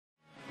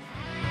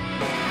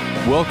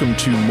welcome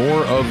to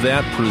More of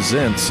That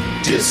presents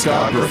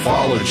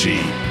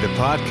Discography, the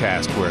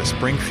podcast where a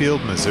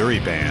Springfield, Missouri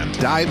band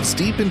dives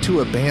deep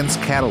into a band's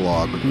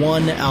catalog,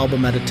 one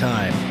album at a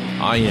time.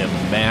 I am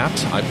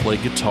Matt, I play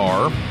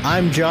guitar.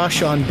 I'm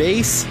Josh on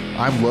bass.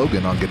 I'm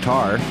Logan on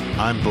guitar.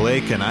 I'm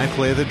Blake and I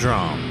play the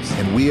drums.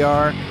 And we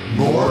are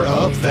More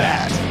of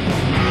That.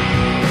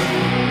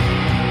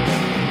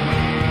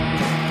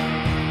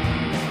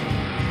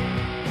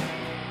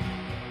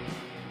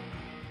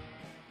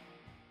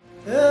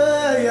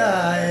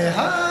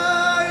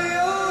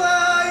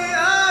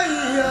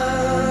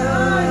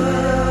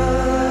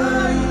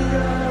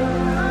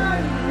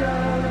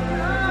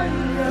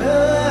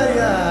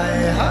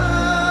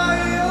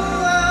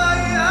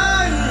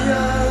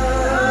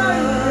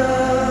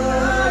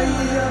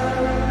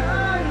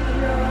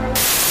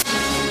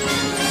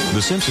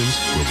 The Simpsons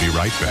will be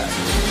right back.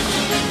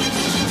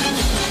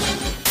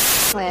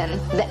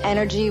 The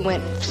energy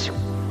went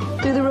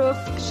through the roof.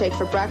 Shake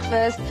for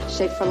breakfast,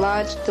 shake for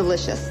lunch,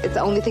 delicious. It's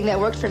the only thing that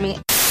worked for me.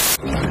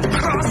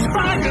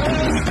 Crossfire!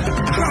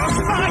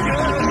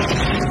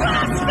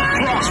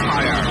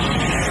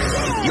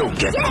 You'll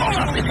get caught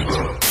up in it.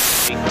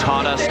 He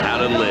taught us how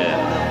to live.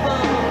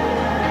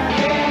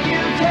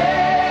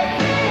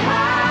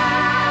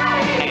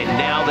 And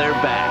now they're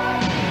back.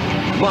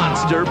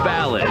 Monster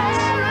Ballads.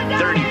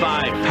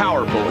 35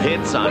 powerful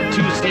hits on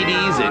 2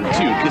 CDs and 2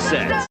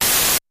 cassettes.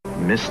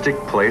 Mystic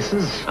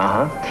Places?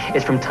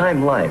 It's from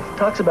Time Life.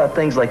 Talks about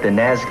things like the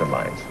Nazca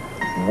lines.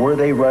 Were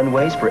they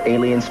runways for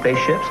alien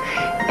spaceships?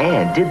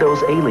 And did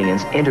those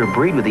aliens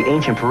interbreed with the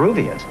ancient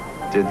Peruvians?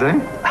 Did they?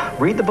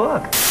 Read the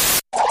book.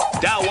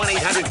 Dial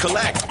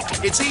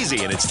 1-800-COLLECT. It's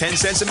easy and it's 10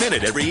 cents a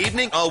minute every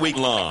evening all week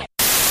long.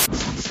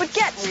 But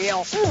get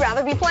real. You'd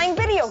rather be playing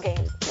video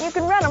games. You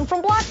can rent them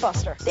from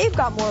Blockbuster. They've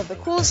got more of the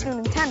coolest new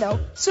Nintendo,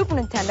 Super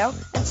Nintendo,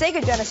 and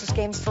Sega Genesis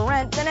games for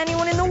rent than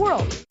anyone in the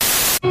world.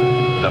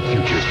 The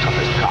future's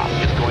toughest cop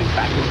is going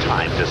back in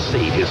time to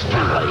save his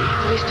family.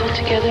 Are we still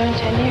together in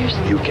 10 years?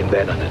 You can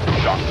bet on it.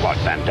 Jean-Claude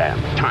Van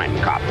Damme, Time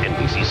Cop,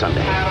 NBC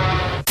Sunday.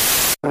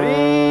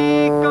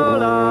 Ricola.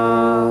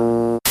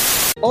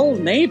 Old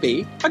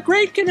Navy, a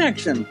great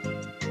connection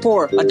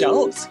for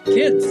adults,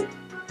 kids,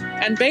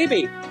 and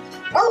baby.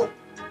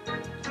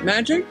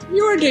 Magic,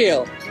 your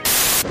deal.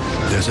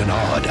 There's an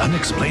odd,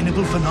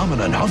 unexplainable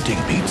phenomenon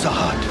haunting Pizza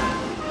Hut.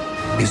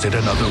 Is it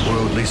another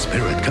worldly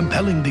spirit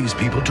compelling these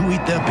people to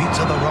eat their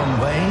pizza the wrong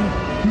way?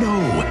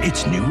 No,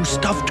 it's new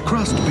stuffed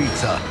crust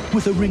pizza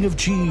with a ring of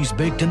cheese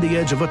baked in the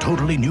edge of a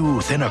totally new,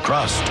 thinner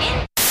crust.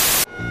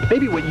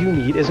 Maybe what you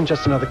need isn't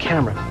just another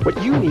camera. What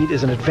you need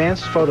is an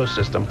advanced photo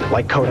system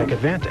like Kodak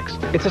Advantix.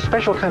 It's a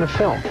special kind of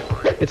film.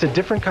 It's a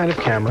different kind of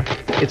camera.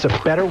 It's a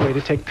better way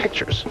to take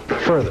pictures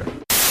further.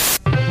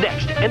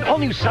 Next, an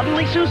all-new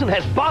Suddenly Susan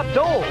has Bob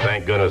Dole.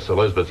 Thank goodness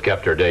Elizabeth's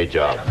kept her day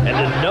job. And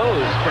a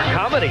nose for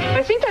comedy.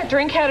 I think that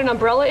drink had an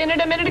umbrella in it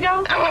a minute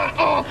ago.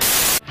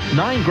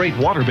 9 great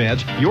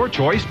waterbeds, your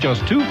choice,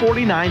 just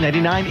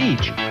 $249.99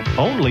 each.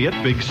 Only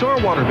at Big Sur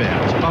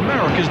Waterbeds,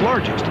 America's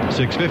largest,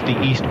 650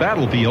 East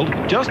Battlefield,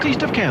 just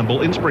east of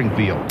Campbell in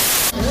Springfield.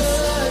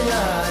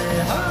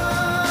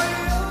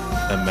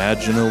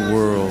 Imagine a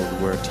world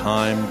where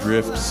time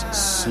drifts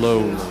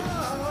slowly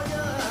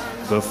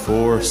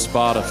before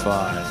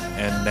Spotify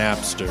and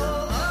Napster.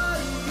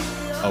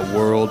 A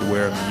world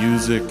where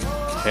music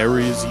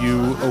carries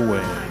you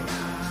away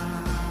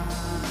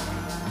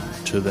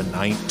to the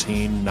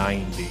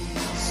 1990s.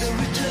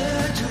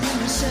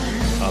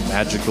 A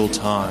magical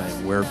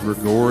time where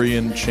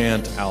Gregorian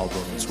chant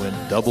albums went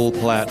double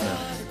platinum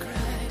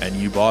and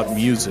you bought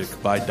music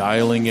by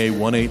dialing a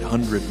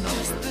 1-800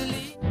 number.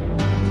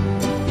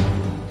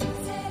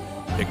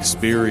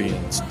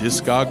 Experience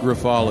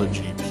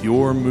Discography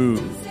Pure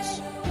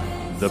Moods,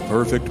 the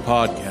perfect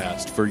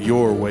podcast for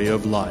your way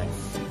of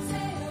life,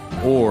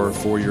 or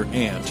for your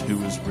aunt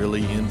who is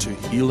really into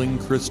healing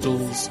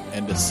crystals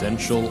and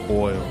essential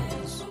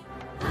oils.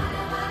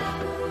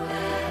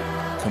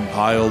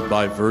 Compiled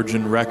by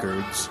Virgin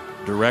Records,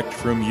 direct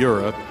from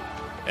Europe,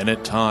 and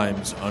at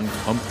times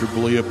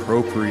uncomfortably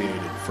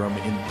appropriated from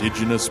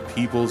indigenous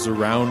peoples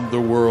around the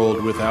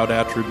world without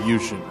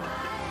attribution,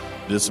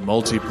 this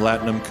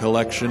multi-platinum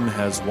collection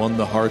has won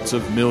the hearts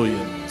of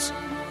millions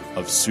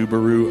of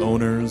Subaru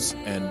owners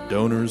and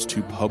donors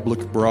to public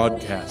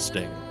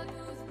broadcasting.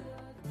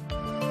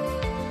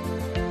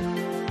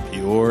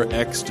 Pure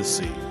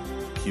ecstasy,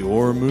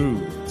 pure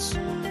moods.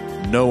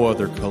 No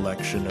other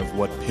collection of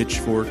what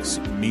Pitchfork's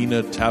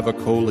Mina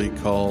Tavakoli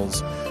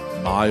calls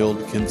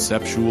mild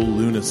conceptual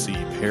lunacy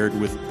paired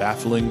with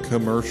baffling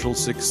commercial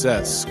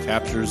success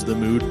captures the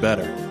mood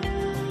better.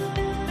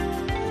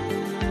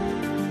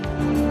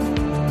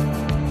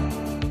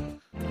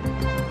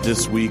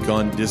 This week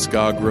on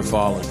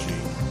Discography,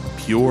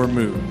 Pure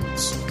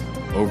Moods.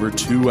 Over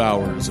 2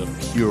 hours of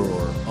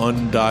pure,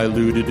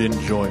 undiluted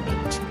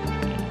enjoyment.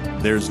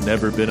 There's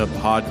never been a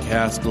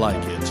podcast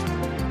like it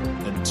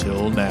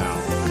until now.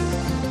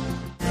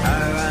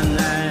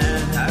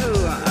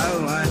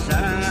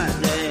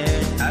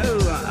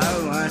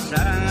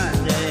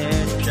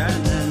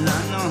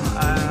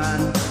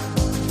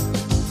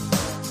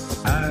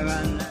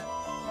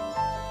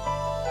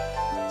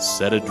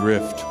 set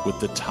adrift with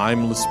the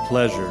timeless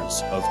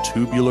pleasures of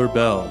Tubular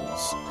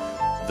Bells,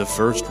 the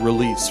first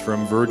release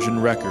from Virgin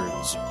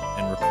Records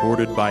and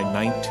recorded by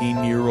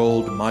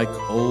 19-year-old Mike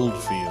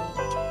Oldfield.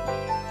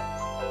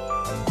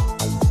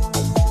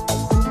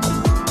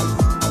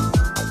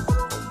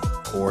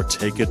 Or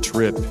take a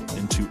trip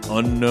into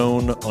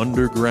unknown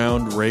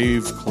underground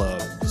rave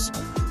clubs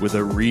with a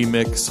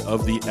remix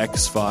of the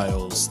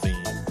X-Files theme.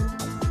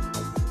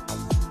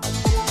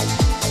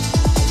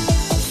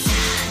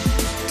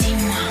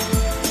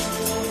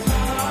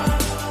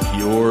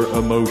 Pure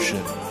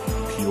emotion,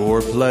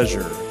 pure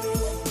pleasure,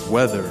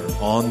 weather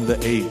on the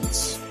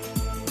 8s.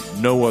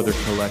 No other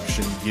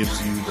collection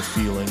gives you the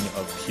feeling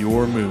of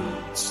pure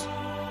moods.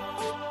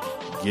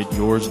 Get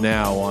yours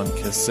now on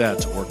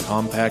cassette or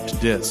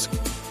compact disc,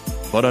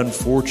 but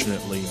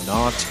unfortunately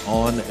not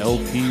on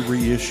LP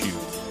reissue.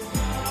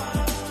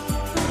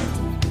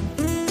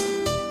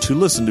 To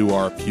listen to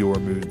our Pure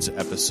Moods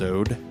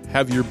episode,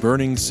 have your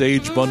Burning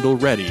Sage bundle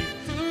ready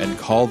and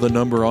call the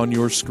number on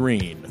your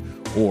screen,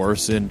 or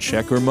send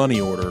check or money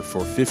order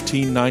for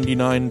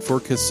 $15.99 for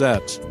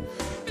cassette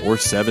or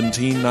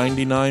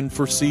 $17.99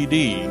 for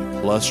CD,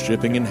 plus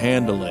shipping and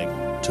handling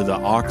to the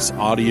Ox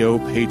Audio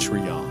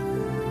Patreon.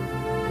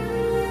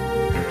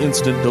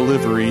 Instant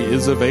delivery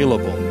is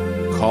available.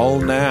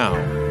 Call now.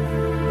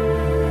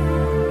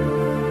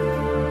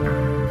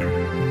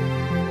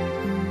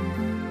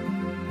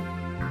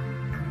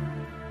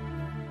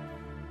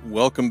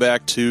 Welcome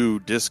back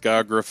to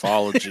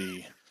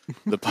Discographology,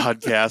 the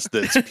podcast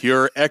that's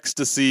pure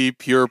ecstasy,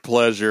 pure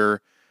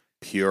pleasure,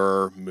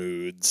 pure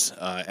moods.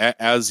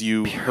 As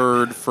you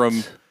heard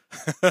from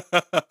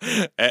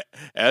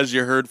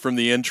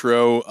the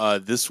intro,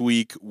 this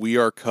week we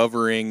are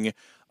covering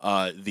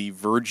the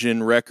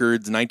Virgin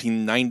Records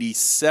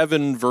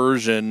 1997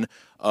 version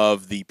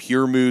of the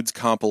Pure Moods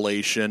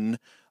compilation,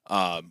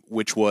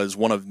 which was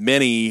one of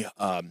many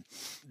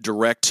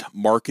direct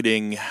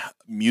marketing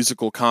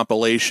musical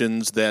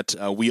compilations that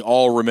we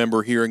all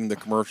remember hearing the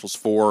commercials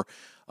for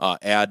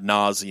ad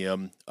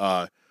nauseum.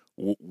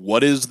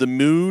 What is the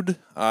mood?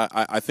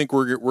 I think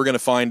we're going to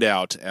find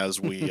out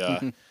as we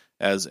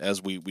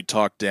as we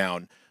talk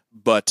down.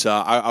 But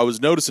I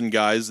was noticing,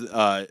 guys,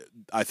 I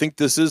think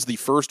this is the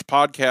first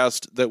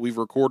podcast that we've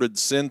recorded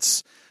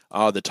since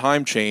the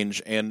time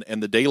change, and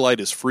the daylight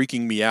is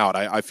freaking me out.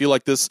 I feel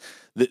like this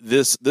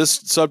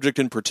subject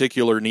in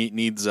particular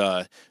needs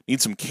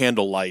some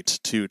candlelight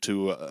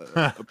to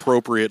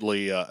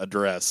appropriately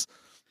address.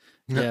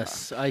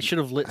 Yes, I should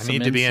have lit. I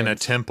need to be in a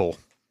temple.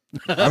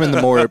 I'm in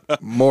the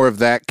more of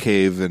that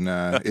cave, and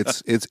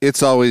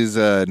it's always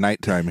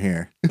nighttime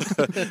here.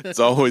 It's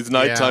always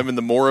nighttime in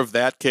the more of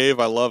that cave.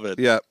 I love it.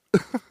 Yeah.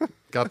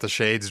 Got the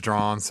shades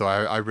drawn, so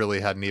I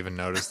really hadn't even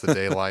noticed the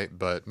daylight.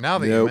 But now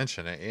that you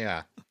mention it,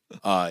 yeah.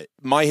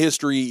 My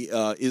history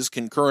is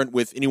concurrent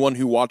with anyone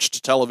who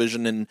watched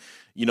television in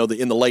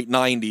the late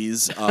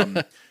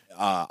 90s.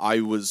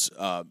 I was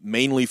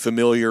mainly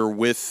familiar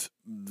with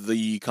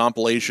the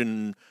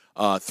compilation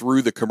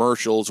through the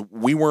commercials.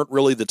 We weren't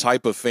really the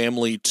type of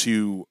family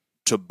to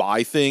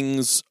buy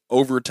things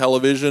over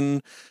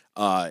television,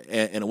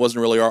 and it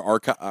wasn't really our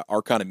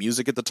kind of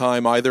music at the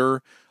time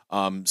either.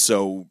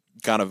 So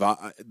kind of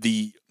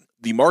the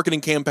marketing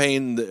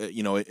campaign,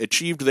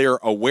 achieved their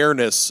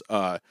awareness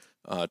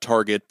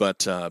target,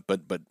 but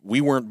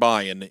we weren't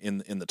buying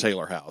in the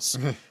Taylor house.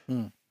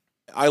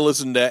 I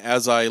listened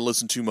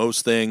to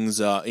most things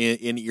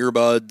in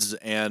earbuds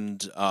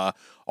and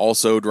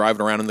also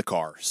driving around in the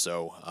car.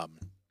 So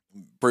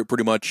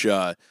pretty much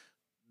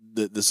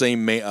the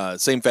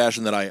same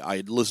fashion that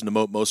I listened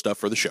to most stuff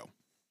for the show.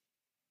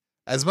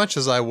 As much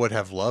as I would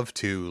have loved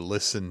to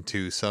listen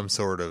to some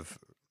sort of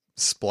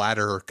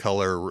splatter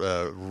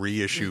color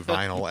reissue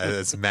vinyl,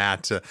 as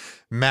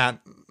Matt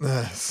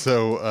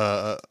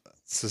so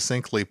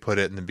succinctly put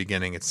it in the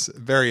beginning, it's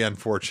very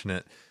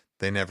unfortunate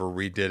they never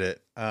redid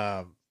it.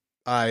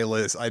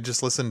 I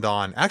just listened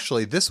on.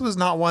 Actually, this was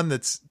not one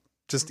that's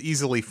just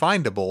easily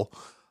findable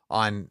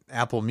on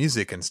Apple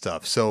Music and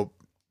stuff. So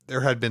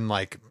there had been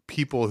like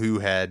people who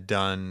had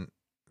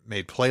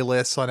made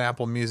playlists on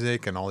Apple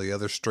Music and all the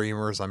other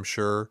streamers, I'm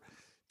sure.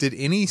 Did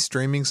any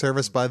streaming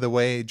service, by the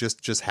way,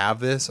 just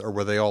have this, or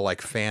were they all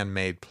like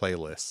fan-made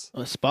playlists?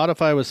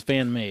 Spotify was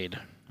fan-made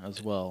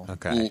as well.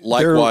 Okay.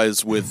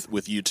 Likewise with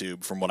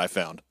YouTube, from what I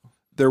found.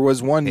 There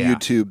was one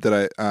YouTube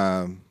that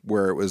I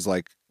where it was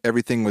like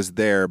everything was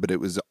there, but it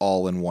was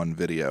all in one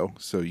video,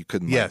 so you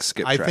couldn't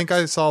skip tracks. I think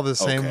I saw the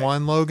same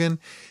one, Logan,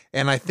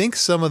 and I think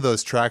some of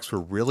those tracks were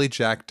really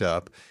jacked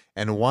up,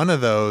 and one of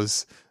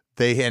those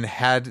they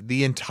had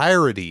the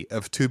entirety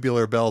of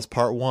Tubular Bells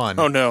Part 1.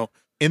 Oh no.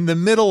 In the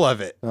middle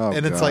of it.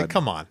 And it's like,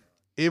 come on.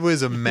 It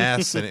was a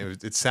mess, and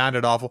it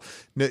sounded awful.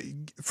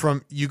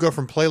 You go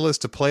from playlist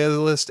to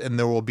playlist, and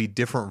there will be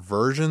different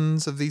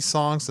versions of these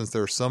songs, since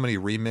there are so many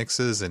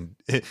remixes and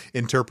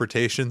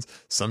interpretations.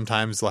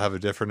 Sometimes they'll have a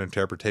different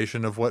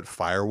interpretation of what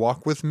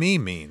Firewalk with Me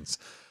means.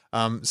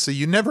 So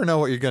you never know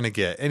what you're going to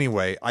get.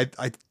 Anyway,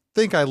 I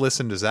think I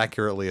listened as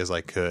accurately as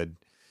I could,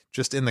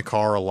 just in the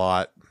car a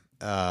lot,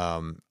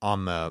 on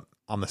the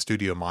on the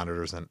studio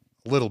monitors and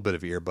a little bit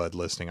of earbud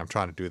listening. I'm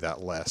trying to do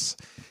that less.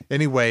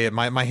 Anyway,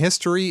 my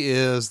history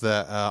is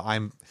that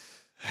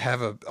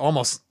have a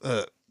almost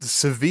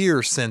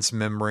severe sense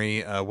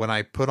memory. When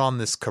I put on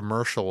this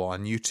commercial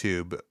on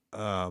YouTube,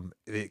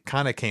 it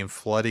kind of came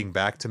flooding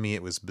back to me.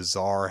 It was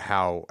bizarre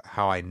how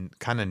I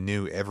kind of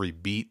knew every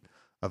beat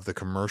of the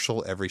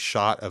commercial, every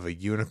shot of a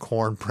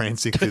unicorn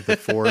prancing through the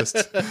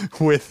forest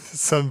with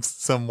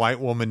some white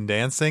woman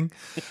dancing.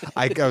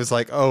 I was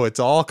like, oh, it's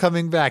all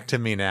coming back to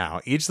me now.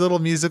 Each little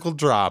musical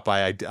drop,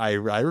 I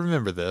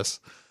remember this.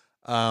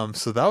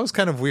 So that was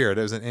kind of weird.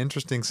 It was an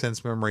interesting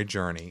sense memory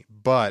journey.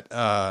 But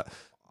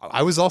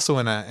I was also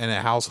in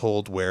a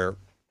household where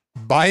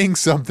buying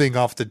something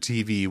off the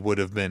TV would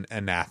have been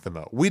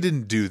anathema. We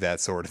didn't do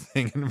that sort of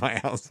thing in my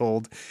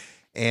household.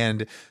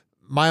 And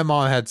my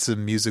mom had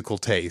some musical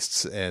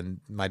tastes, and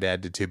my dad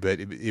did too, but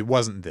it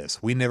wasn't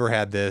this. We never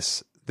had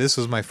this. This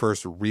was my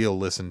first real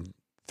listen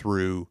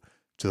through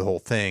to the whole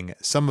thing.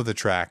 Some of the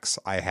tracks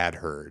I had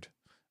heard,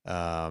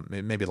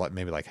 maybe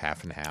like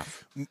half and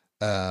half.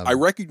 I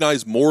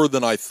recognize more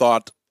than I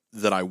thought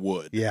that I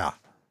would. Yeah.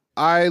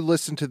 I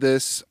listened to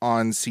this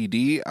on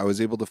CD. I was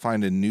able to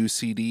find a new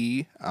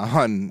CD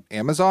on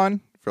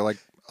Amazon for like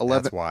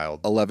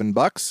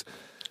 $11.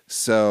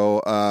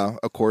 So,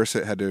 of course,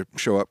 it had to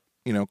show up,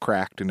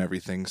 cracked and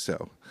everything.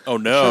 So, oh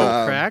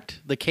no,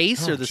 cracked the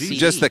case or the CD?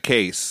 Just the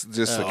case,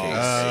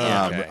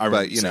 okay.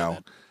 But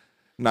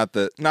not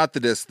the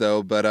disc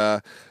though.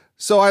 But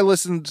so I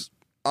listened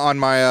on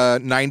my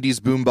 90s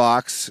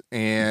boombox,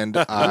 and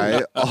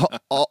I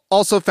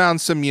also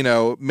found some,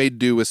 made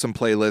do with some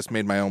playlists,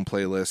 made my own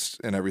playlist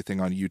and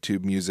everything on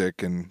YouTube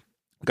Music, and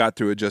got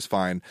through it just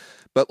fine.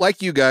 But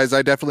like you guys,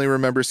 I definitely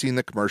remember seeing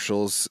the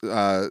commercials.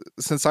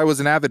 Since I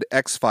was an avid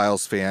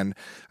X-Files fan,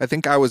 I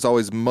think I was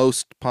always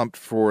most pumped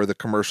for the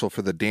commercial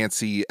for the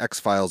dancey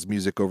X-Files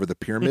music over the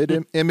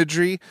pyramid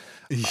imagery.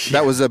 Yeah.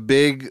 That was a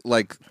big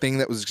thing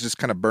that was just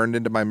kind of burned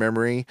into my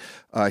memory.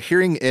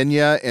 Hearing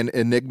Enya and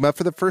Enigma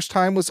for the first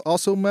time was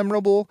also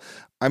memorable.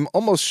 I'm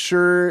almost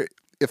sure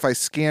if I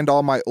scanned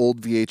all my old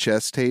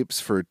VHS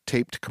tapes for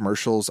taped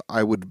commercials,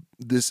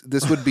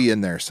 this would be in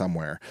there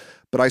somewhere.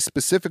 But I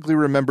specifically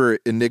remember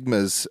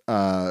Enigma's,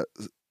 how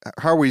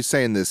are we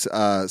saying this?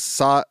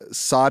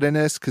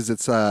 Saudiness, because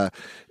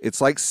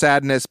it's like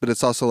sadness, but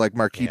it's also like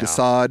Marquis de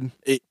Sade.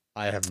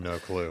 I have no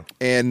clue.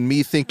 And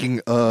me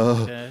thinking,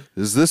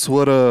 is this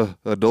what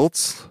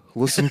adults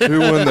listen to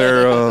when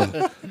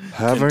they're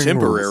having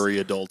contemporary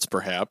adults,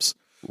 perhaps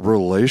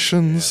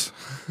relations?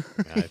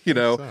 Yeah,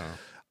 so.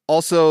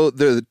 Also,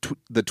 the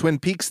Twin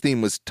Peaks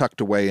theme was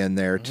tucked away in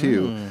there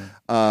too.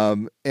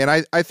 And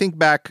I think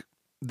back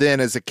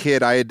then as a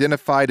kid, I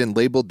identified and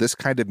labeled this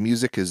kind of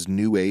music as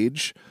new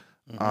age.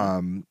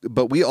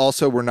 But we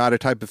also were not a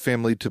type of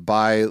family to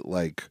buy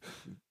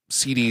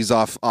CDs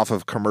off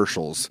of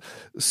commercials.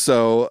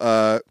 So,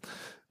 I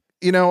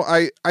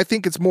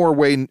think it's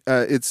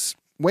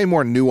way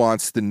more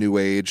nuanced than new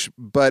age.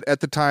 But at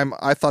the time,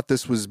 I thought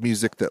this was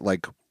music that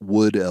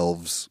wood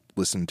elves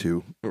listened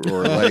to,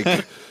 or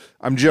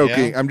I'm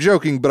joking. Yeah. I'm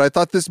joking, but I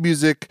thought this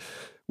music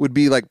would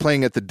be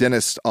playing at the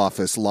dentist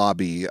office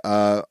lobby.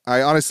 I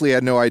honestly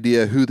had no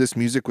idea who this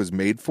music was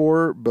made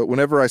for, but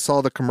whenever I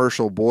saw the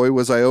commercial, boy,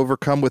 was I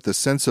overcome with a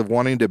sense of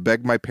wanting to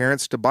beg my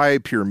parents to buy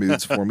Pure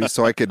Moods for me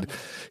so I could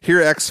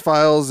hear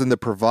X-Files and the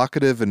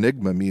provocative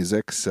Enigma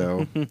music.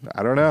 So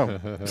I don't know.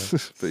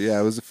 But yeah,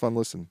 it was a fun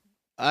listen.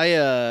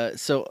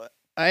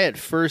 I at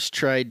first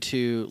tried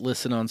to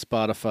listen on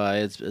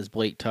Spotify, as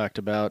Blake talked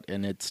about,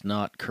 and it's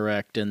not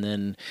correct. And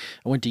then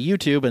I went to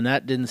YouTube, and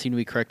that didn't seem to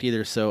be correct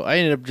either. So I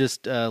ended up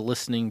just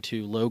listening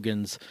to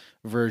Logan's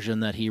version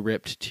that he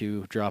ripped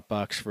to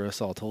Dropbox for us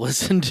all to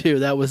listen to.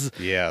 That was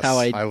how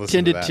I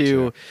tended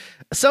to.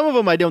 Some of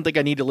them I don't think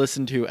I need to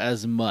listen to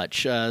as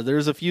much.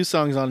 There's a few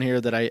songs on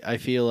here that I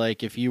feel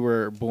like if you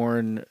were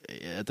born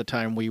at the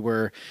time we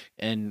were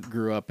and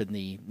grew up in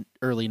the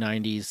early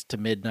 90s to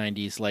mid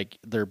 90s,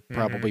 they're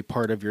probably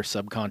part of your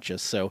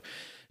subconscious. So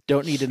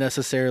don't need to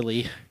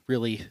necessarily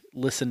really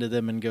listen to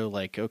them and go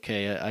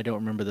okay, I don't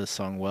remember this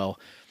song well.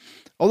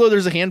 Although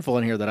there's a handful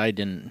in here that I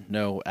didn't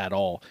know at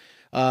all.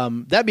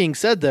 That being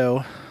said,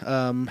 though,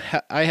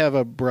 I have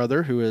a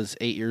brother who is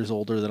 8 years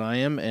older than I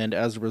am, and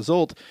as a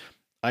result,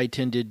 I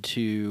tended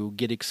to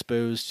get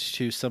exposed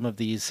to some of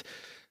these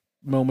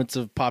moments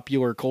of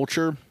popular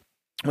culture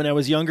when I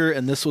was younger,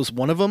 and this was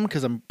one of them,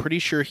 because I'm pretty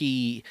sure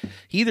he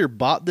either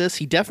bought this,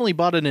 he definitely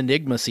bought an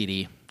Enigma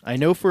CD. I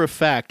know for a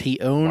fact he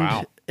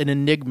owned an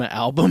Enigma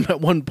album at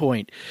one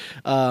point,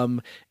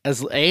 and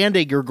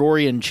a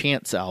Gregorian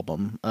chants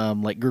album,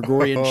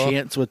 Gregorian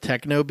chants with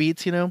techno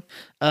beats,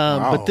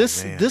 but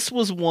this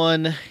was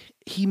one,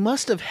 he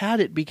must have had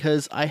it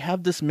because I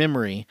have this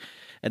memory,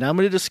 and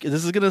this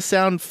is going to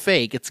sound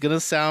fake. It's going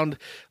to sound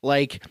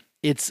like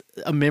it's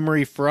a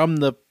memory from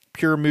the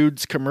Pure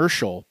Moods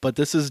commercial, but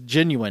this is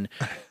genuine.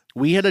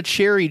 We had a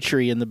cherry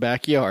tree in the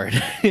backyard,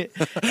 and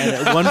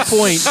at one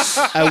point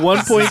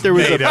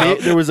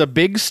there was a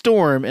big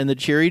storm, and the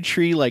cherry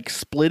tree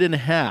split in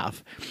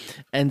half.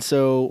 And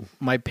so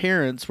my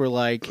parents were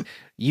like,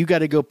 you got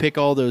to go pick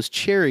all those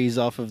cherries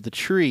off of the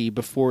tree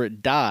before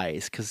it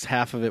dies, because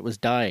half of it was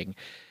dying.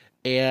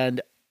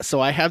 And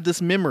so I have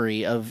this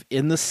memory of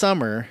in the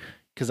summer,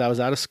 because I was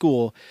out of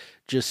school,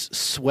 just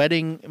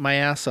sweating my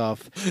ass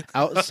off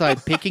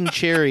outside picking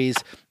cherries,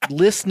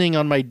 listening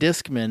on my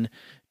Discman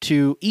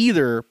to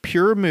either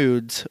Pure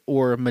Moods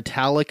or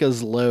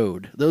Metallica's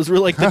Load. Those were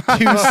like the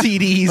two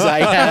CDs I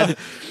had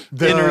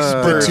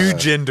interspersed. The two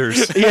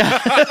genders. Yeah.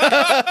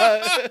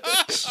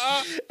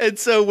 And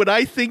so when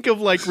I think of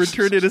like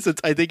Return to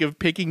Innocence, I think of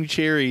picking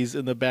cherries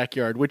in the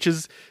backyard, which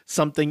is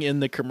something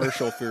in the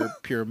commercial for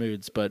Pure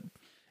Moods. But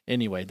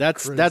anyway,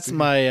 that's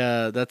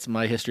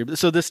my history.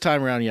 So this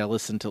time around, yeah,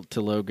 listen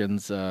to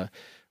Logan's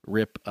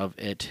rip of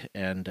it,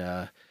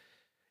 and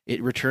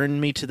it returned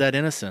me to that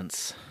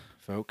innocence.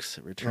 Folks,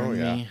 it returned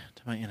me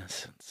to my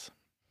innocence.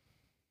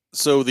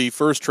 So the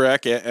first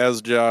track,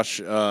 as Josh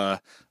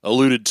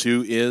alluded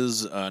to,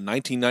 is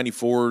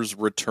 1994's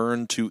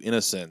Return to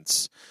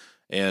Innocence.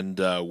 And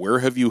where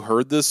have you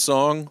heard this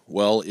song?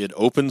 Well, it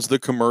opens the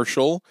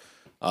commercial.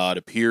 It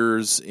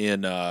appears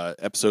in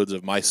episodes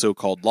of My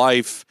So-Called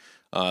Life,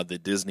 the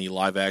Disney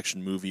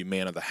live-action movie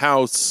Man of the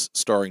House,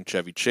 starring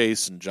Chevy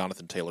Chase and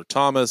Jonathan Taylor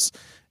Thomas,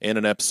 and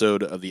an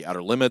episode of The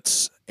Outer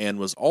Limits, and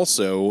was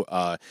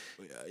also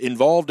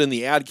involved in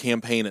the ad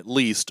campaign, at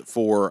least,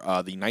 for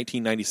the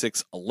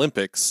 1996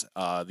 Olympics.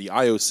 The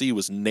IOC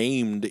was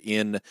named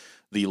in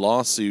the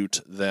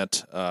lawsuit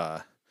that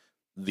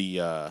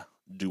the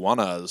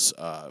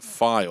Duanas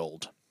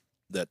filed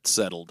that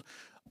settled.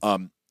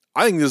 I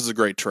think this is a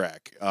great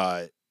track.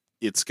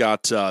 It's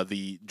got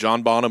the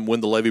John Bonham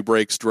When the Levee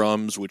Breaks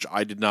drums, which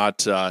I did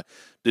not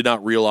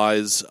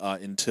realize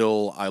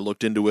until I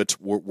looked into it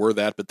were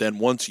that. But then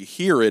once you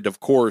hear it,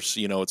 of course,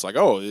 it's like,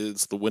 oh,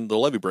 it's the When the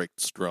Levee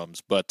Breaks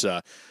drums. But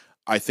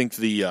I think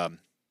the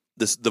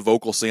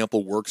vocal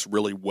sample works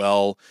really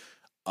well.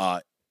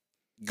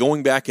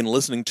 Going back and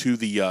listening to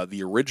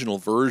the original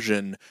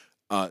version,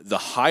 the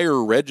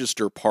higher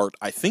register part,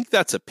 I think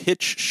that's a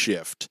pitch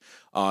shift,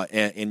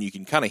 and you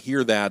can kind of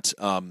hear that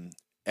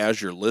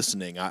as you're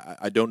listening.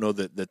 I don't know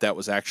that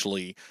was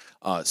actually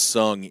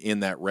sung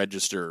in that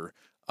register,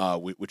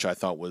 which I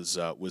thought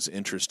was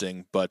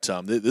interesting. But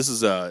this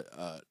is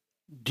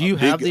Do you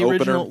have the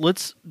original?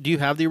 Do you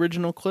have the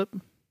original clip?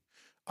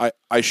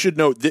 I should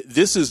note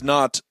this is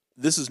not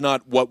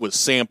what was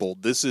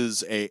sampled. This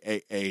is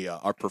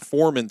a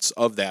performance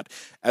of that.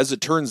 As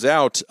it turns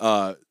out,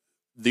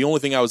 the only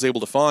thing I was able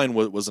to find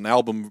was an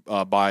album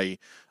by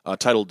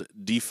titled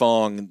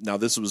Defong. Now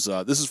this is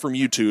from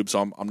YouTube,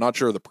 so I'm not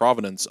sure of the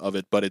provenance of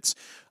it, but it's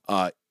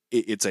a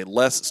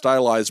less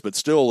stylized, but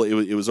still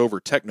it was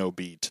over techno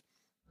beat.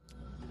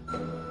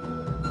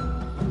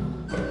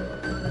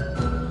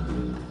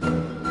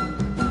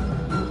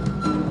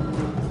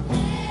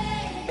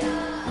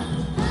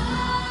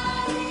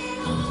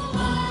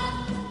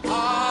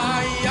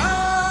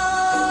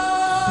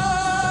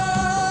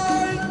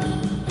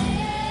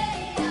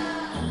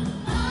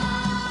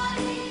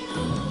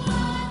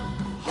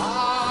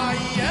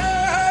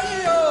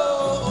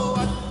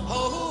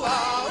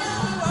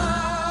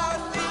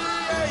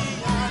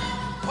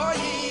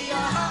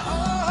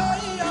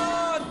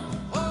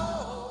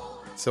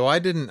 So I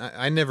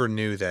never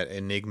knew that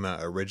Enigma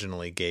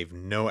originally gave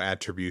no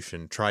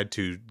attribution, tried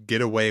to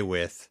get away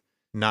with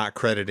not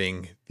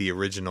crediting the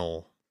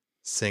original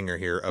singer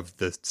here of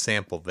the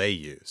sample they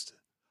used.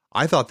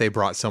 I thought they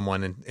brought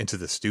someone into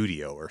the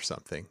studio or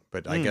something,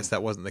 but I guess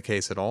that wasn't the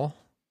case at all.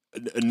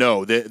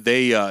 No,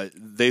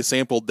 they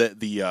sampled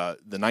the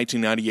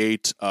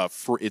 1998.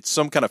 It's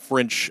some kind of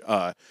French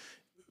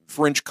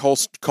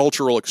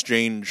cultural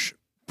exchange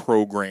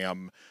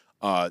program.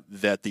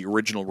 That the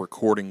original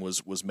recording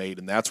was made,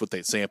 and that's what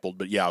they sampled.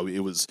 But yeah, it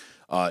was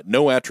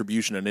no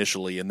attribution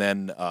initially, and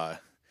then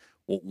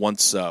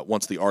once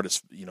the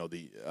artist,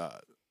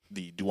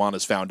 the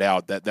Duanas found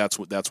out, that's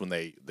when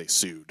they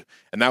sued,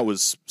 and that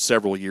was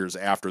several years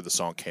after the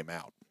song came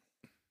out.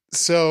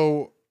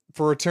 So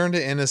for Return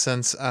to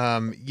Innocence,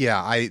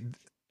 I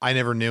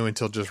never knew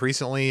until just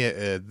recently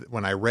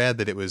when I read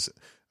that it was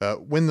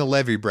When the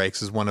Levee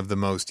Breaks is one of the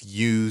most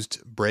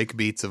used break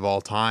beats of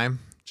all time.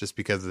 Just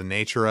because of the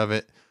nature of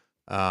it.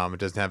 It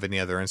doesn't have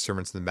any other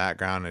instruments in the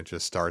background. It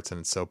just starts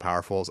and it's so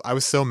powerful. I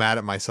was so mad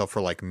at myself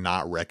for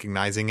not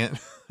recognizing it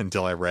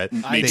until I read.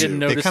 I didn't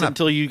notice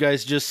until you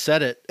guys just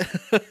said it.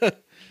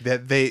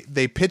 That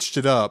they pitched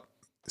it up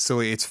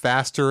so it's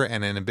faster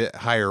and in a bit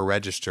higher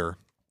register,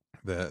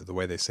 the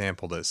way they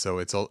sampled it. So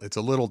it's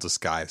a little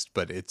disguised,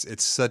 but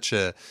it's such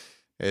a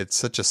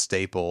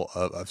staple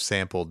of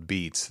sampled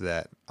beats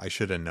that I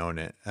should have known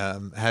it.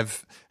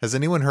 Has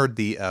anyone heard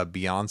the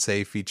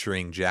Beyonce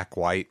featuring Jack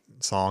White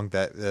song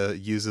that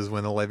uses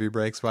When the Levee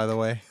Breaks, by the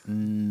way?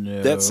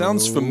 No. That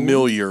sounds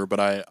familiar, but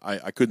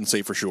I couldn't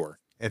say for sure.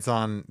 It's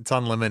on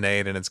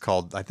Lemonade, and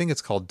I think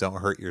it's called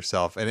Don't Hurt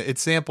Yourself. And it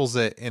samples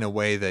it in a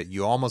way that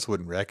you almost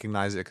wouldn't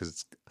recognize it because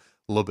it's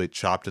a little bit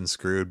chopped and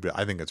screwed, but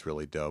I think it's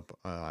really dope.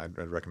 I'd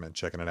recommend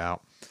checking it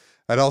out.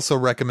 I'd also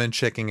recommend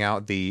checking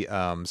out the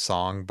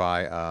song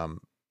by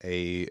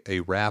a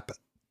rap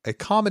a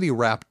comedy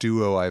rap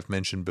duo I've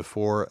mentioned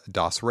before,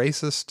 Das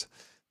Racist.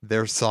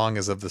 Their song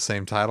is of the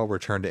same title,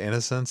 Return to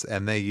Innocence,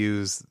 and they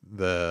use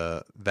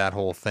that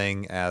whole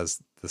thing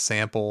as the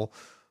sample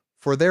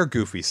for their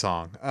goofy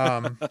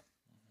song.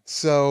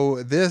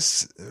 So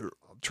this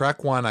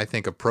track 1, I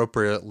think,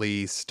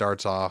 appropriately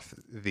starts off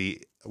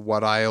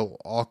what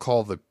I'll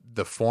call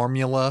the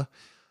formula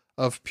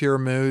of Pure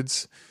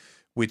Moods,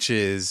 which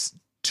is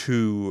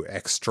to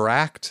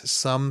extract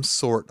some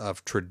sort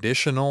of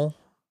traditional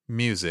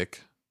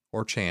music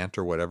or chant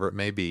or whatever it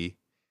may be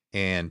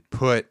and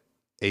put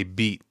a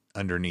beat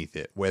underneath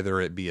it,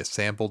 whether it be a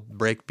sampled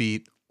break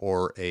beat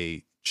or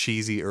a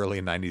cheesy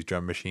early 90s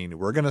drum machine.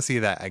 We're going to see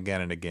that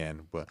again and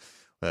again.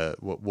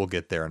 We'll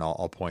get there and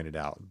I'll point it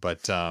out.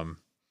 But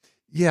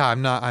yeah,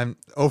 I'm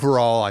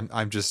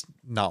just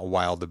not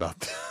wild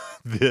about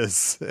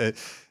this.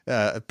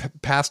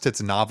 Past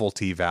its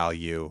novelty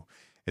value,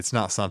 it's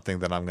not something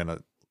that I'm going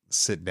to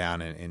sit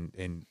down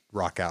and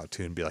rock out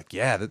to and be like,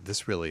 yeah,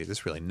 this really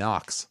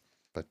knocks.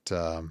 But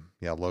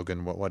yeah,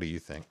 Logan, what do you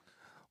think?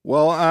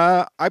 Well,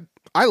 I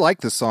like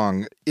the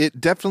song.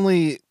 It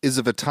definitely is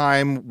of a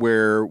time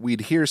where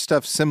we'd hear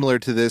stuff similar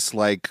to this,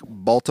 like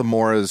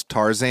Baltimore's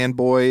Tarzan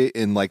Boy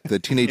in like the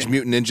Teenage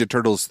Mutant Ninja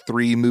Turtles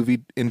 3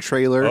 movie in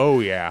trailer.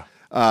 Oh yeah.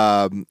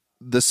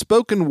 The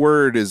spoken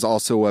word is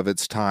also of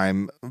its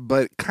time,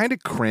 but kind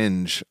of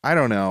cringe. I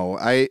don't know.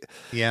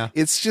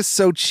 It's just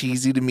so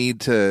cheesy to me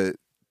to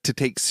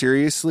take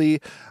seriously.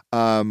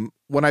 When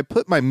I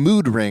put my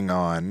mood ring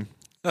on,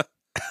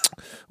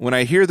 when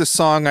I hear the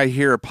song, I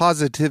hear a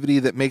positivity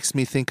that makes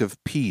me think of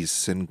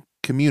peace and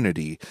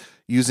community,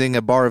 using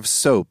a bar of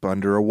soap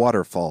under a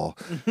waterfall,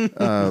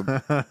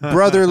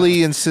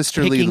 brotherly and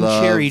sisterly picking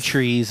love. Cherry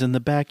trees in the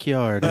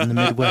backyard in the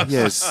Midwest.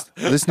 Yes,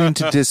 listening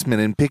to Discman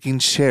and picking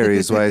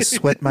cherries while I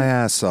sweat my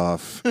ass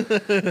off.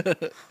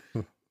 Mid-90s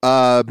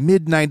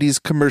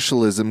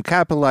commercialism,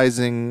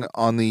 capitalizing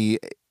on the,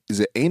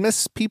 is it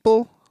Amos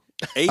people?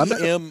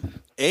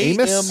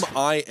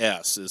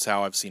 AMIS is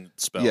how I've seen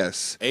it spelled.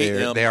 Yes.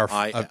 They are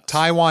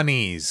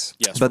Taiwanese.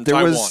 Yes, but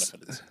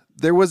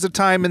there was a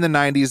time in the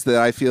 90s that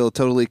I feel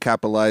totally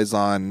capitalized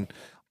on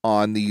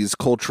these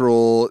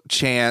cultural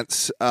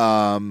chants.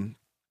 And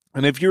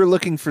if you're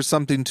looking for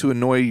something to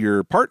annoy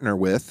your partner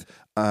with,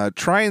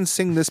 try and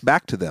sing this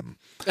back to them.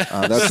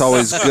 That's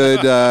always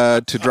good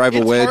to drive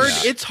a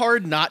wedge. It's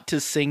hard not to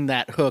sing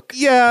that hook.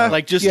 Yeah.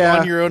 Like just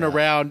on your own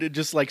around,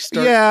 just like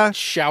start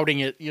shouting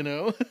it, you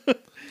know?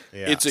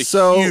 It's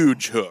a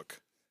huge hook.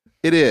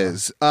 It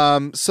is.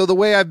 So the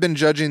way I've been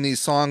judging these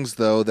songs,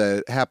 though,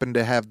 that happen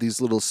to have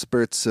these little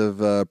spurts of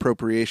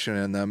appropriation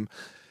in them,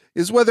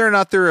 is whether or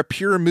not they're a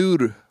pure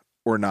mood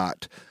or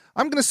not.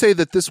 I'm going to say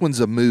that this one's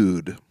a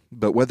mood,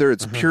 but whether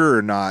it's pure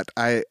or not,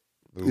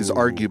 is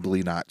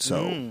arguably not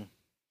so.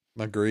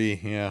 Agree,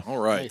 yeah. All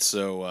right,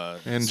 so...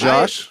 and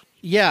Josh?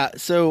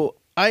 So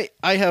I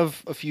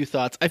have a few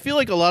thoughts. I feel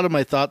like a lot of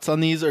my thoughts on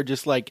these are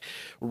just like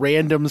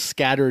random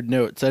scattered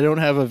notes. I don't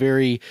have a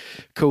very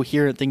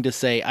coherent thing to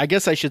say. I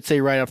guess I should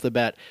say right off the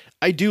bat,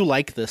 I do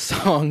like this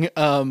song,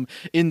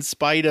 in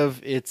spite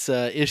of its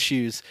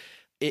issues.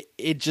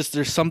 It just,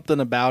 there's something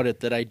about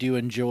it that I do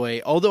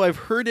enjoy. Although I've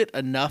heard it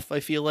enough,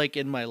 I feel like,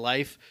 in my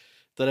life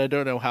that I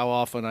don't know how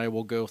often I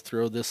will go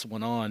throw this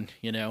one on,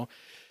 you know?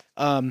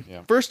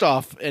 First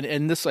off,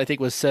 and this I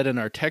think was said in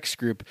our text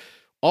group,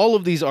 all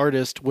of these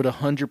artists would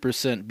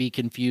 100% be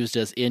confused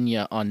as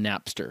Enya on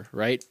Napster,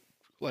 right?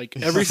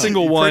 Like every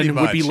single one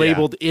would be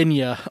labeled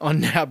Enya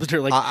on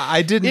Napster. Like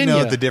I didn't Enya,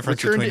 know the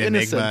difference Return between to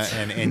Enigma Innocence.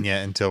 and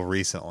Enya until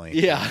recently.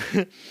 Yeah.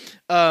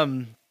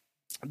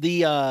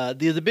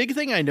 The big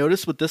thing I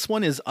noticed with this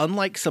one is,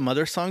 unlike some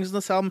other songs in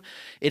this album,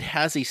 it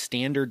has a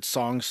standard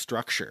song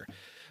structure.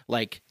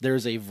 Like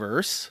there's a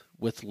verse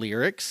with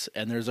lyrics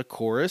and there's a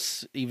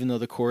chorus, even though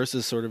the chorus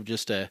is sort of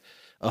just a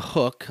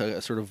hook,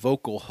 a sort of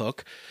vocal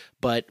hook.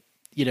 But,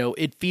 you know,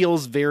 it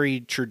feels very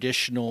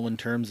traditional in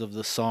terms of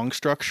the song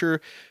structure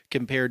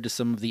compared to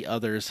some of the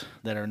others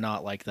that are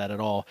not like that at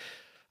all.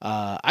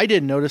 I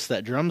didn't notice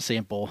that drum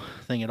sample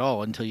thing at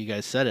all until you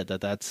guys said it,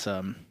 that's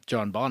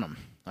John Bonham.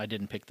 I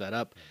didn't pick that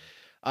up.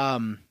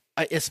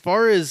 As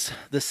far as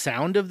the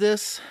sound of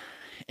this,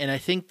 and I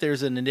think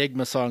there's an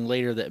Enigma song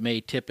later that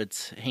may tip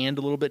its hand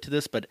a little bit to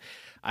this, but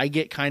I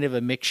get kind of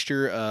a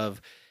mixture of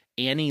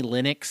Annie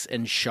Lennox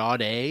and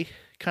Sade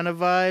kind of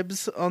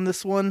vibes on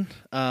this one.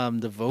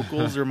 The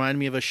vocals remind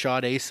me of a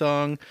Sade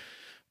song,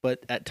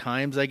 but at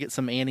times I get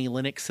some Annie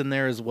Lennox in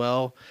there as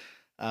well.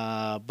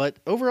 But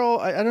overall,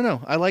 I don't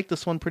know. I like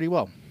this one pretty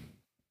well.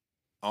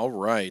 All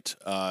right.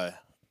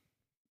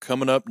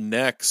 Coming up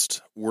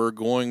next, we're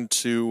going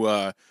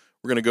to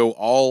go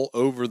all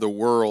over the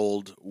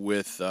world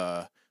with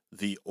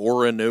the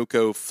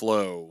Orinoco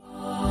Flow.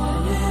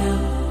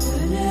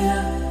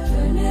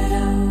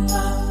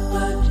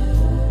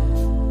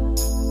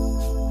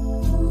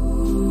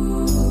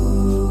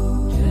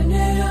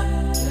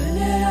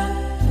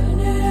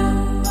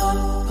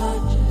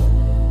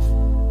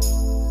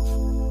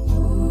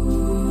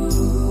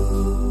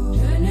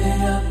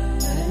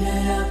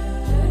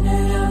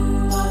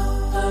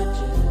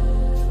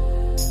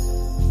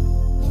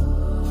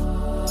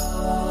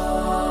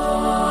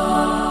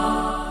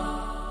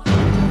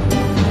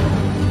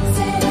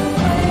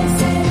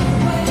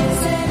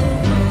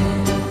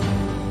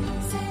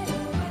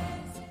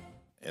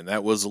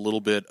 that was a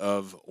little bit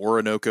of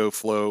Orinoco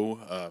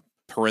Flow,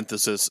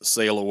 parenthesis,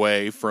 Sail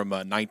Away from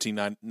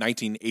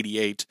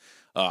 1988.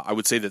 I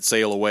would say that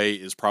Sail Away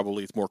is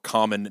probably its more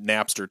common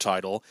Napster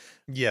title.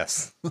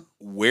 Yes.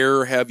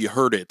 Where have you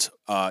heard it?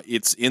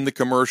 It's in the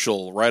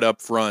commercial right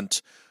up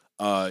front.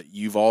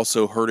 You've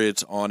also heard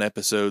it on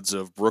episodes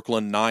of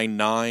Brooklyn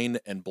Nine-Nine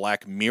and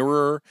Black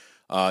Mirror.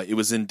 It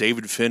was in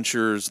David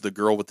Fincher's The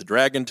Girl with the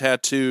Dragon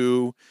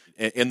Tattoo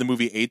and the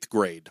movie 8th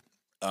Grade.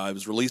 It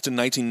was released in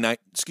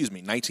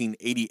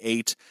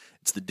 1988.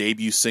 It's the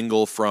debut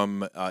single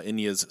from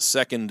Enya's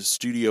second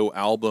studio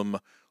album,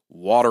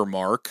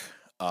 Watermark,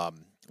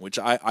 which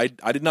I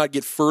did not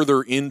get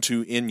further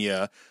into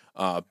Enya,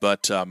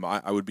 but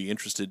I would be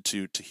interested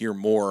to hear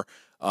more.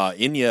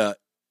 Enya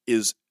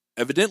is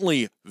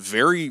evidently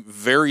very,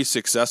 very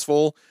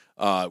successful,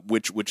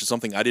 which is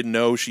something I didn't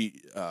know.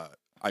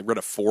 I read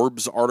a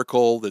Forbes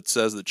article that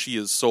says that she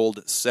has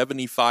sold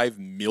 75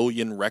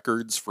 million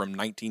records from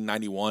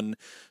 1991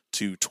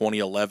 to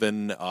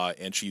 2011,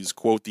 and she's,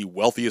 quote, the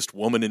wealthiest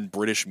woman in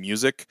British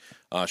music.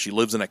 She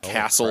lives in a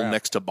castle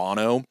next to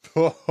Bono.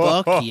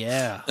 Fuck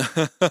yeah.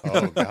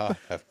 Oh, God,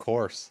 of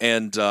course.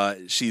 And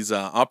she's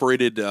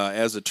operated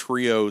as a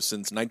trio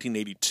since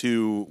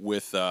 1982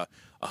 with a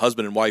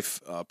husband and wife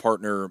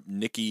partner,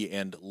 Nikki,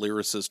 and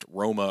lyricist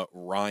Roma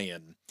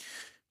Ryan.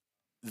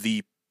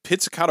 The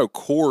pizzicato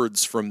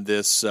chords from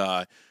this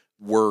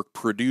were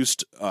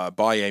produced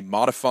by a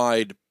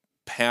modified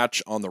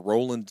patch on the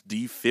Roland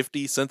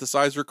D50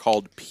 synthesizer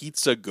called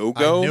Pizza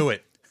Go-Go. I knew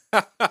it.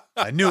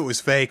 I knew it was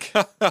fake.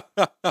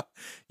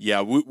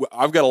 Yeah,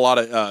 I've got a lot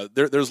of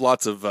there's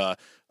lots of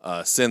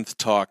synth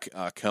talk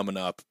coming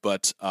up,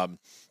 but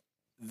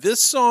this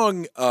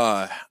song,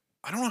 I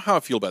don't know how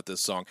I feel about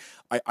this song.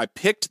 I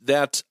picked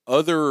that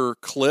other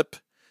clip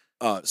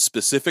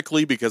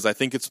specifically because I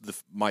think it's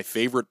my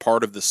favorite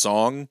part of the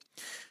song.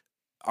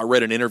 I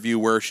read an interview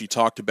where she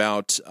talked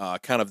about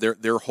kind of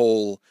their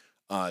whole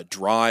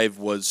drive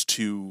was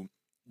to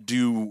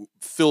do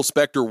Phil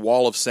Spector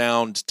Wall of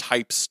Sound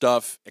type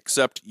stuff,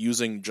 except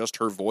using just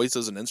her voice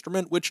as an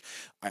instrument, which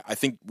I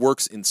think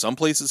works in some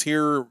places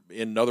here,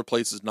 in other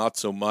places not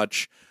so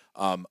much.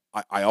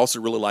 I also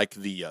really like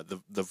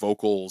the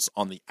vocals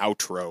on the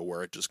outro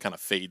where it just kind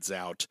of fades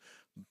out.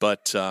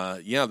 But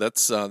yeah,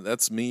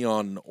 that's me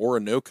on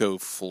Orinoco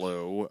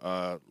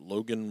Flow.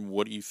 Logan,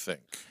 what do you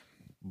think?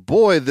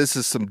 Boy, this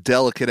is some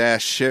delicate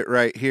ass shit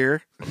right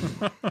here.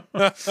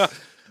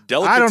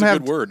 Delicate's a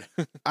good word.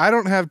 I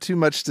don't have too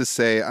much to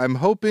say. I'm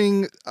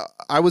hoping.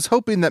 I was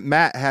hoping that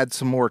Matt had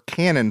some more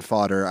cannon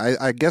fodder.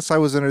 I guess I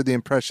was under the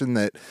impression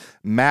that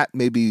Matt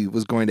maybe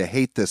was going to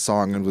hate this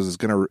song and was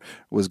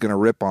gonna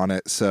rip on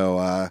it.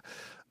 So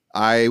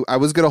I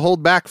was gonna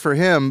hold back for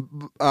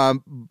him.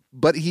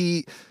 But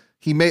he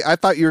may. I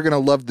thought you were gonna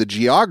love the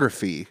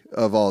geography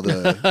of all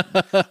the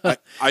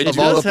of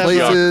all the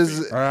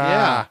places.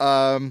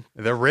 Yeah.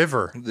 The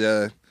river.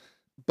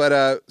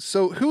 But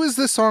so who is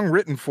this song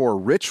written for?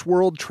 Rich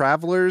World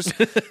Travelers?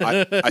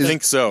 I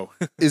think so.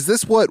 Is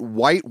this what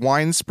white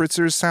wine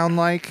spritzers sound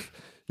like?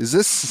 Is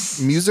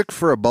this music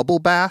for a bubble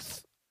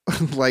bath?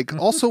 Like,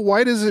 also,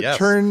 why does it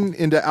turn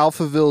into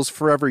Alphaville's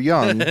Forever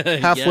Young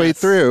halfway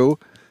through?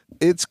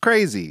 It's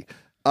crazy.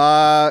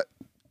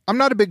 I'm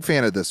not a big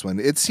fan of this one.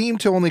 It seemed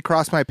to only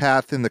cross my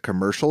path in the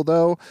commercial,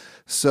 though.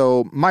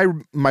 So my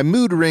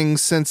mood ring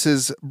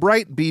senses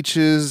bright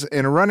beaches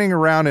and running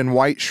around in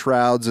white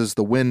shrouds as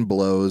the wind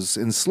blows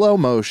in slow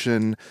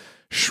motion,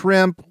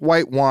 shrimp,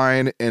 white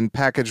wine, and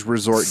packaged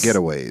resort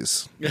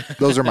getaways.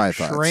 Those are my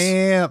thoughts.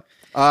 Shrimp.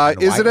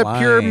 Is it a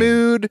pure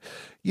mood?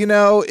 You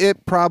know,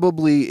 it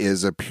probably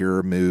is a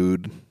pure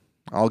mood.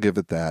 I'll give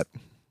it that.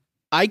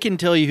 I can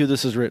tell you who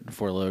this is written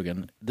for,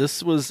 Logan.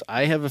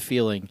 I have a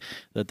feeling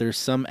that there's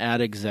some ad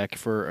exec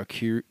for a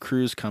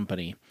cruise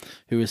company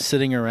who was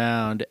sitting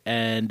around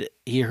and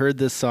he heard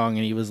this song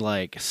and he was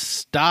like,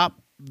 stop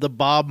the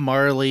Bob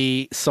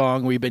Marley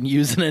song we've been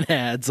using in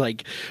ads.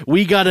 Like,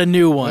 we got a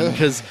new one,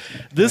 because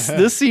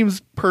this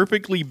seems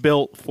perfectly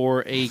built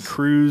for a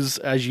cruise,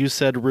 as you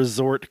said,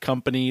 resort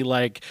company,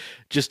 like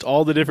just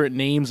all the different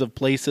names of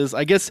places.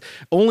 I guess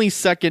only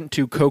second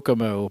to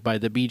Kokomo by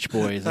the Beach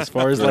Boys as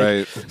far as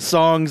like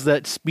songs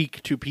that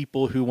speak to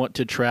people who want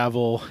to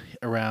travel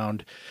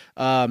around.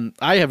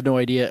 I have no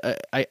idea.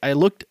 I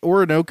looked,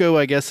 Orinoco,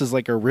 I guess, is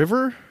like a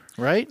river,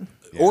 right?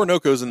 Yeah.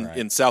 Orinoco's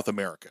in South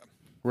America.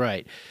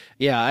 Right.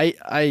 Yeah,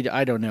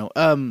 I don't know.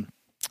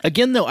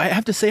 Again, though, I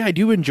have to say I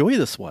do enjoy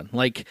this one.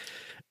 Like,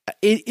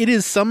 it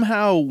is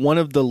somehow one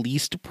of the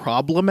least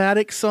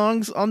problematic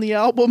songs on the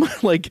album.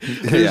 Like,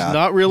 there's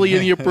not really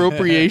any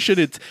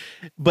appropriation.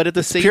 But at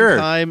the same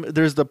time,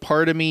 there's the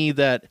part of me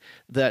that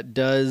that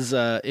does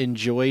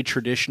enjoy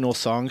traditional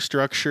song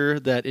structure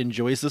that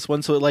enjoys this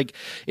one. So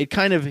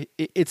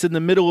it's in the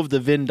middle of the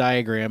Venn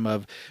diagram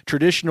of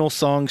traditional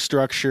song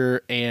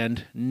structure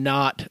and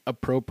not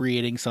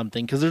appropriating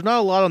something, because there's not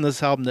a lot on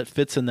this album that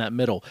fits in that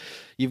middle.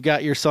 You've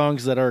got your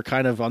songs that are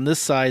kind of on this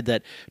side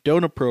that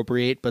don't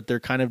appropriate, but they're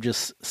kind of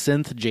just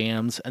synth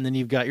jams, and then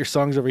you've got your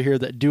songs over here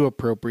that do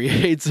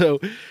appropriate. So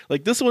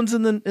like this one's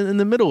in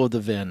the middle of the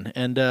Venn,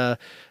 and I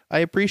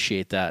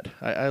appreciate that.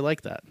 I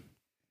like that.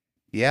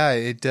 Yeah,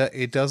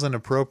 it doesn't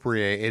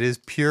appropriate. It is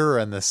pure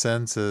in the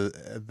sense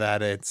that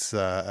it's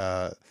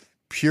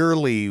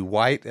purely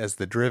white as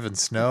the driven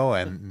snow,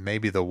 and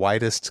maybe the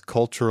whitest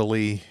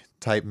culturally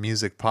type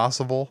music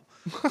possible.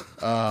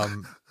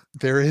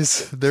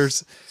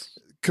 There's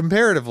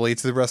comparatively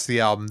to the rest of the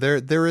album,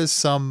 there is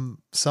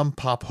some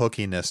pop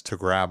hookiness to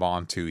grab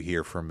onto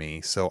here for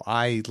me. So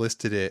I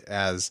listed it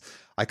as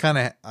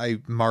I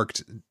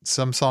marked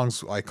some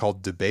songs I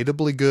called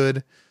debatably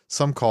good.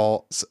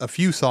 A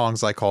few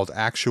songs I called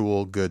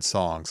actual good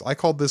songs. I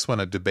called this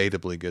one a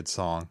debatably good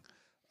song.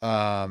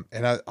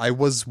 And I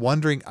was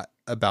wondering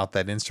about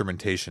that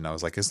instrumentation. I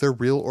was like, is there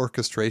real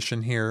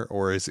orchestration here,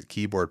 or is it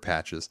keyboard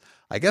patches?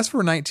 I guess for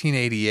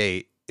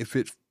 1988, if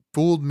it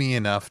fooled me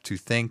enough to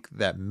think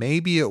that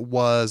maybe it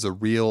was a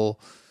real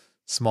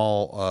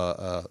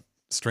small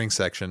string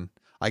section,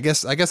 I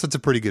guess it's a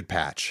pretty good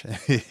patch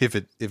if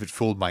it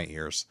fooled my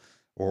ears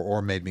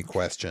or made me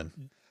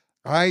question.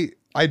 I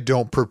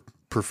don't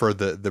prefer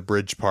the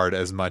bridge part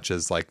as much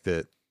as like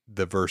the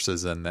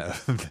verses and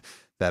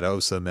that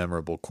oh so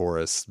memorable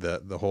chorus,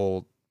 the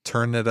whole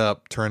turn it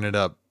up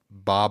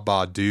ba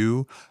ba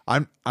do.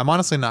 I'm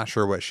honestly not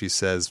sure what she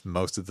says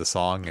most of the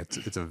song.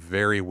 It's a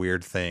very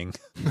weird thing.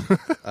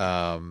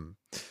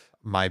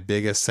 My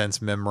biggest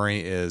sense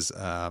memory is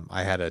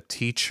I had a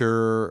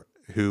teacher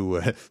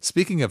who,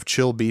 speaking of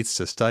chill beats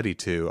to study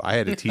to, I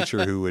had a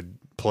teacher who would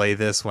play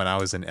this when I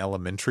was in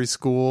elementary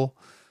school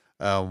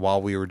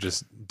while we were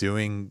just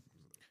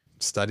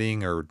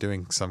studying or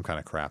doing some kind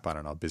of crap. I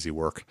don't know, busy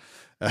work.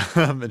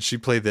 And she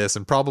played this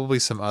and probably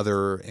some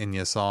other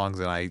Enya songs.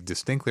 And I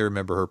distinctly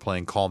remember her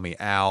playing Call Me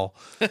Al.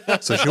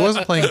 So she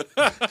wasn't playing.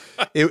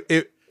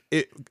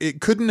 It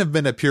couldn't have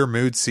been a Pure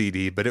Mood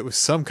CD, but it was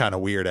some kind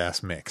of weird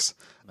ass mix.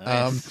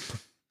 Nice.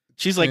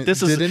 She's like,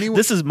 this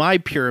is my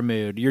Pure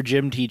Mood. Your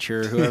gym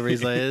teacher, whoever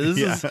he's like,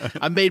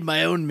 I made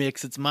my own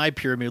mix. It's my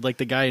Pure Mood, like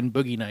the guy in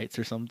Boogie Nights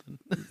or something.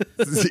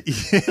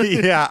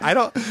 Yeah, I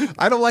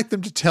don't like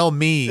them to tell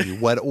me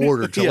what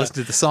order to listen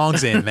to the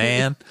songs in,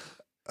 man.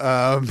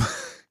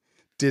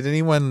 Did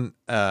anyone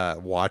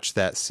watch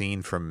that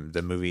scene from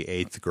the movie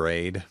 8th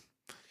Grade?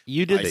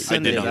 You did. I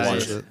did not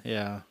watch it.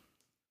 Yeah.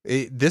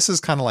 This is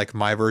kind of like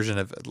my version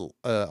of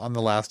on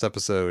the last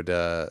episode.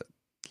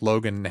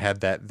 Logan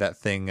had that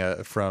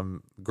thing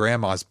from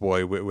Grandma's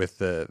Boy with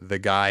the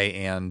guy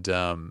and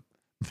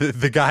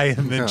the guy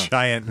in the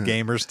giant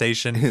gamer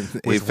station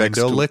with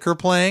window liquor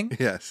playing.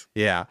 Yes.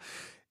 Yeah.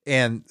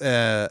 And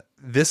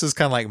this is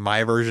kind of like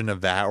my version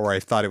of that, where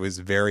I thought it was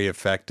very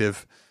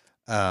effective.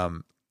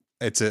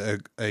 It's a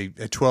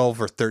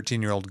 12 or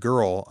 13-year-old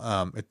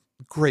girl.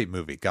 Great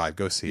movie. God,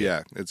 go see it.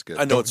 Yeah, it's good.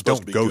 I know it's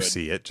supposed to be Don't go good.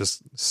 see it.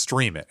 Just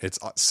stream it. It's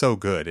so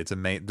good. It's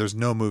amazing. There's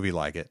no movie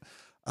like it.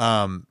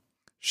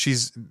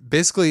 She's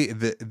basically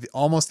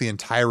almost the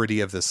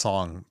entirety of the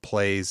song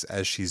plays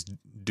as she's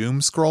doom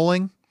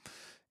scrolling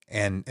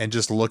and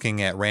just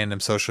looking at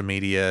random social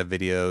media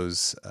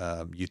videos,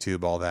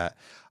 YouTube, all that.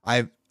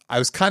 I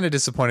was kind of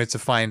disappointed to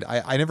find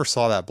I never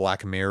saw that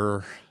Black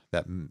Mirror,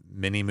 that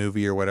mini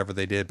movie or whatever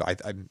they did,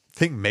 but I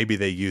think maybe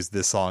they used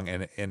this song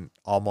in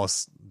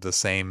almost the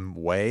same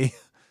way,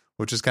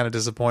 which is kind of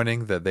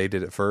disappointing that they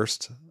did it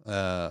first,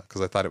 because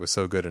I thought it was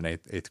so good in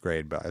eighth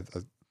grade, but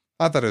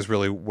I thought it was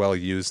really well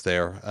used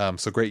there.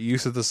 So great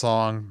use of the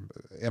song.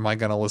 Am I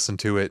going to listen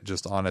to it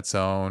just on its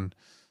own?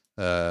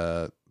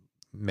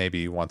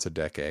 Maybe once a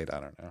decade. I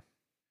don't know.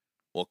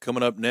 Well,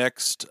 coming up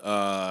next,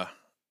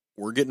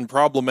 we're getting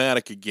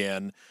problematic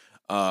again.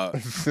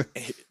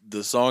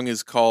 The song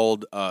is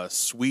called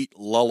Sweet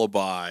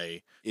Lullaby.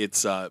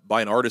 It's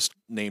by an artist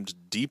named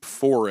Deep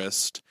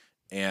Forest,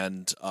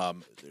 and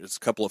there's a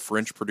couple of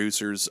French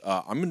producers.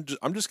 I'm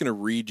just going to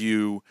read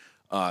you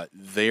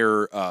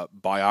their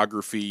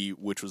biography,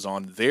 which was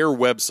on their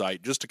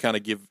website, just to kind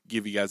of give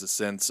you guys a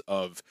sense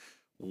of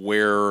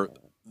where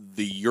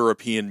the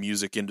European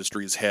music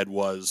industry's head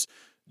was,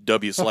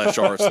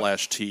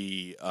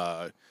 W/R/T,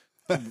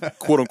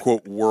 quote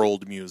unquote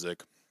world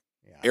music.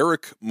 Yeah.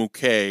 Eric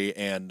Mouquet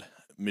and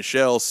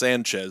Michel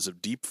Sanchez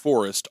of Deep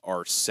Forest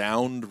are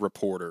sound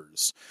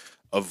reporters.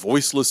 A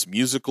voiceless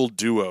musical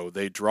duo,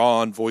 they draw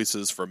on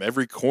voices from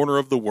every corner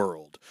of the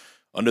world.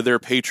 Under their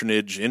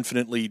patronage,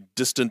 infinitely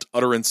distant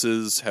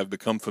utterances have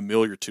become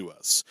familiar to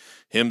us.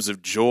 Hymns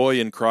of joy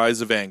and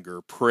cries of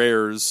anger,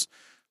 prayers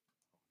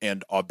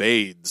and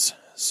aubades,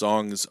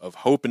 songs of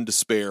hope and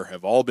despair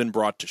have all been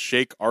brought to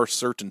shake our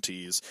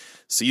certainties,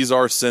 seize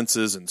our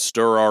senses, and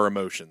stir our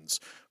emotions.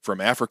 From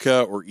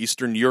Africa or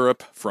Eastern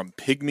Europe, from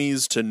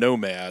pygmies to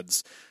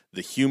nomads,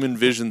 The human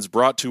visions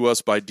brought to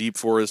us by Deep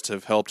Forest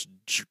have helped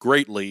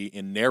greatly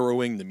in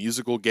narrowing the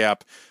musical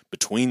gap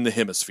between the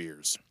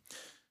hemispheres.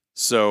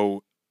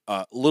 So,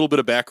 a little bit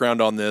of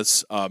background on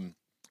this.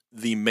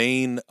 The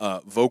main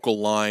vocal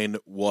line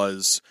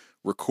was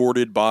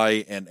recorded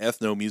by an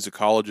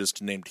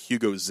ethnomusicologist named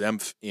Hugo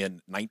Zempf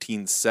in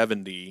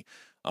 1970.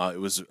 It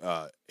was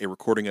a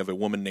recording of a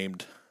woman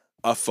named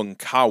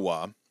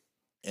Afunkawa,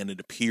 and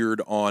it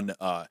appeared on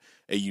a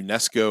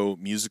UNESCO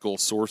Musical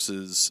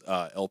Sources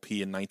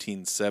LP in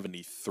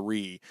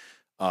 1973.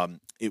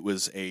 It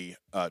was a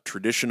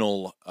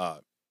traditional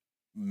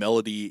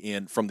melody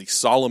from the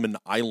Solomon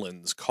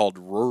Islands called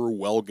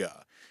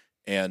Rurwelga.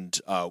 And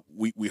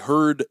we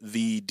heard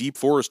the Deep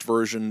Forest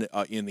version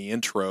in the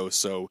intro,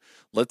 so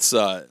let's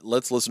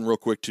listen real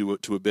quick to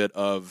a bit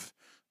of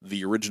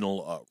the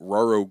original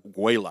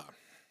Rurwelga.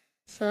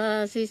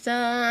 Sasi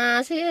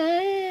sasi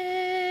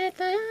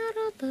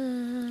taro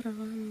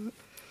taro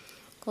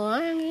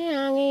koangi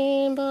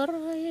angi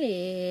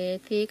boroi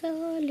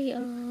tikali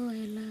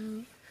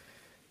oela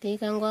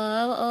tikangwa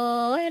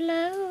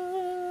oela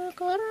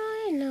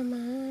koroi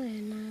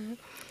namaena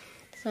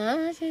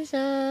sasi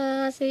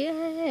sasi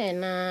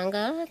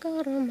nanga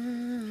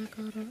koroma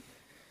koro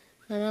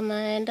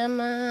ramaenda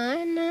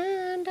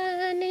maena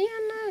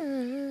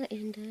daniana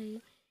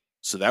indai.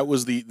 So that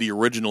was the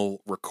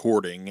original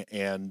recording,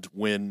 and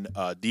when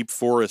Deep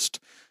Forest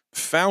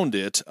found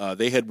it,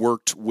 they had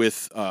worked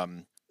with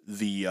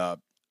the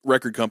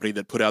record company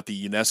that put out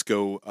the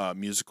UNESCO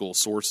Musical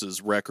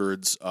Sources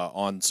records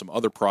on some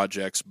other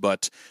projects,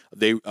 but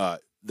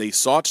they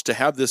sought to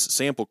have this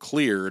sample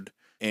cleared,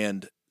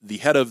 and the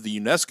head of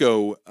the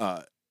UNESCO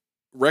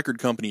record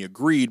company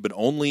agreed, but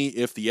only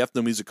if the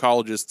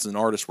ethnomusicologists and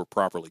artists were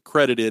properly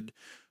credited.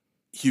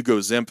 Hugo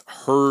Zempf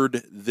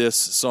heard this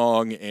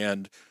song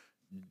and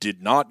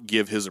did not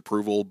give his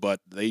approval,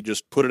 but they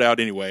just put it out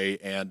anyway.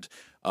 And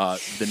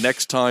the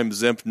next time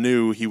Zempf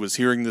knew, he was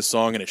hearing this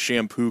song in a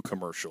shampoo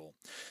commercial.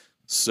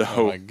 So,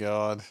 oh my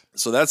God!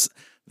 So that's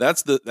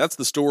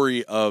the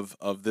story of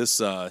this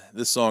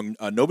this song.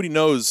 Nobody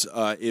knows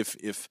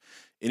if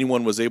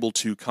anyone was able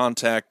to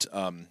contact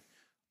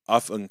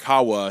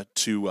Afunkawa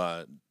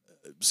to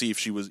see if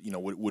she was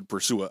would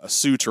pursue a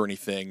suit or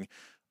anything.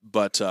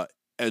 But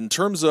in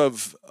terms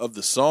of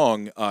the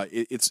song,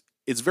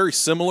 it's very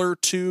similar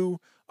to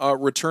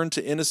Return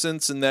to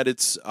Innocence in that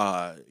it's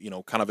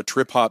kind of a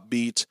trip hop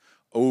beat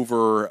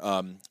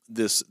over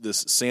this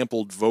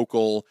sampled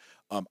vocal.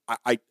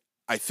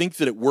 I think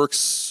that it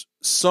works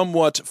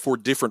somewhat for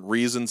different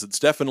reasons. It's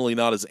definitely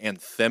not as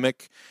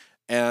anthemic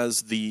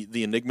as the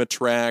Enigma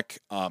track,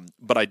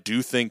 but I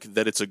do think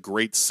that it's a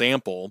great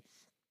sample,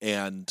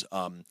 and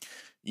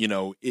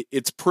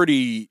it's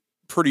pretty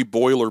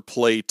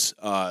boilerplate.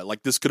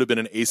 Like this could have been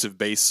an Ace of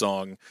Base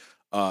song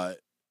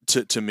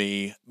to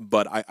me,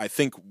 but I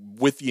think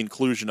with the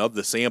inclusion of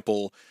the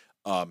sample,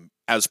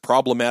 as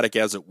problematic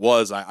as it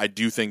was, I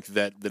do think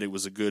that it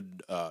was a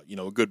good a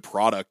good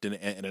product and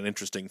an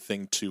interesting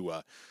thing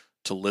to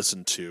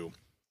listen to.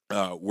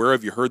 Where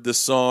have you heard this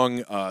song?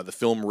 The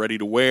film Ready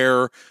to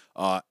Wear,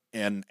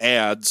 and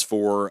ads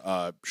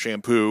for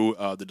shampoo,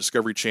 the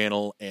Discovery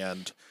Channel,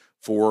 and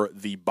for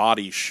the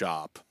Body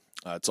Shop.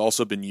 It's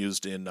also been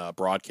used in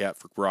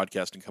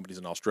broadcasting companies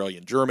in Australia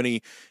and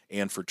Germany,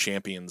 and for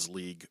Champions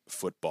League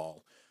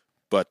football.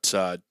 But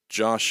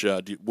Josh,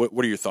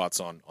 what are your thoughts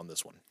on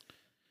this one?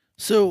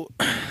 So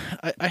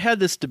I had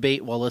this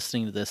debate while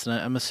listening to this, and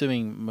I'm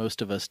assuming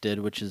most of us did,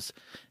 which is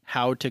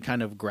how to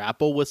kind of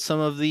grapple with some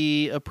of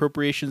the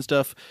appropriation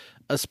stuff,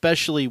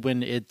 especially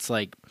when it's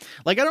like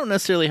I don't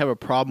necessarily have a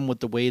problem with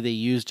the way they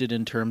used it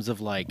in terms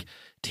of like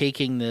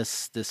taking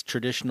this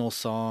traditional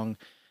song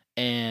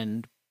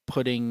and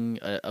putting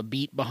a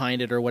beat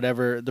behind it or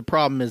whatever. The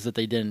problem is that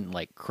they didn't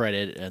like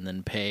credit and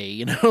then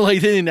pay,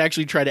 like they didn't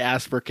actually try to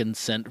ask for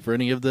consent for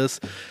any of this.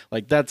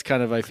 Like that's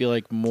kind of, I feel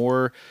like,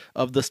 more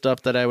of the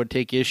stuff that I would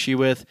take issue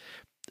with.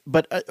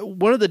 But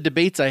one of the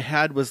debates I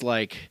had was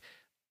like,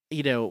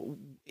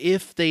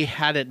 if they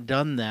hadn't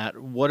done that,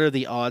 what are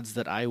the odds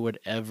that I would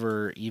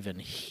ever even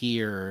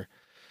hear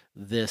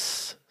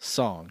this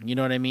song? You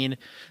know what I mean?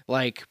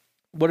 Like,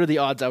 what are the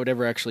odds I would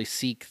ever actually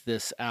seek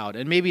this out?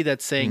 And maybe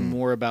that's saying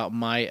more about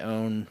my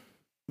own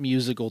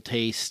musical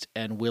taste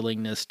and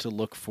willingness to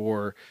look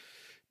for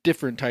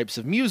different types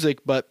of music.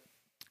 But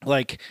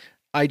like,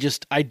 I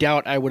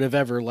doubt I would have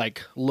ever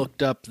like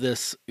looked up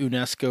this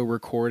UNESCO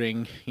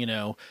recording,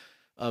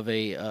 of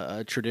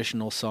a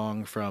traditional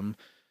song from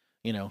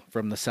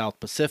the South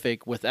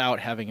Pacific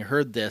without having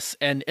heard this.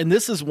 And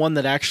this is one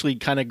that actually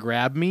kind of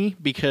grabbed me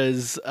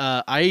because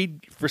I,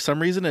 for some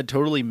reason, had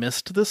totally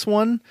missed this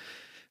one.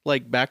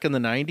 Like back in the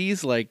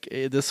 90s, like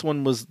this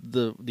one was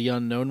the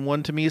unknown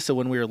one to me. So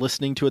when we were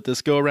listening to it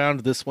this go around,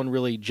 this one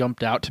really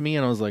jumped out to me,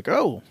 and I was like,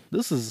 oh,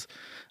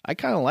 I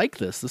kind of like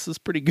this. This is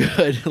pretty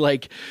good.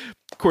 Like,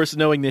 of course,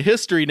 knowing the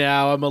history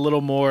now, I'm a little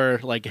more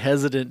like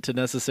hesitant to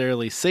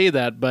necessarily say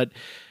that, but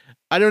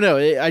I don't know.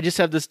 I just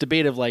have this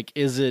debate of like,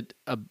 is it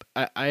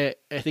I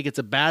think it's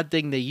a bad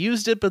thing they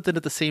used it, but then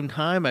at the same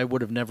time, I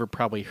would have never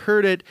probably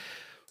heard it.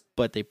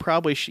 but they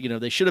probably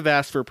they should have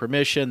asked for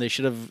permission. They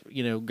should have,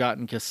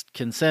 gotten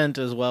consent,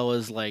 as well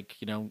as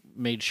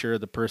made sure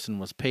the person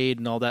was paid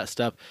and all that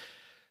stuff.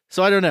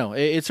 So I don't know.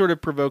 It sort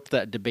of provoked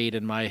that debate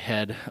in my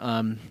head.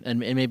 And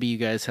maybe you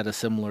guys had a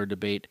similar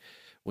debate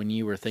when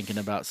you were thinking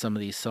about some of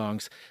these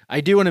songs.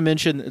 I do want to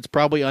mention, it's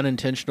probably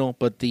unintentional,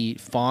 but the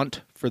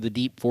font for the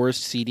Deep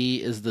Forest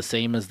CD is the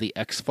same as the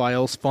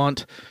X-Files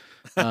font.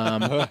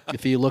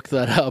 If you look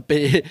that up,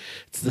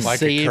 it's the like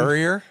same. A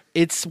Courier?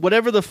 It's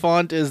whatever the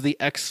font is the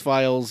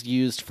X-Files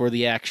used for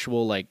the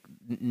actual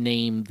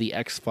name, the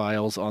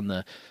X-Files on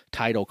the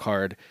title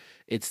card.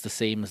 It's the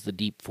same as the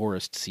Deep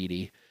Forest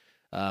CD.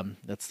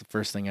 That's the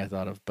first thing I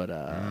thought of, but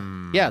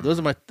yeah, those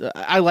are my.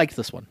 I like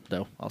this one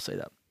though. I'll say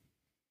that.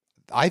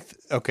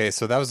 Okay,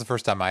 so that was the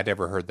first time I'd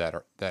ever heard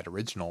that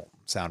original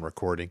sound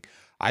recording.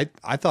 I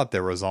thought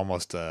there was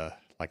almost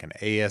like an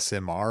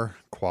ASMR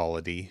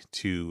quality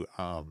to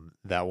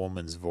that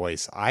woman's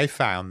voice. I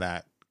found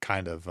that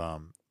kind of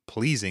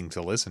pleasing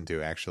to listen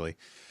to, actually,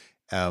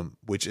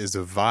 which is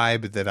a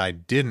vibe that I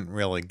didn't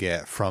really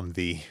get from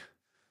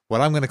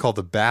what I'm going to call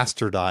the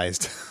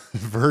bastardized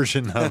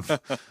version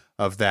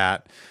of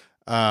that.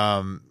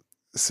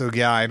 So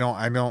yeah, I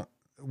don't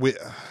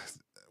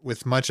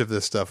with much of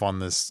this stuff on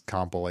this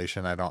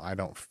compilation, I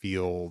don't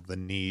feel the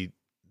need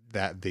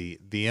that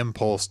the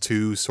impulse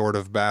to sort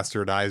of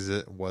bastardize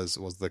it was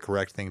the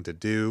correct thing to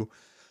do.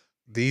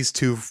 These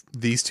two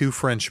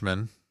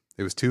Frenchmen,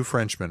 it was two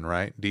Frenchmen,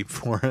 right? Deep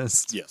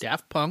Forest. Yes.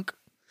 Daft Punk.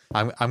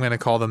 I'm going to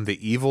call them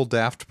the evil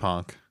Daft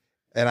Punk.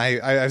 And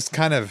I was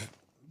kind of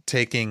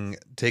taking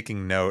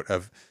note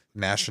of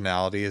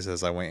nationalities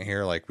as I went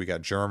here. Like, we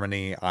got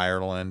Germany,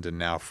 Ireland, and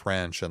now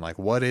French, and like,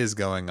 what is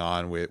going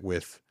on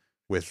with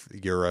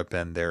Europe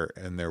and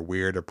their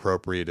weird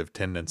appropriative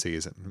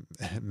tendencies. And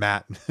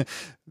Matt,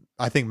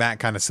 I think Matt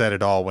kind of said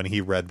it all when he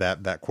read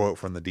that quote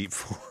from the Deep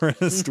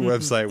Forest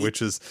website,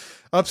 which is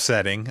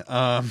upsetting.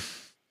 I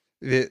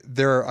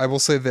will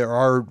say there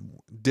are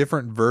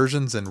different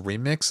versions and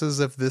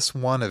remixes of this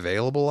one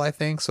available, I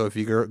think. So if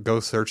you go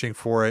searching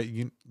for it,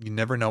 you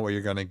never know what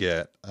you're going to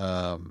get.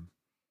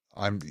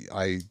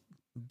 I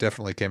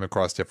definitely came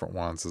across different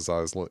ones as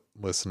I was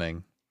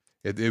listening.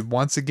 It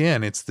once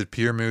again, it's the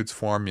Pure Moods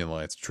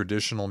formula. It's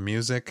traditional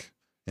music,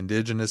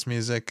 indigenous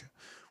music,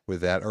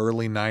 with that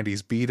early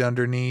 90s beat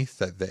underneath.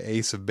 That the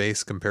Ace of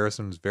Base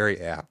comparison is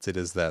very apt. It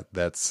is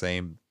that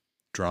same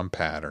drum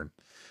pattern.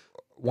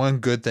 One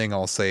good thing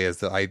I'll say is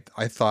that I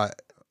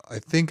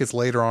think it's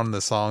later on in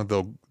the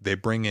song they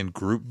bring in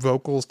group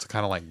vocals to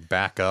kind of like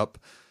back up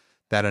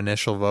that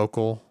initial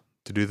vocal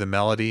to do the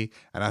melody,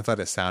 and I thought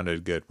it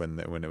sounded good when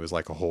it was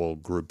like a whole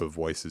group of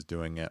voices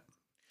doing it.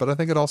 But I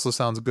think it also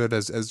sounds good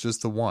as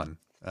just the one.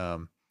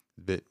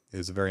 It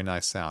is a very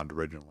nice sound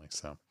originally.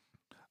 So,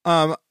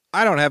 I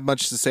don't have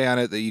much to say on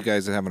it that you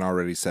guys haven't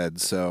already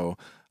said. So,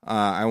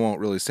 I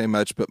won't really say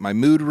much. But my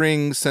mood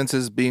ring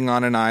senses being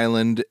on an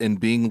island and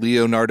being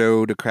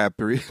Leonardo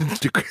DiCaprio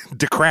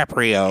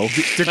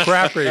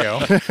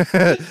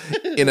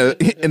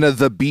in a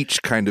The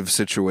Beach kind of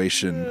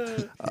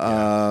situation.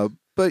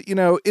 But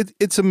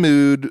it's a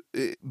mood,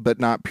 but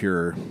not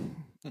pure,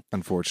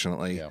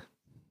 unfortunately. Yeah.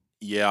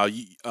 Yeah,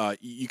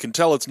 you can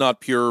tell it's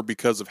not pure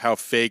because of how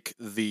fake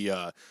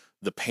the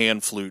pan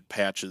flute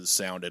patches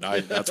sounded.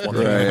 That's one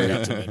thing I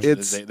forgot to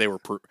mention. They were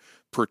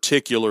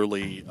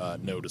particularly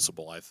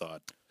noticeable, I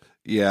thought.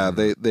 Yeah,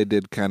 they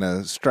did kind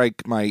of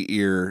strike my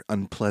ear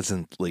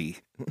unpleasantly.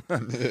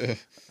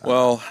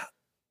 Well,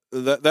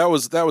 that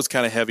was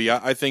kind of heavy.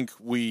 I think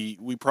we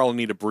probably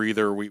need a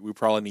breather. We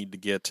probably need to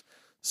get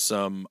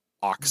some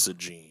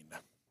Oxygen.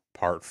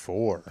 Part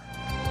 4.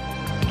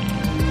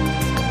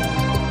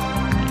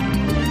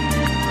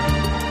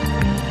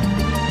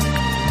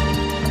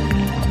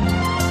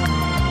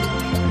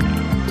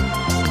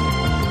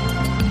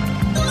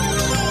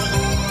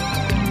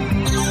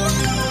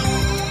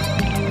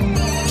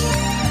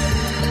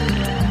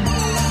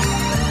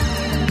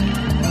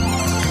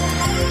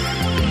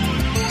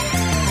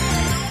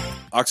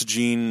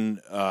 Oxygen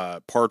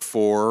Part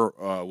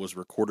 4 was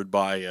recorded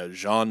by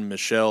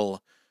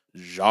Jean-Michel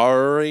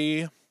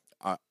Jarre.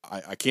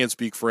 I can't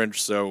speak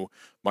French, so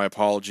my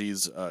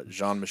apologies,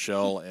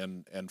 Jean-Michel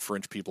and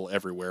French people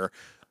everywhere.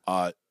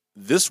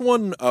 This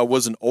one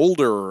was an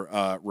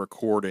older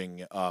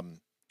recording.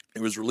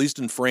 It was released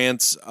in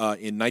France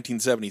in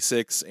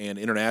 1976 and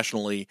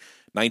internationally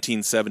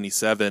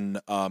 1977.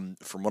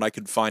 From what I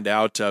could find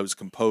out, it was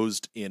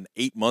composed in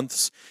 8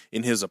 months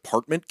in his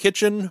apartment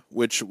kitchen,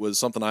 which was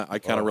something I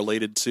kind of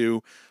related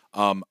to.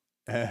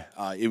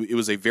 It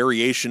was a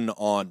variation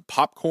on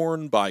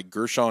Popcorn by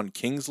Gershon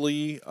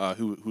Kingsley,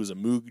 who's a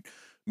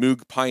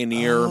Moog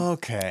pioneer.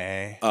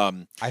 Okay.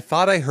 I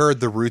thought I heard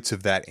the roots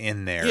of that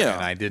in there,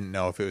 and I didn't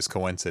know if it was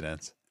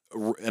coincidence.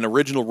 An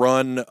original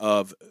run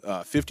of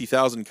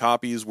 50,000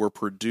 copies were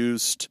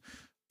produced,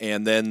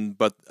 and then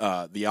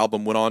the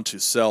album went on to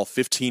sell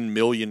 15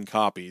 million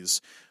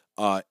copies,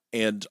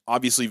 and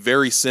obviously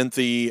very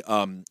synthy.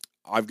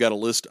 I've got a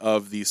list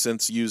of the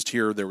synths used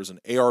here. There was an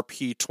ARP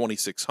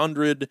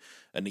 2600,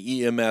 an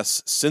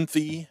EMS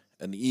Synthy,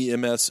 an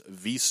EMS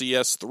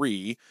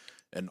VCS3,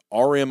 an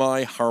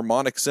RMI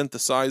harmonic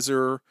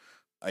synthesizer,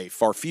 a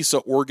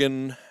Farfisa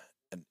organ,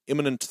 an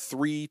Eminent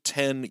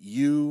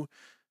 310U,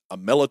 a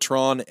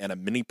Mellotron, and a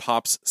Mini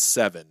Pops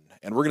 7.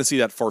 And we're going to see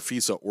that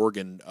Farfisa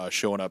organ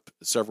showing up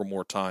several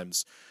more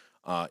times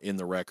in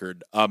the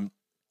record. I'm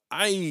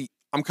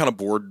kind of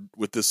bored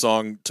with this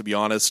song, to be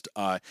honest.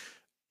 I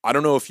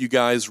don't know if you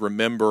guys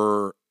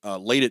remember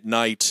late at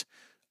night,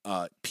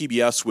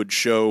 PBS would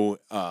show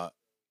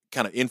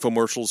kind of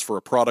infomercials for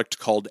a product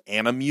called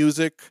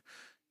Animusic,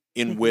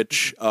 in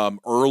which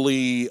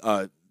early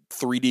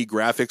 3D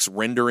graphics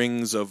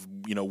renderings of,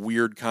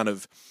 weird kind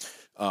of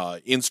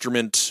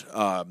instrument,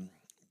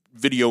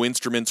 video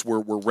instruments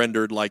were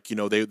rendered, like,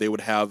 they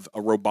would have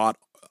a robot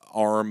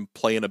arm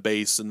playing a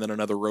bass and then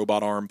another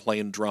robot arm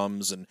playing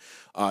drums, and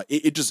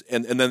it just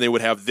and then they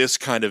would have this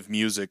kind of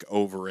music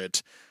over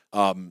it.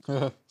 Like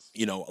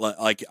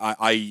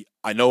I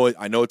know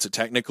it's a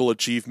technical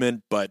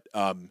achievement, but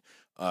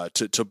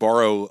to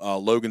borrow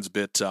Logan's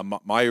bit,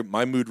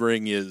 my mood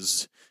ring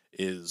is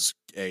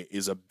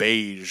a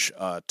beige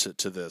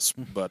to this.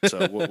 But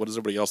what does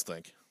everybody else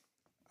think?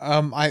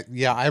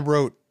 I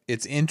wrote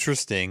it's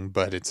interesting,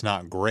 but it's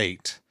not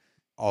great.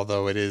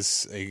 Although it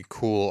is a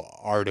cool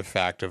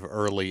artifact of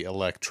early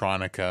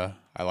electronica.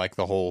 I like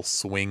the whole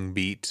swing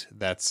beat.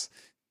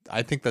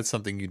 I think that's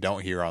something you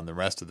don't hear on the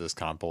rest of this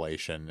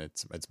compilation.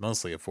 It's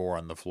mostly a 4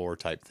 on the floor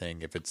type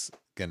thing if it's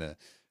gonna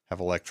have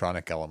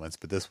electronic elements,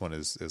 but this one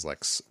is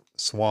like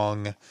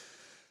swung.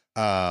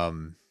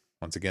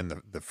 Once again,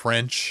 the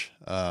French,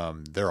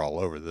 they're all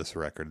over this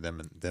record.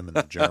 Them and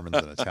the Germans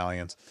and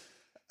Italians.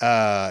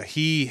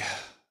 He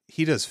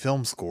does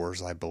film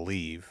scores, I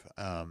believe.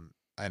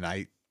 And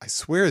I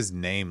swear his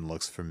name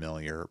looks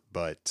familiar,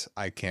 but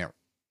I can't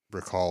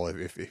recall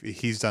if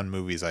he's done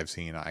movies I've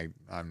seen.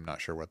 I'm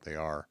not sure what they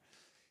are.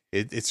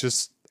 It's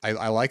just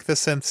I like the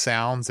synth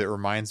sounds. It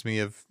reminds me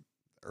of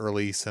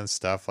early synth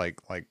stuff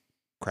like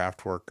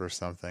Kraftwerk or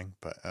something.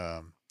 But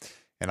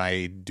and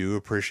I do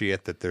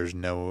appreciate that there's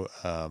no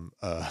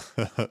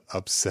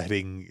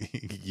upsetting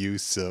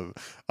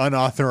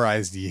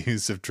unauthorized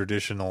use of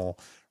traditional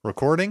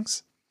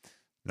recordings.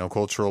 No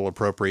cultural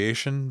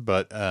appropriation,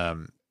 but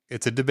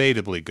it's a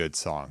debatably good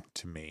song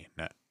to me.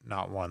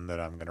 Not one that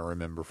I'm going to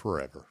remember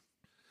forever.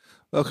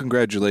 Well,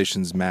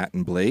 congratulations, Matt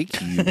and Blake.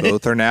 You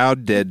both are now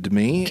dead to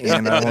me,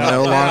 and I will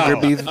no longer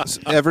be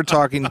ever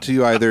talking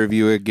to either of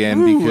you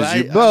again because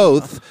you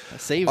both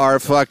are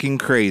fucking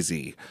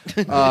crazy.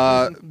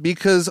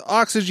 Because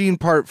Oxygen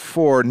Part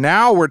 4,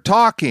 now we're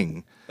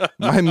talking.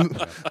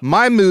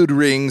 My mood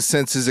ring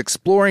senses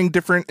exploring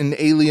different and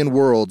alien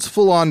worlds,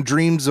 full-on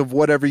dreams of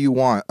whatever you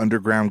want,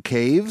 underground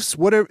caves,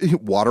 whatever,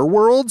 water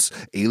worlds,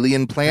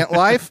 alien plant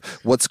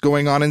life, what's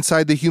going on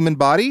inside the human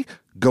body,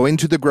 going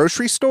to the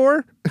grocery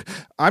store.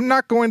 I'm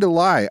not going to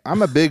lie,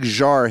 I'm a big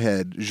Jarre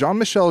head.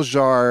 Jean-Michel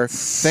Jarre,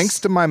 thanks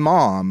to my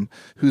mom,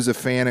 who's a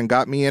fan and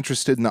got me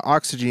interested in the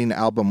Oxygen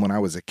album when I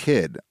was a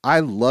kid. I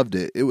loved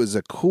it. It was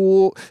a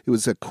cool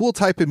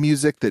type of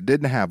music that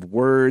didn't have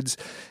words,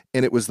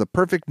 and it was the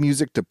perfect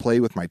music to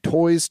play with my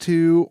toys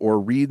to or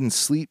read and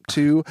sleep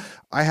to.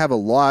 I have a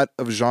lot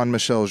of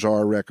Jean-Michel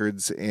Jarre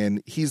records,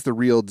 and he's the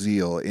real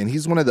deal. And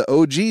he's one of the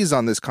OGs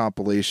on this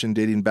compilation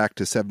dating back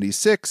to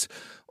 76,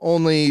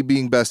 only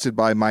being bested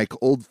by Mike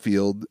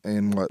Oldfield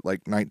in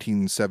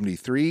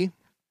 1973.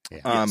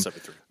 Yeah,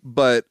 73.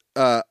 But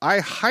I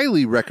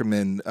highly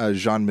recommend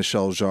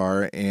Jean-Michel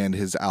Jarre and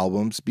his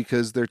albums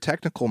because they're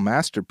technical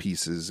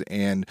masterpieces,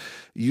 and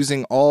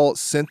using all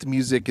synth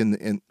music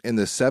in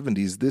the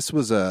 70s, this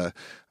was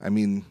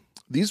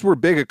these were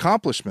big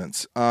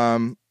accomplishments,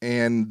 and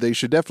they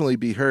should definitely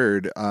be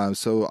heard.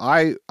 So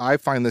I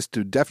find this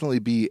to definitely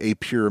be a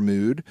pure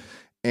mood.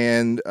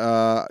 And,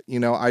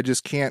 I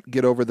just can't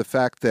get over the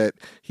fact that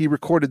he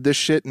recorded this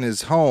shit in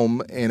his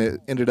home and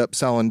it ended up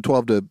selling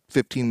 12 to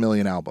 15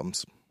 million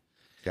albums.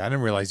 Yeah, I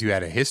didn't realize you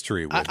had a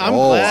history with it.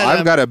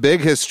 I've got a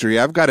big history.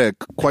 I've got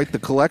quite the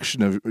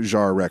collection of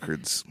Jarre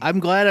records.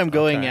 I'm glad I'm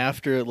going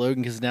after it,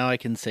 Logan, because now I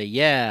can say,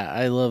 yeah,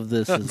 I love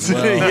this as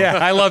well. Yeah,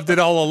 I loved it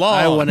all along.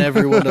 I want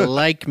everyone to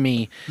like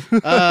me.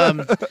 I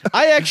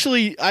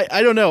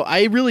don't know.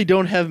 I really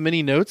don't have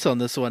many notes on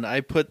this one.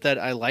 I put that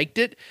I liked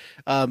it.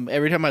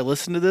 Every time I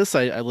listen to this,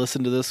 I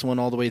listened to this one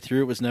all the way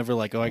through. It was never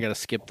like, oh, I got to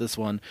skip this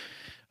one.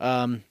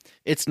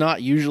 It's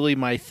not usually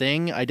my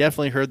thing. I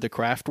definitely heard the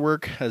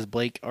Kraftwerk, as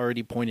Blake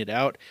already pointed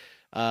out,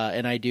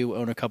 and I do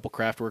own a couple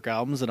Kraftwerk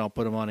albums, and I'll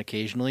put them on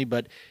occasionally.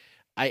 But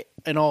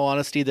in all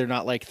honesty, they're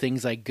not like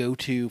things I go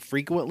to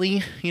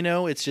frequently.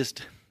 It's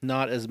just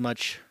not as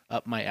much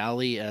up my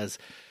alley as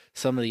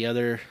some of the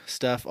other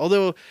stuff.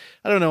 Although,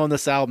 I don't know, on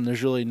this album,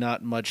 there's really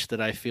not much that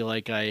I feel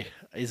like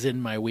is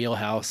in my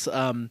wheelhouse.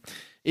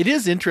 It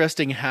is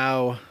interesting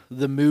how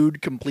the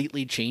mood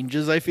completely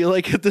changes, I feel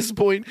like, at this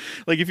point.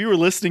 Like, if you were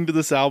listening to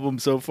this album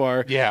so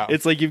far,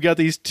 it's like you've got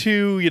these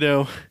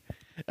two,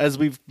 as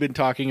we've been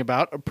talking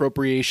about,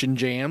 appropriation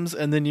jams,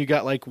 and then you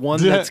got like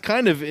one that's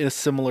kind of in a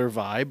similar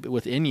vibe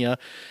with Enya,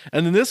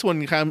 and then this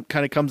one kind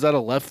of comes out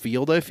of left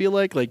field, I feel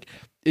like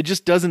it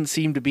just doesn't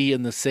seem to be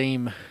in the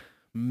same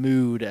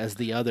mood as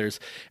the others,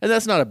 and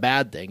that's not a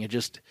bad thing.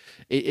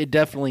 It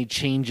definitely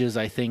changes,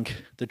 I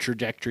think, the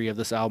trajectory of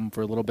this album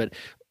for a little bit.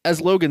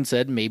 As Logan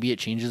said, maybe it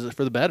changes it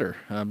for the better.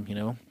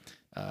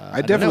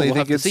 I definitely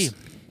think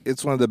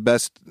it's one of the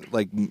best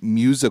like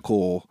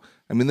musical.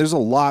 I mean, there's a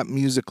lot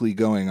musically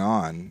going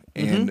on,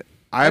 and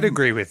I'd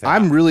agree with that.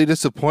 I'm really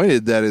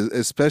disappointed that,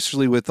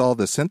 especially with all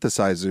the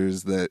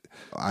synthesizers, that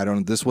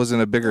this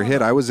wasn't a bigger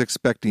hit. I was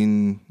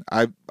expecting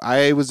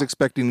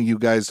you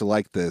guys to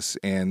like this,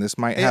 and this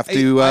might have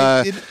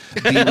to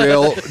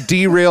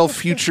derail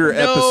future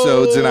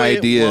episodes and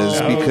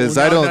ideas because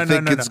I don't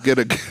think it's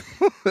gonna.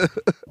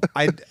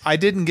 I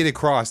didn't get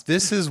across.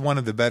 This is one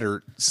of the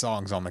better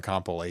songs on the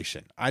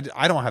compilation. I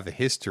don't have the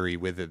history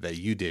with it that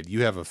you did.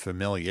 You have a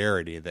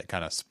familiarity that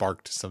kind of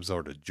sparked some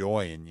sort of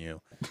joy in you.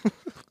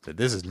 So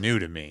this is new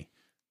to me.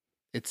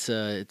 It's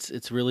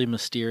really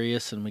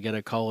mysterious, and we got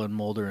to call in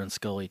Mulder and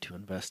Scully to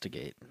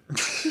investigate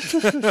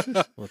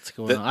what's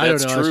going on. I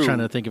don't know. True. I was trying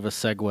to think of a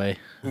segue.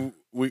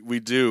 We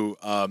do,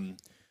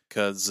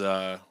 because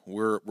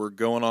we're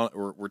going on.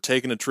 We're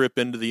taking a trip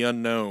into the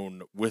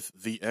unknown with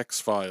the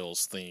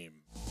X-Files theme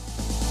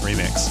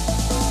remix.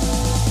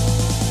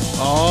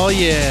 Oh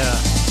yeah.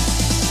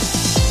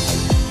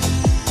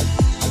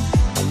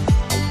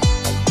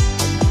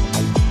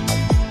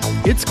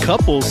 It's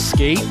Couples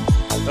Skate.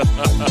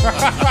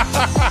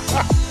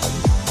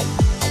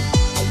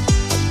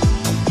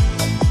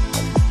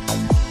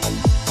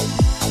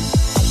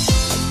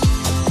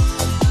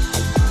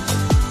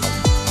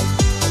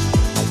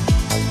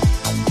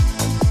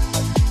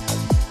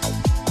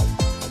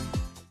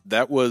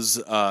 That was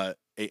a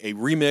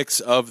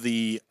remix of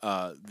the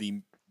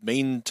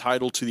main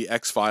title to the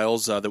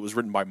X-Files that was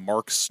written by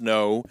Mark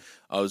Snow.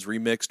 It was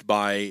remixed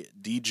by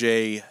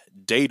DJ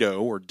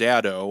Dado,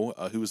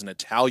 who was an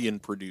Italian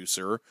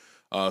producer,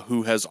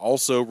 who has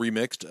also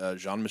remixed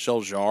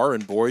Jean-Michel Jarre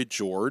and Boy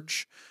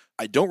George.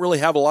 I don't really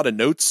have a lot of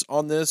notes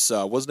on this.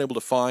 Wasn't able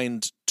to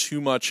find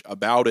too much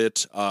about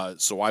it,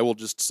 so I will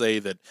just say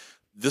that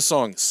this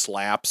song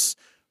slaps.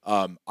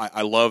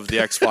 I love the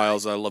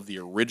X-Files. I love the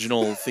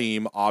original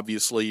theme,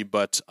 obviously,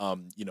 but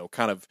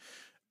kind of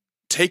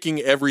taking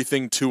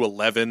everything to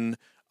 11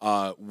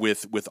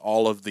 with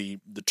all of the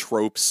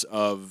tropes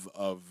of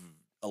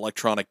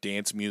electronic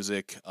dance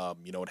music.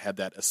 It had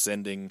that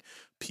ascending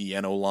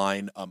piano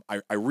line.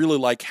 I really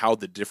like how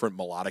the different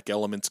melodic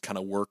elements kind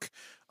of work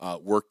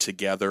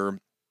together.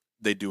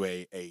 They do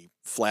a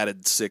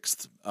flatted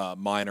sixth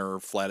minor,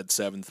 flatted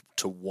seventh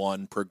to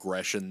one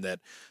progression that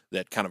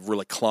kind of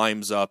really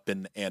climbs up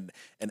and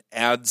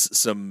adds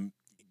some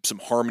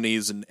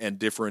harmonies and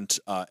different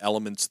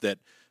elements that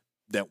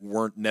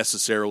weren't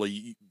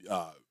necessarily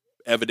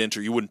evident,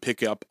 or you wouldn't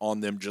pick up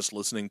on them just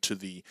listening to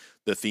the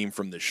theme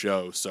from the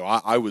show. So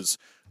I was,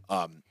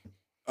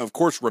 of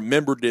course,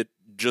 remembered it,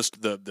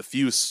 just the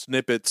few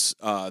snippets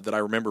that I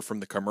remember from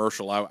the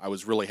commercial. I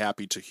was really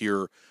happy to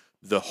hear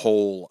the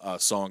whole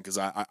song, because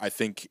I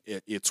think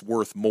it's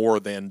worth more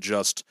than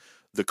just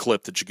the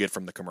clip that you get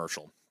from the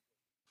commercial.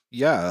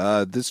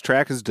 Yeah, this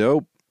track is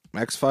dope.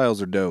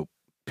 X-Files are dope.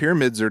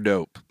 Pyramids are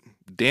dope.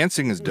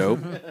 Dancing is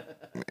dope.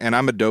 And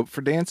I'm a dope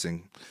for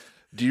dancing.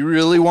 Do you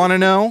really want to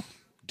know?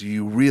 Do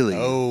you really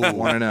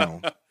want to know?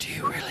 Do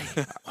you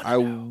really? I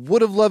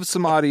would have loved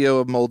some audio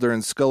of Mulder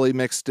and Scully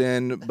mixed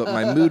in, but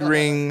my mood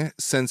ring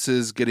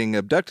senses getting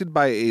abducted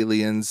by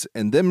aliens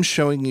and them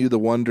showing you the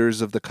wonders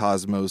of the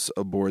cosmos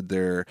aboard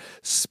their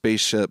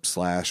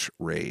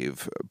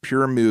spaceship/rave.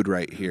 Pure mood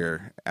right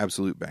here.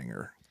 Absolute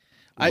banger.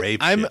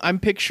 I'm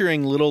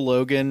picturing little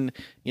Logan.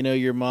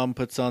 Your mom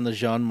puts on the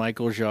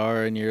Jean-Michel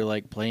Jarre, and you're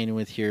like playing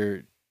with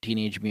your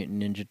Teenage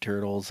Mutant Ninja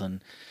Turtles,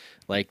 and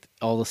like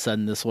all of a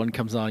sudden this one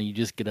comes on, you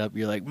just get up,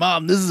 you're like,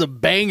 Mom, this is a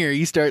banger.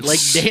 You start like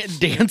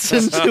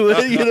dancing to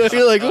it,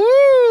 you're like,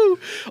 woo.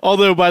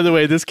 Although, by the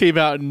way, this came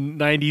out in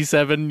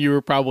 97. You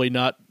were probably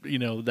not,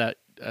 that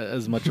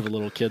as much of a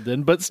little kid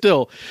then, but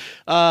still.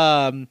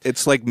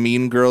 It's like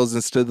Mean Girls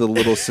instead of the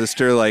little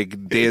sister,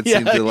 like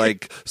dancing to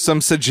like some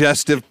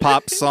suggestive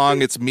pop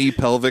song. It's me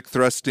pelvic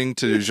thrusting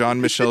to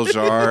Jean-Michel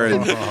Jarre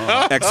and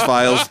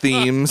X-Files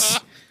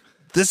themes.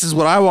 This is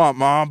what I want,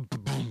 Mom.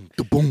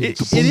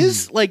 It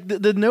is like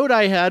the note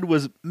I had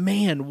was,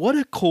 man, what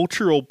a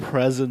cultural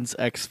presence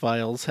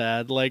X-Files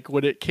had. Like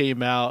when it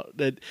came out,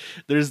 that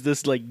there's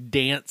this like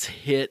dance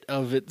hit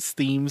of its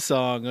theme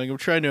song. Like I'm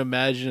trying to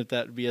imagine if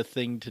that would be a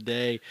thing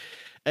today.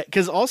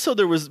 Because also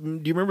do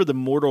you remember the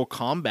Mortal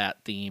Kombat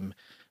theme?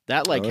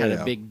 That had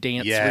a big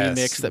dance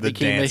remix that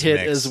became a hit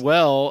as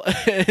well.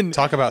 And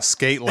talk about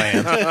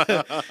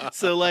Skateland.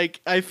 So like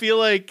I feel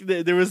like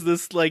there was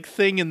this like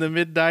thing in the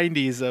mid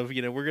 90s of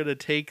we're gonna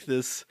take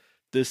this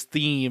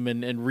theme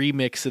and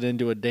remix it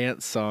into a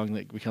dance song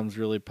that becomes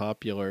really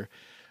popular.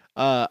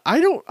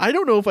 I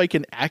don't know if I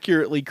can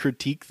accurately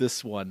critique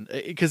this one,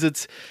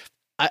 because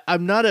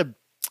I'm not a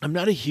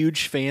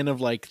huge fan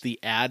of like the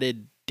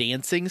added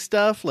dancing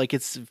stuff. Like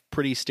it's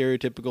pretty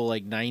stereotypical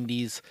like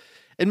 90s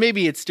and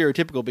maybe it's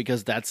stereotypical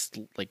because that's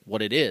like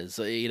what it is.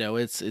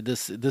 It's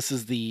this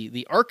is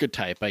the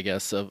archetype, I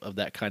guess, of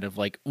that kind of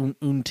like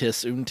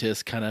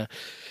untis kind of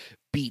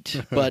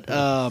beat. But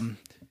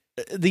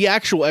the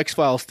actual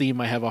X-Files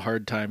theme, I have a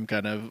hard time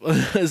kind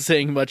of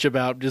saying much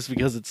about, just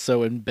because it's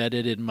so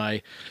embedded in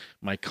my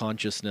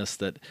consciousness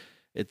that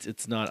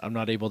it's not. I'm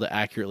not able to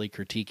accurately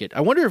critique it.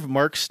 I wonder if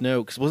Mark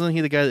Snow, because wasn't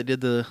he the guy that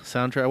did the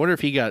soundtrack? I wonder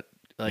if he got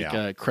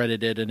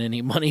credited in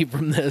any money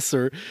from this,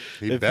 or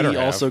if he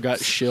also got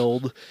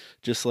shilled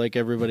just like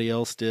everybody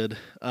else did.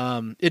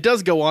 It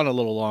does go on a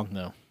little long,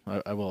 though.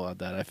 I will add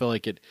that. I feel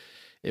like it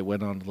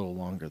went on a little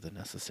longer than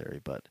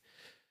necessary, but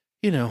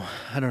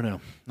I don't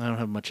know. I don't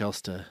have much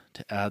else to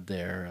add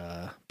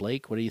there.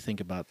 Blake, what do you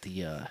think about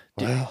the?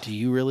 Do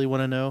you really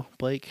want to know,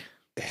 Blake?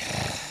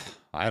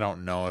 I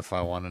don't know if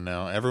I want to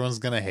know. Everyone's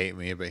gonna hate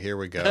me, but here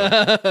we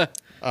go.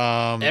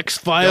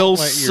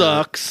 X-Files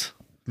sucks.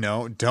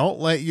 No, don't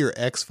let your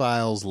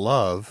X-Files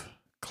love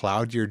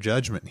cloud your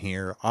judgment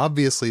here.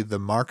 Obviously, the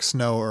Mark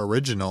Snow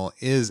original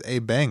is a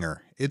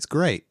banger. It's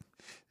great.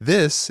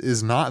 This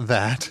is not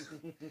that.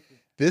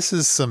 This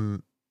is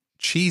some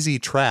cheesy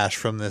trash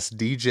from this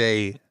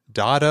DJ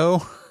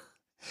Dotto.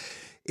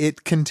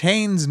 It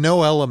contains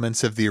no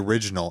elements of the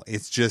original.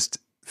 It's just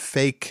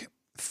fakey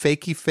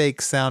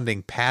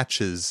sounding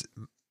patches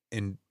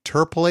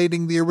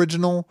interpolating the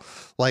original.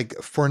 Like,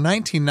 for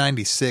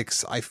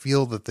 1996, I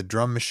feel that the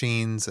drum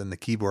machines and the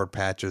keyboard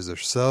patches are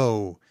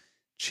so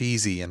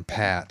cheesy and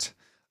pat.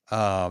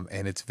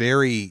 And it's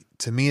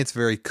to me, it's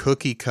very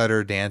cookie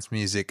cutter dance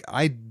music.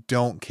 I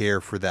don't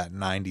care for that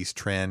 90s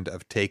trend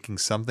of taking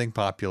something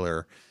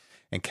popular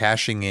and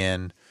cashing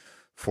in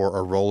for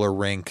a roller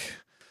rink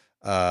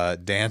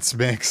dance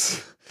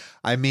mix.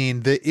 I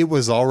mean, it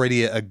was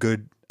already a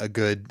good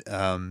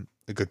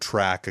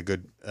track, a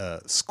good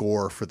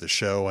score for the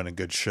show, and a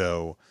good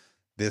show.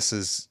 This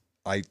is,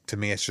 to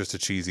me, it's just a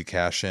cheesy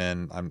cash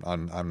in.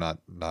 I'm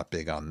not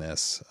big on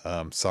this.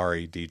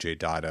 Sorry, DJ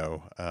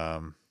Dotto.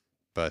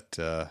 But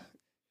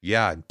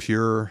yeah,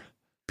 pure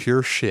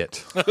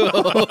shit.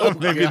 Oh,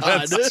 maybe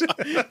God. That's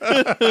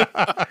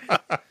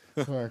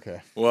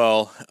okay.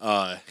 Well,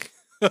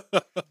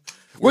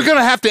 we're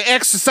gonna have to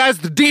exercise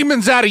the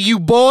demons out of you,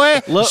 boy.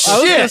 I was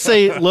gonna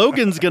say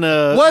Logan's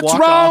gonna. What's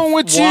wrong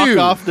with you? Walk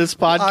off this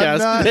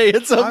podcast today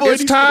at some point.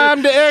 It's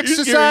time to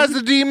exercise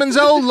the demons.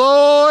 Oh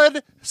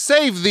Lord,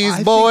 save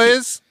these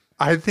boys.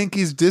 I think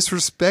he's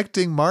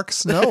disrespecting Mark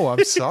Snow.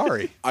 I'm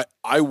sorry.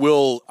 I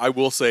will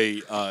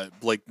say,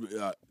 Blake,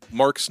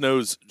 Mark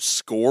Snow's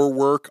score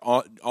work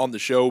on the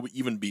show,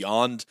 even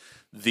beyond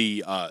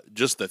the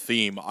just the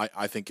theme,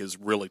 I think is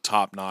really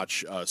top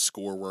notch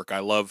score work. I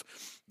love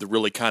the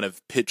really kind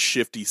of pitch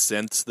shifty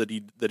synths that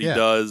he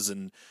does,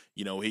 and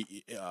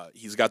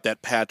he's got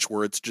that patch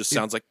where it just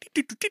sounds like,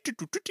 but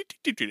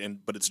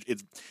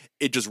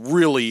it just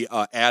really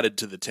added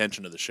to the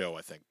tension of the show,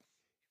 I think.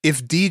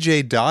 If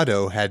DJ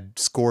Dotto had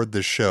scored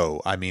the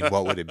show, I mean,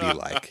 what would it be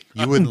like?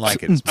 You wouldn't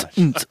like it as much.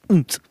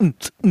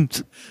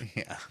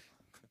 Yeah.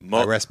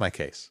 I rest my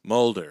case.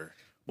 Mulder,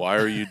 why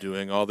are you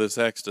doing all this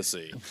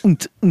ecstasy?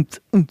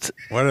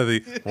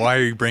 Why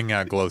are you bringing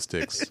out glow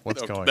sticks?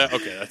 What's going on?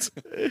 Okay, that's...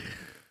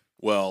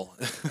 Well...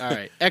 All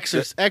right,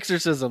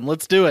 exorcism,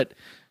 let's do it.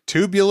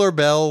 Tubular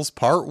Bells,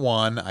 Part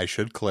 1, I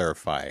should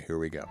clarify. Here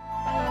we go.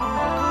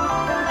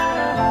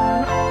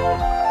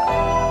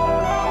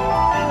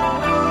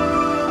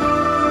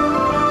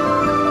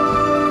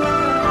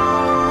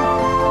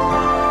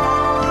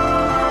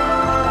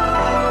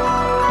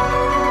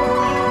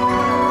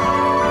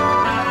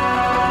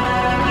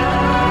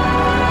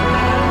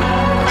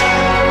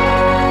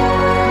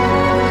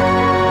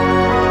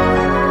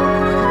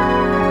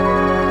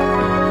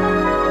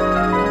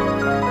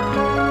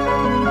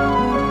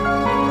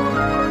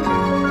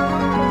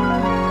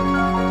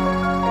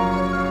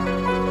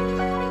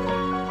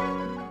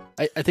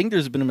 I think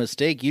there's been a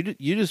mistake.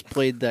 You just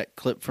played that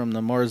clip from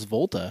the Mars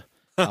Volta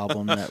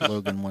album that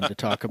Logan wanted to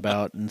talk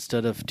about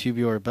instead of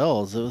Tubular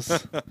Bells. It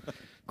was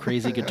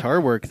crazy guitar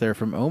work there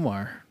from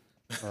Omar.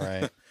 All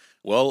right.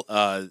 Well,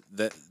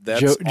 that's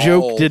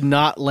joke did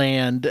not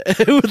land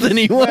with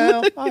anyone.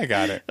 Well, I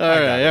got it. All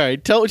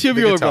right. Tell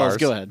Tubular Bells.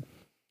 Go ahead.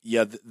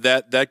 Yeah,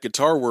 that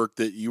guitar work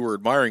that you were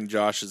admiring,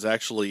 Josh, is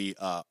actually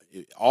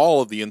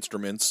all of the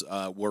instruments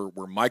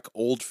were Mike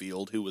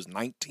Oldfield, who was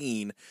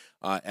 19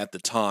 at the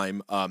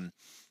time.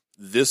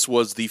 This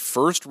was the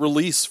first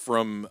release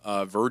from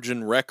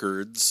Virgin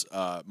Records.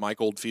 Mike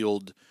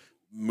Oldfield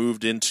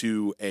moved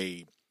into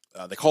they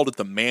called it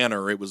the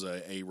Manor. It was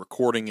a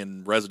recording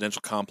and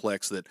residential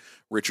complex that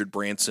Richard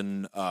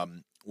Branson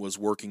was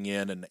working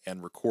in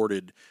and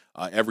recorded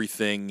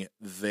everything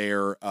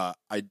there.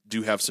 I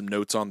do have some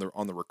notes on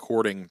the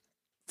recording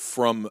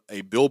from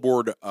a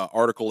Billboard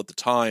article at the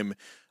time.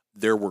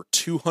 There were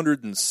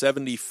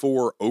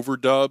 274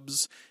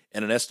 overdubs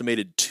and an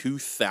estimated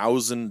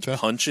 2,000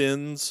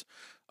 punch-ins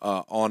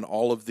on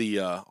all the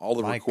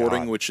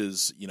recording, God. Which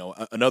is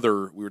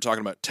another. We were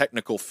talking about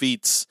technical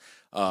feats.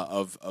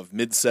 of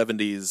mid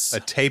 70s. A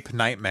tape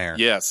nightmare.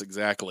 Yes,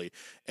 exactly.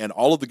 And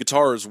all of the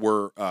guitars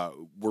were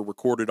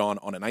recorded on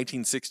a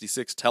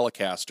 1966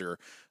 Telecaster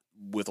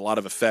with a lot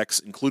of effects,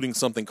 including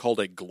something called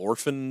a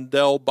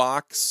Glorfindel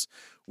box,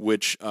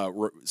 which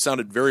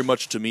sounded very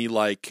much to me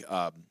like,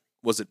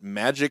 was it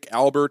Magic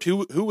Albert?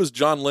 Who was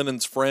John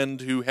Lennon's friend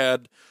who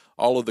had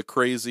all of the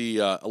crazy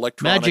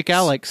electronics? Magic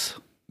Alex.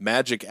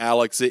 Magic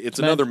Alex. It's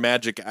another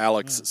Magic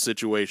Alex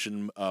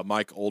situation.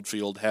 Mike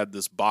Oldfield had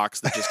this box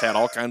that just had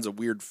all kinds of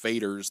weird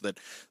faders that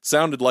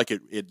sounded like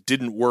it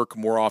didn't work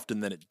more often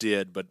than it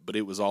did, but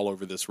it was all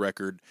over this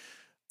record.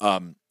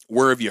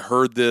 Where have you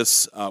heard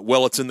this?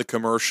 Well, it's in the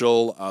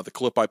commercial. The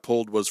clip I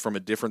pulled was from a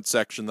different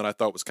section that I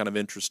thought was kind of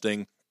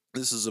interesting.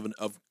 This is,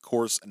 of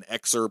course, an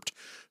excerpt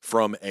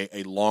from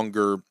a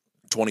longer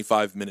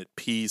 25-minute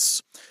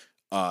piece.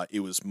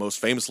 It was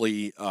most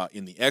famously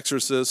in The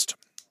Exorcist,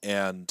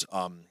 and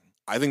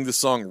I think this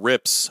song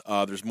rips.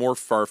 There's more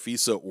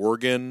Farfisa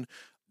organ.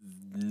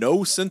 No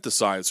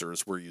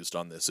synthesizers were used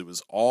on this. It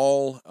was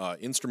all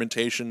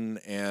instrumentation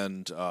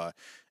and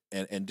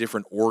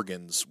different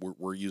organs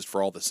were used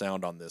for all the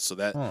sound on this. So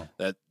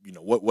that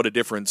what a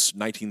difference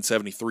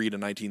 1973 to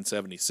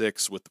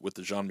 1976 with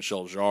the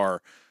Jean-Michel Jarre.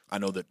 I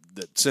know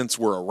that synths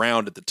were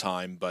around at the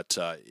time, but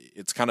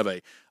it's kind of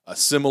a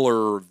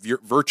similar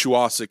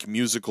virtuosic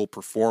musical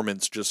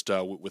performance, just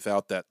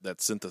without that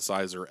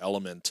synthesizer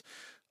element.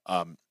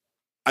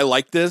 I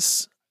like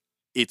this.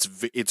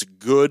 It's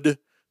good,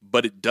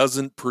 but it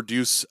doesn't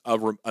produce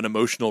an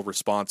emotional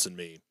response in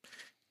me,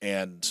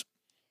 and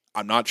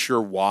I'm not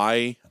sure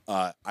why.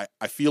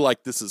 I feel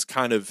like this is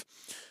kind of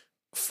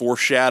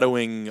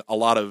foreshadowing a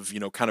lot of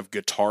kind of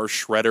guitar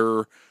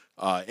shredder.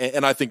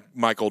 And I think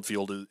Mike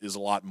Oldfield is a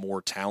lot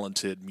more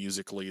talented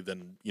musically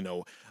than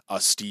a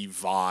Steve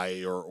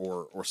Vai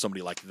or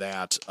somebody like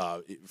that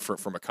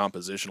from a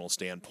compositional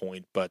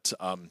standpoint. But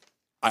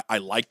I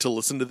like to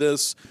listen to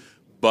this,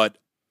 but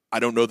I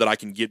don't know that I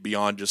can get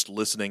beyond just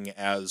listening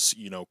as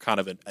kind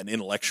of an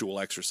intellectual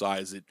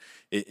exercise.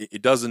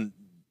 It doesn't.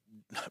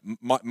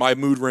 My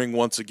mood ring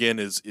once again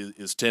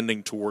is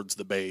tending towards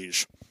the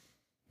beige.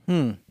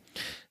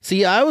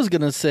 See, I was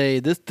gonna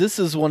say this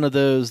is one of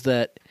those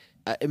that.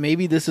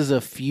 Maybe this is a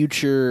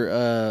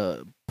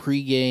future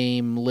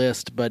pregame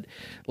list, but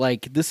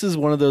like this is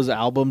one of those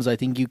albums I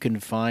think you can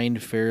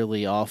find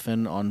fairly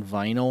often on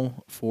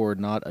vinyl for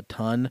not a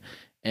ton,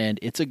 and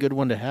it's a good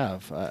one to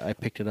have. I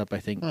picked it up, I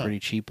think, pretty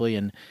cheaply,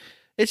 and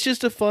it's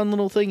just a fun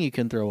little thing you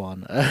can throw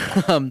on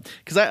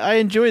because I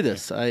enjoy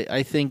this.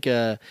 I think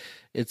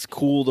it's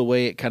cool the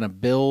way it kind of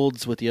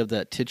builds with you have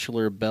that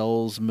titular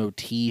bells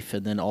motif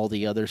and then all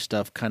the other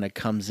stuff kind of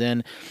comes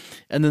in.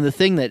 And then the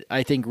thing that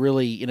I think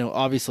really,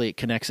 obviously it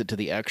connects it to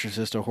The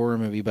Exorcist, a horror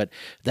movie, but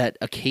that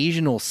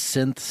occasional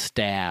synth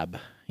stab,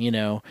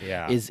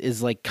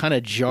 is like kind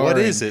of jarring. What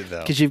is it though?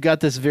 Because you've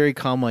got this very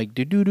calm like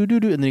do do do do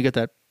do, and then you got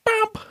that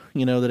bump,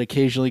 that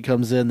occasionally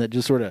comes in that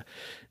just sort of,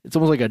 it's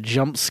almost like a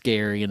jump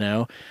scare,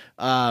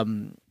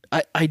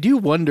 I do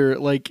wonder,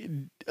 like,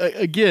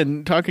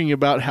 again, talking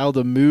about how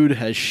the mood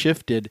has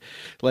shifted,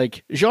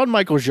 like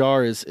Jean-Michel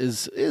Jarre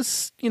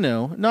is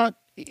not,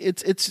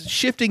 it's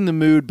shifting the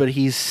mood, but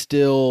he's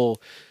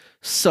still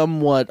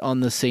somewhat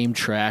on the same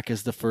track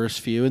as the first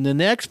few. And then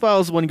the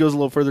X-Files one goes a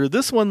little further.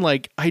 This one,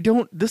 like,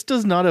 this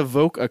does not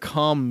evoke a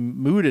calm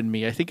mood in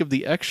me. I think of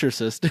The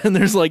Exorcist and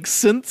there's like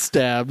synth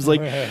stabs.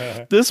 Like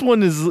this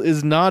one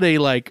is not a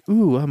like,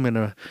 ooh, I'm going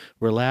to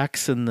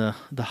relax in the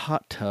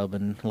hot tub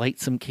and light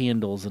some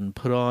candles and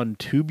put on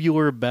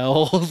tubular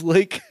bells.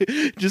 Like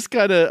just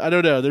kind of, I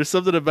don't know. There's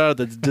something about it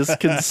that's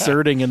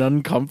disconcerting and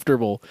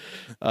uncomfortable.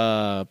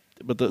 But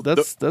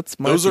that's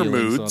my those are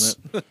feelings moods.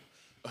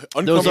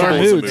 on it. Those are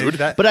moods,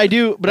 but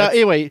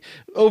anyway.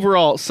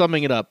 Overall,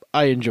 summing it up,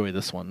 I enjoy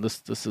this one.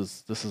 This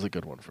is a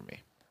good one for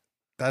me.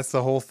 That's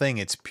the whole thing.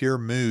 It's pure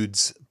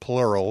moods,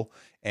 plural,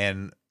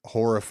 and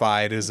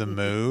horrified is a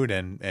mood,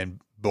 and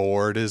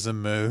bored is a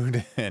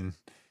mood,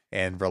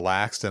 and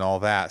relaxed and all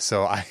that.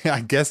 So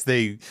I guess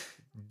they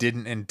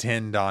didn't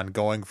intend on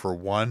going for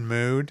one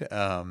mood,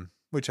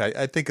 which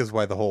I think is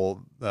why the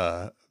whole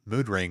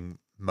mood ring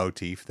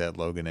motif that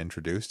Logan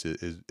introduced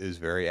is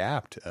very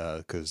apt,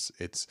 because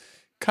it's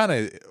kind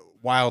of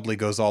wildly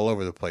goes all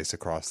over the place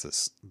across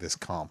this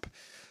comp.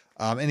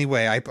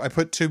 Anyway, I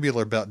put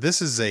Tubular Bell.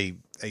 This is a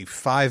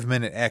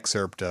 5-minute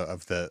excerpt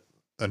of the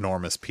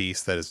enormous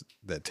piece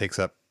that takes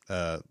up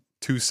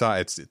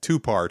two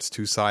parts,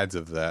 two sides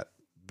of the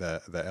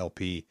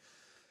LP.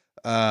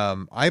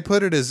 I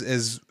put it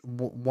as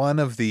one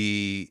of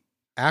the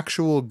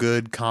actual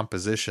good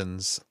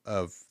compositions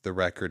of the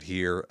record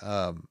here.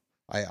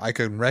 I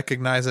can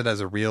recognize it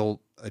as a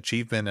real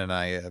achievement, and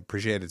I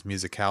appreciate its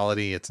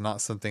musicality. It's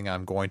not something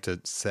I'm going to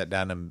sit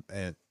down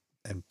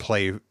and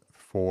play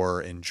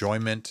for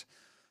enjoyment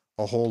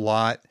a whole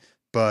lot,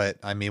 but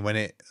I mean, when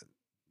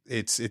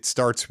it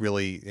starts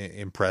really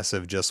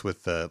impressive just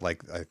with the,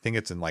 like, I think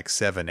it's in like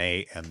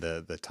 7/8, and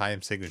the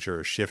time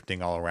signature is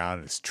shifting all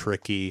around. It's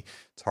tricky.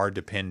 It's hard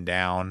to pin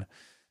down.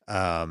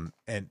 And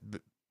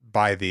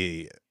by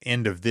the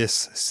end of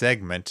this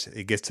segment,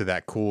 it gets to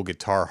that cool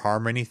guitar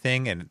harmony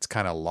thing, and it's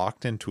kind of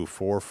locked into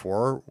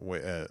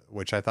 4/4,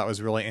 which I thought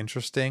was really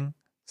interesting.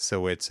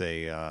 So it's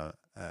a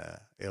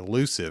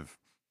elusive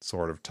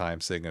sort of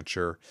time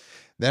signature.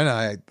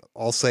 Then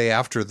I'll say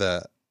after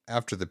the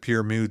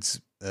Pure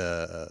Moods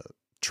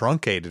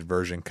truncated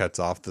version cuts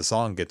off, the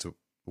song gets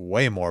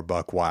way more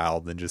buck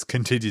wild and just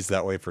continues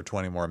that way for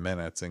 20 more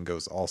minutes and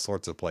goes all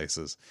sorts of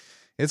places.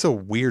 It's a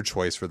weird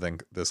choice for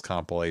this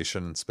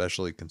compilation,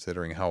 especially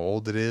considering how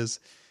old it is.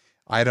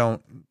 I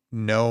don't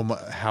know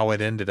how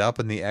it ended up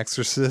in The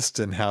Exorcist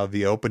and how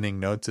the opening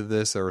notes of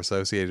this are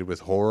associated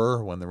with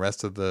horror when the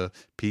rest of the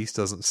piece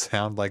doesn't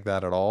sound like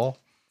that at all.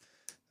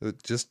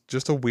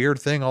 Just a weird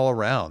thing all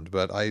around,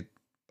 but I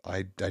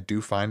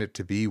do find it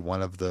to be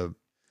one of the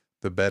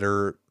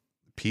better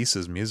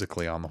pieces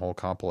musically on the whole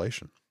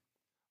compilation.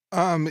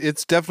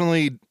 It's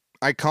definitely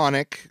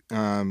iconic.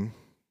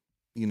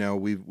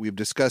 We've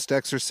discussed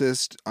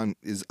Exorcist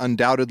is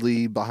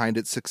undoubtedly behind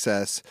its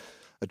success.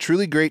 A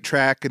truly great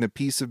track and a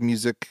piece of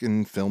music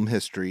in film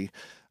history.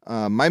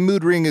 My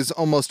mood ring is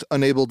almost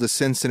unable to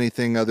sense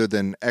anything other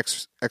than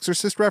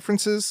Exorcist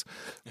references.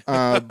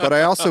 But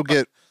I also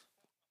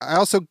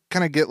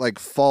kind of get like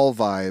fall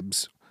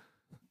vibes.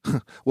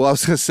 Well, I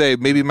was going to say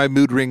maybe my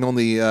mood ring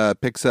only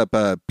picks up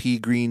pea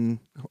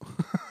green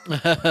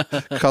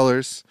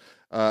colors.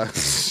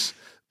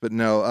 But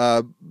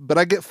no, but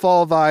I get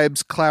fall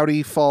vibes,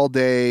 cloudy fall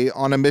day,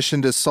 on a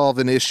mission to solve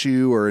an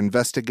issue or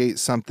investigate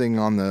something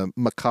on the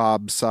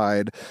macabre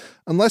side.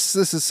 Unless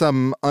this is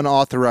some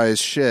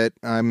unauthorized shit,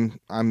 I'm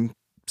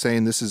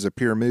saying this is a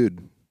pure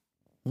mood.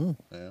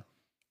 Yeah.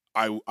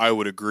 I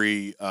would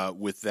agree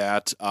with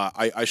that.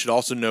 I should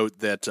also note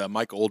that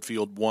Mike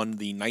Oldfield won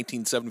the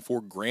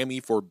 1974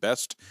 Grammy for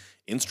Best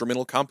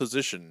Instrumental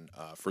Composition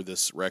for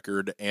this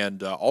record.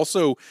 And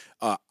also,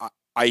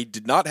 I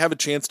did not have a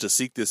chance to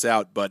seek this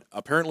out, but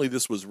apparently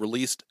this was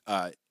released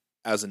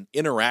as an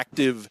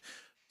interactive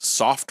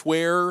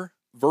software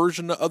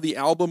version of the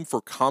album for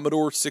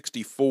Commodore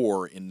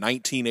 64 in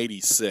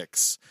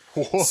 1986.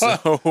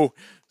 What?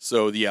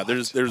 So yeah,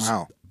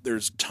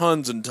 there's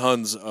tons and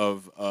tons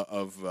of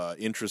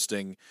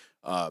interesting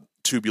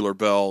Tubular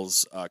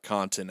Bells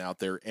content out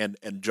there. And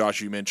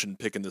Josh, you mentioned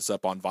picking this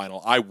up on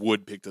vinyl. I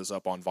would pick this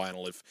up on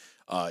vinyl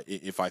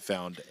if I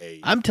found a.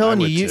 I'm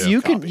telling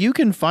you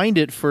can find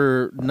it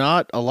for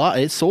not a lot.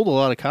 It sold a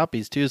lot of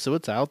copies too, so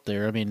it's out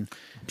there. I mean,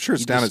 I'm sure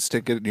it's down at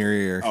Stick It Near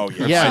Your Ear. Oh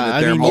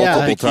yeah,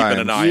 keeping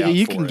an eye out.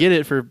 You can get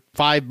it for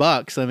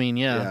 $5. I mean,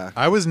 yeah.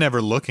 I was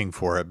never looking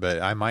for it,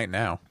 but I might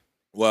now.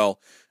 Well,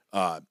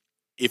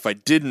 if I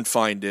didn't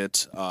find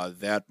it,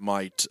 that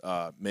might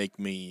make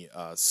me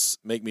a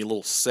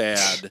little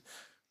sad.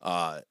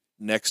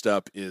 Next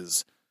up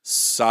is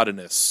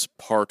Sadness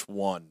Part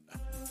 1.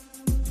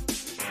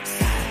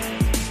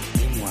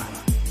 Dis-moi,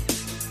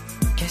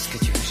 qu'est-ce que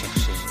tu vas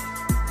chercher?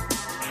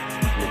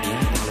 Le bien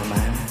dans le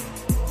mal,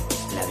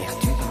 la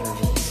vertu dans le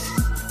vice.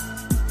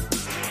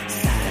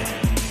 Sade,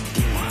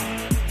 dis-moi,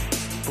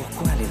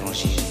 pourquoi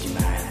l'évangile du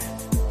mal?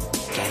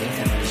 Quelle est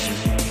ta religion?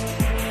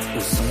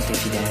 Où sont tes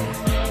fidèles?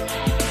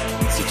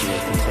 Si tu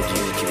es contre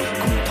Dieu, tu es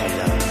contre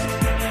l'homme.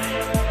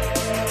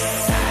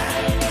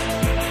 Sade,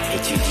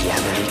 es-tu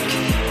diabolique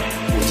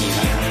ou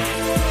divin?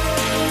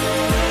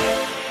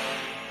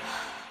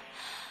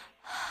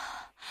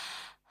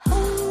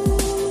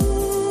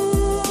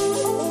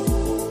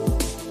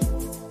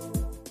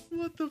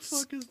 What the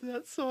fuck is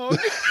that song?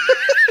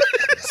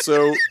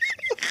 So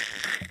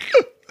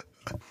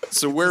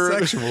where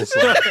sexual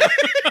song.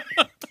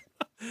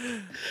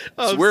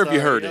 So where have you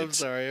heard it? I'm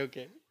sorry.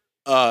 Okay.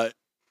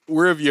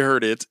 Where have you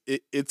heard it?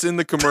 It's in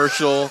the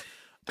commercial.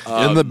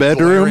 In the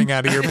bedroom, blaring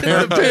out of your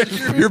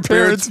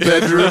parents'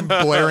 bedroom,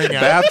 blaring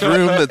out.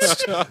 Bathroom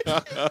that's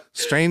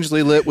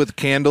strangely lit with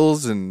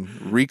candles and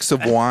reeks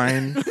of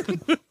wine.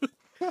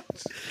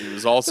 It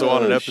was also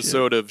on an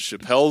episode of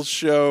Chappelle's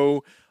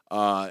Show,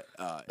 as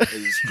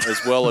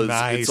well as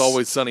Nice. It's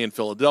Always Sunny in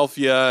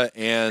Philadelphia.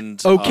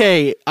 And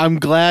Okay, I'm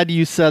glad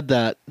you said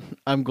that.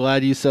 I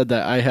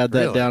had that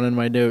Really? down in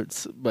my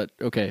notes, but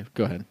okay,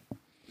 go ahead.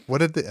 What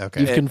did the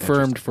okay? You've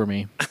confirmed for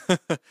me.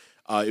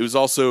 it was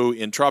also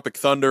in Tropic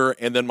Thunder.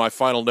 And then my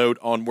final note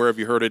on Where Have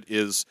You Heard It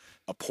is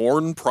a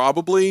porn,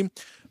 probably.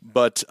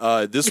 But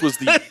this was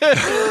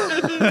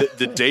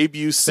the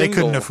debut single.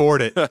 They couldn't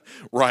afford it.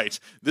 Right.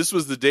 This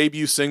was the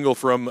debut single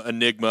from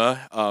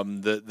Enigma,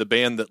 the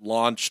band that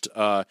launched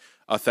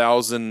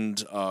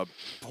 1,000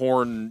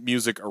 porn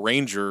music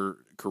arranger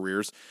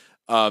careers.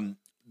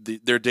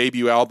 Their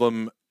debut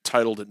album,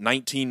 titled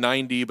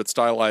 1990 but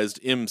stylized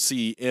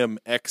MCMXCAD.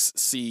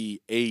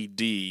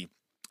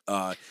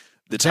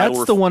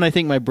 That's the one I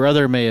think my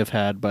brother may have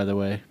had, by the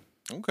way.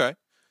 Okay.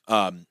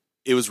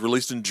 It was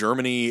released in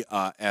Germany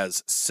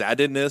as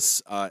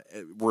Sadness,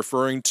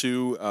 referring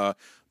to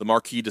the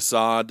Marquis de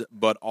Sade,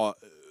 but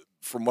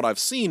from what I've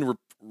seen,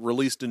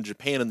 released in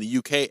Japan and the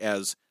UK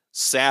as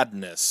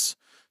Sadness.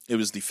 It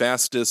was the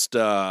fastest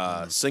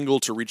single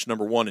to reach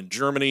 #1 in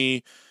Germany.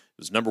 It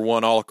was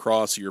 #1 all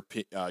across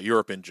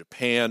Europe and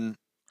Japan.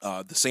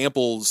 The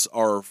samples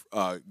are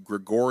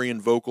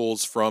Gregorian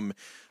vocals from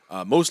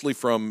mostly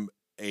from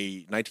a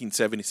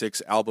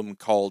 1976 album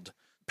called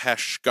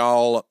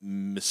Paschal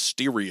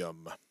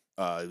Mysterium.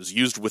 It was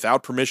used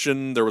without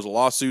permission. There was a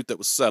lawsuit that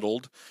was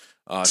settled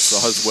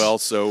as well.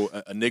 So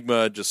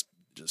Enigma just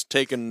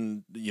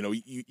taken,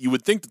 you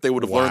would think that they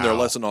would have learned their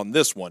lesson on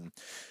this one.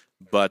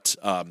 But,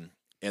 and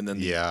then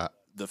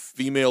the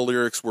female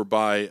lyrics were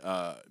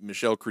by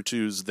Michel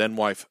Cretu's then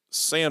wife,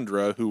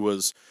 Sandra, who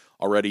was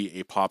already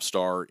a pop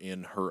star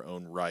in her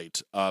own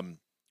right.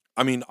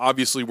 I mean,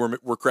 obviously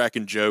we're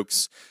cracking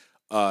jokes.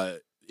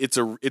 It's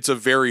a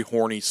very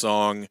horny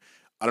song.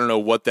 I don't know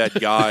what that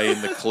guy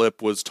in the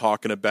clip was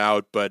talking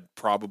about, but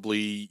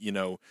probably,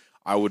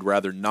 I would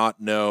rather not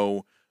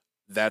know.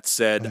 That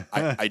said,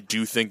 I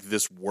do think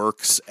this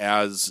works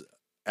as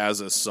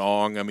a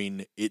song. I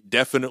mean, it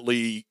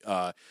definitely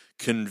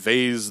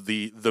conveys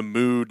the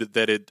mood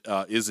that it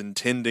is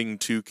intending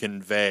to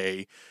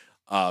convey.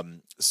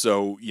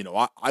 So,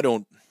 I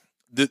don't.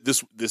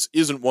 This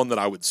isn't one that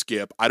I would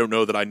skip. I don't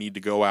know that I need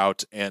to go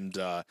out and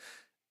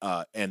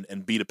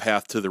beat a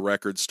path to the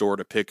record store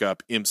to pick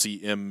up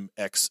MCMXCAD.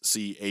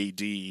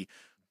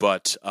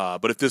 But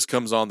if this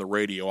comes on the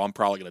radio, I'm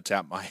probably going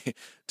to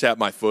tap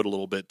my foot a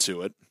little bit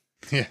to it.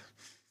 Yeah.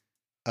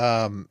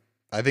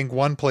 I think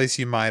one place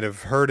you might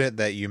have heard it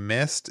that you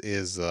missed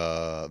is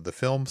the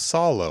film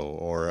Solo,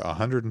 or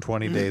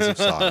 120 Days of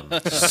Sodom.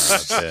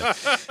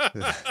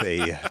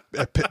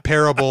 A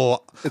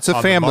parable. It's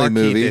a family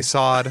movie.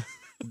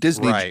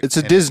 Disney. Right. It's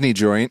a Disney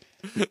joint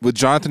with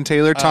Jonathan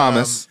Taylor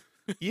Thomas.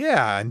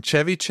 Yeah, and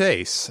Chevy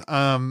Chase.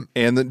 And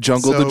the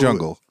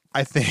Jungle.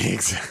 I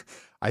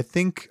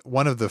think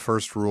one of the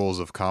first rules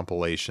of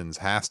compilations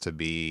has to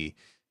be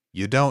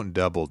you don't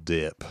double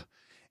dip.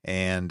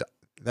 And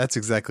that's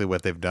exactly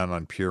what they've done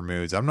on Pure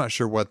Moods. I'm not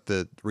sure what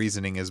the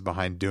reasoning is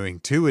behind doing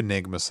 2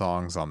 Enigma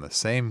songs on the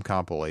same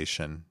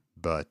compilation,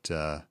 but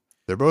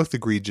they're both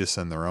egregious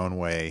in their own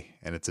way,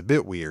 and it's a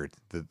bit weird,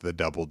 the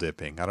double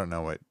dipping. I don't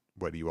know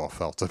what you all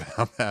felt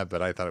about that,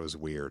 but I thought it was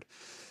weird.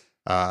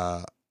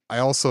 I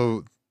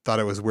also thought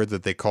it was weird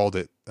that they called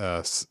it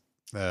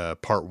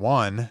Part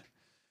 1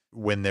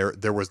 when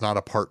there was not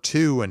a Part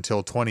 2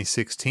 until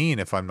 2016,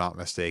 if I'm not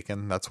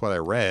mistaken. That's what I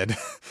read.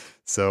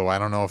 So I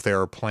don't know if they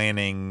were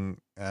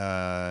planning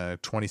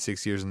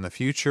 26 years in the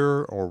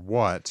future or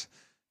what.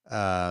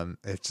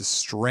 It's a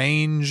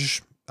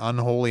strange,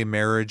 unholy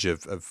marriage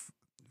of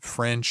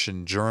French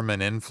and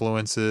German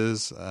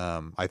influences.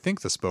 I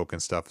think the spoken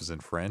stuff is in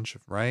French,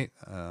 right?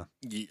 I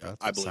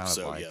believe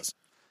so, yes.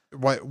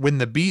 When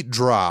the beat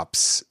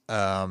drops,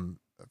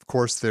 of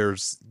course,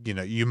 there's,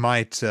 you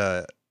might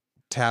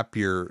tap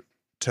your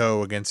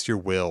toe against your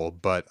will,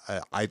 but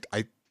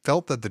I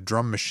felt that the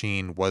drum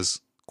machine was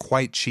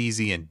quite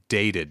cheesy and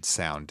dated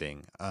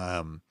sounding.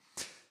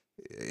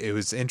 It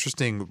was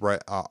interesting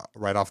right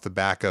off the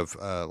back of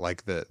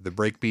like the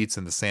break beats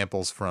and the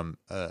samples from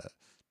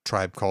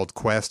Tribe Called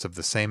Quest of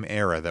the same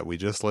era that we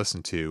just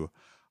listened to.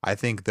 I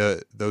think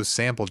those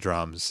sample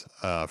drums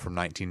from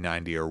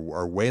 1990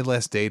 are way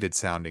less dated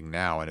sounding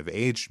now and have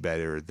aged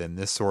better than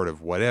this sort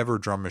of whatever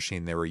drum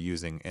machine they were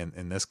using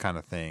in this kind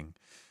of thing.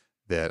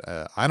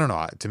 That I don't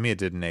know. To me, it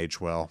didn't age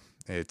well.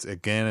 It's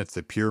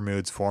the Pure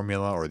Moods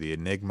formula or the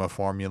Enigma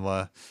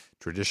formula,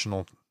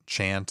 traditional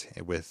chant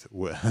with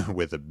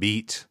a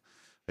beat,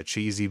 a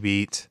cheesy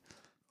beat.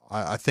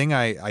 A thing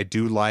I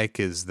do like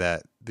is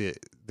that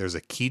there's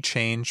a key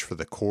change for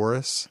the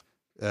chorus,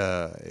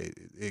 so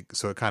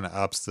it kind of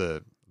ups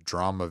the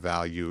drama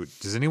value.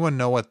 Does anyone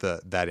know what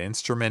that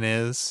instrument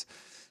is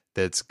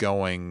that's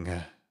going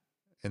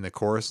in the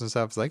chorus and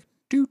stuff? It's like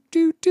do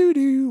do do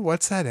do.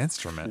 What's that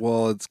instrument?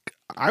 Well,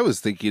 I was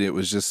thinking it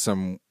was just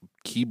some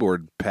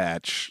keyboard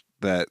patch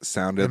that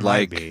sounded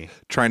like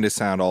trying to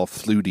sound all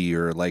fluty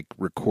or like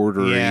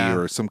recordery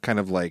or some kind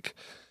of like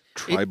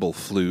tribal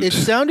flute. It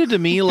sounded to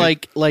me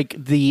like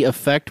the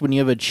effect when you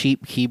have a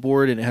cheap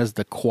keyboard and it has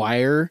the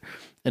choir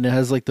and it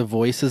has like the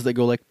voices that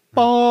go like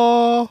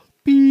ba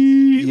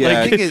bee.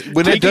 Yeah, like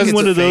when it does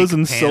one of those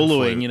and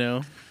soloing,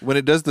 flute. When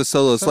it does the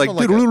solo, it's like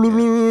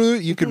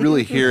you could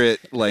really hear it.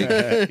 Like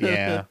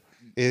yeah.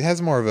 It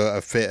has more of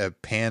a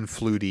pan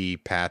fluty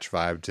patch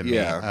vibe to me.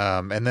 Yeah.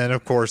 And then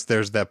of course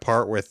there's that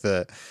part with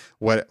the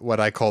what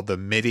I call the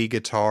MIDI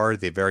guitar,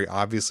 the very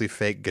obviously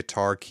fake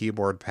guitar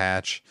keyboard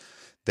patch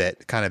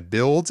that kind of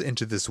builds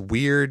into this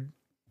weird,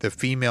 the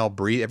female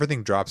breathe,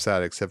 everything drops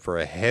out except for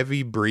a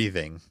heavy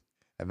breathing.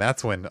 And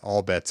that's when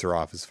all bets are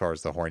off as far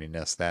as the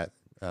horniness.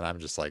 And I'm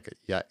just like,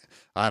 yeah,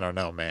 I don't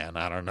know, man.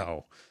 I don't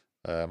know.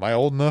 Am I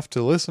old enough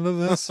to listen to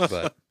this?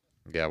 But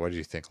yeah, what do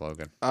you think,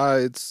 Logan?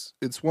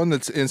 It's one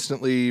that's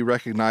instantly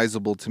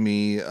recognizable to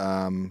me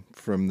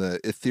from the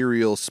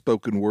ethereal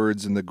spoken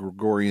words and the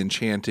Gregorian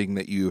chanting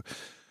that you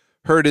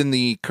heard in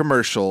the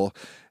commercial.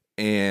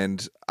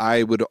 And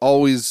I would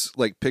always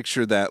like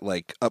picture that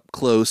like up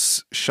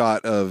close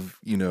shot of,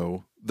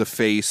 the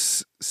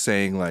face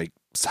saying like,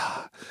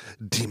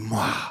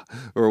 dis-moi,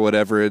 or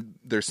whatever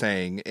they're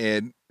saying.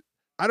 And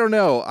I don't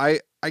know.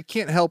 I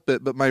can't help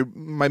it, but my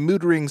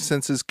mood ring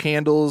senses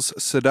candles,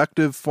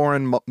 seductive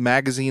foreign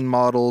magazine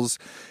models,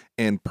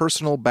 and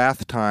personal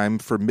bath time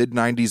for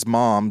mid-90s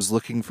moms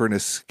looking for an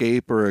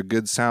escape or a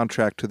good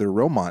soundtrack to their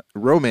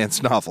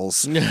romance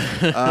novels.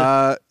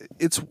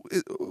 It's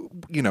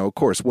of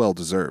course,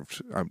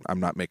 well-deserved. I'm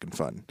not making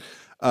fun.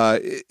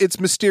 It's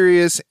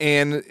mysterious,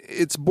 and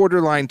it's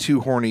borderline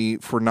too horny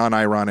for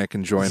non-ironic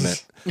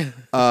enjoyment.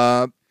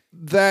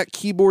 That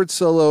keyboard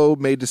solo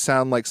made to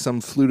sound like some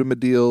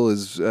flutamodil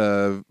is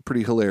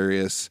pretty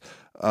hilarious.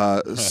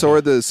 So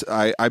are this.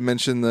 I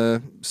mentioned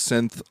the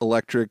synth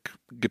electric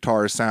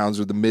guitar sounds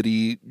or the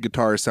MIDI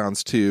guitar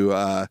sounds too.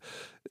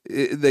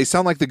 They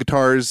sound like the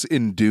guitars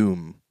in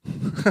Doom.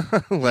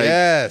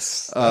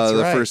 Yes, that's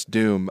the right. first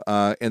Doom.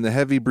 And the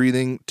heavy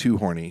breathing, too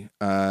horny.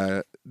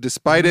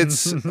 Despite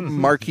its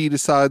Marquis de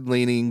Sade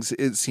leanings,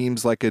 it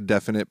seems like a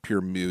definite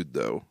pure mood,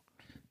 though.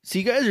 So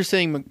you guys are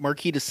saying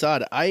Marquis de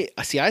Sade. I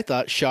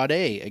thought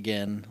Sade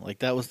again. Like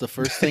that was the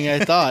first thing I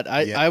thought.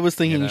 I was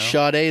thinking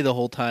Sade the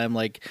whole time.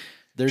 Like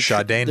they're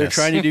trying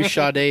to do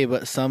Sade,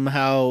 but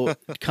somehow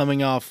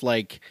coming off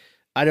like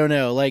I don't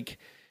know. Like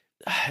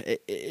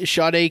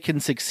Sade can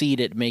succeed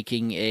at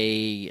making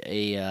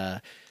a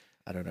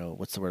I don't know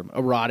what's the word,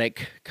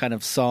 erotic kind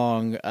of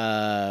song,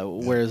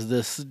 whereas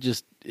this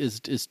just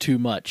is too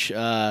much.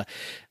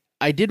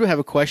 I did have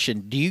a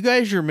question. Do you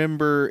guys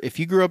remember if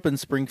you grew up in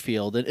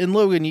Springfield, and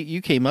Logan,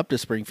 you came up to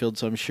Springfield,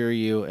 so I'm sure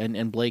you,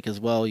 and Blake as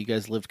well, you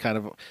guys lived kind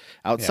of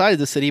outside of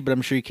the city, but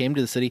I'm sure you came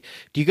to the city.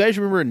 Do you guys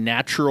remember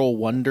Natural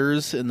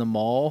Wonders in the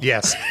mall?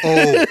 Yes.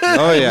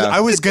 Oh yeah.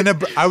 I was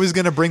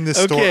gonna bring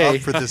this store up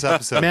for this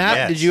episode. Matt,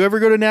 yes. Did you ever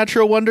go to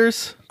Natural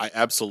Wonders? I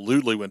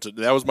absolutely went to.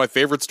 That was my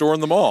favorite store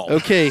in the mall.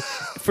 Okay,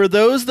 for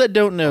those that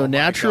don't know,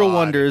 Natural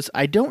Wonders.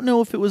 I don't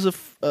know if it was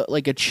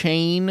like a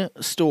chain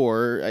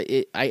store.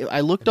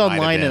 I looked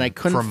online and I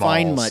couldn't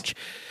find much,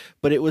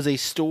 but it was a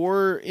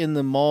store in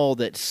the mall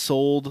that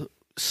sold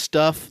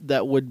stuff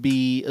that would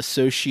be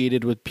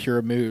associated with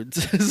Pure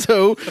Moods.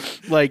 So,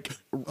 like,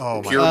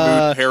 Pure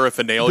Mood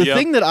paraphernalia.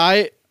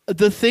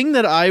 The thing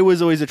that I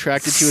was always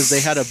attracted to is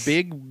they had a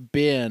big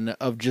bin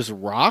of just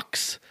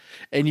rocks.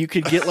 And you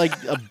could get like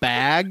a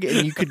bag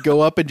and you could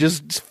go up and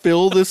just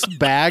fill this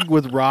bag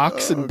with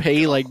rocks and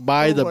pay like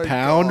by the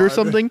pound or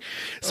something.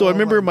 So I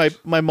remember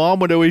my mom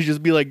would always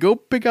just be like, go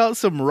pick out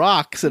some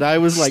rocks. And I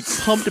was like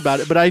pumped about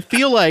it. But I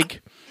feel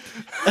like...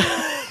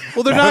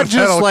 Well, they're not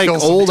just like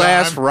old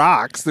ass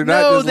rocks. They're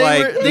not just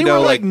like... They were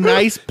like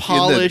nice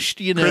polished,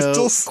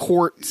 crystals?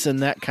 quartz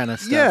and that kind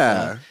of stuff.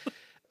 Yeah.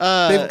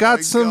 They've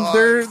got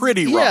they're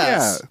pretty rocks.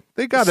 Yeah.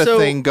 They got a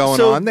thing going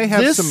on. They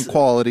have some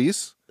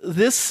qualities.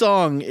 This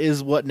song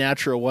is what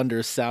Natural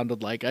Wonders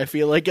sounded like. I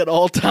feel like at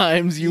all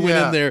times you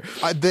went in there.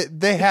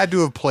 They had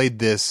to have played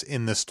this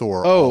in the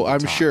store. Oh,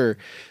 I'm sure.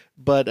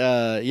 But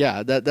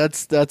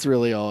that's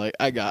really all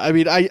I got. I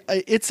mean, I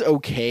it's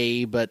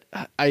okay, but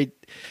I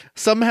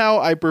somehow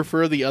I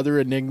prefer the other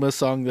Enigma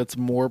song that's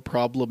more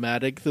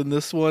problematic than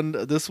this one.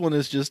 This one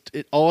is just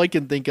all I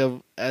can think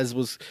of, as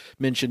was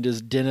mentioned,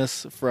 is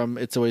Dennis from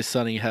It's Always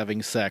Sunny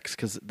having sex,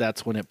 because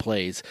that's when it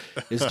plays.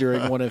 Is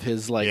during one of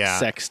his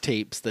sex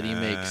tapes that he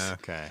makes.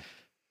 Okay.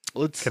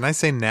 Can I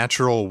say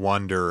Natural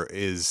Wonder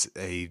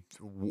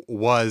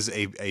was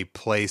a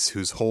place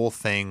whose whole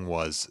thing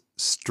was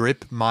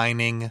strip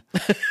mining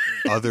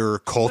other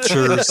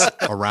cultures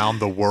around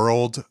the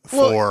world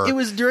for it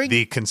was during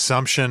the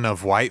consumption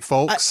of white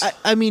folks.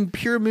 I mean,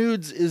 Pure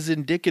Moods is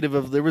indicative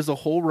of there was a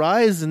whole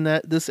rise in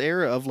this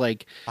era of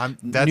like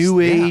new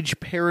age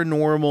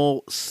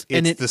paranormal.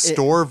 It's the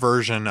store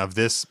version of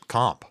this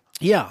comp.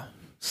 Yeah.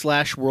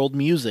 / world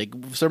music.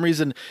 For some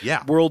reason,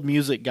 world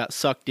music got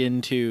sucked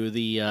into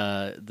the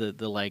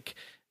like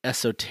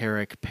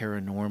esoteric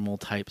paranormal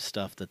type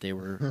stuff that they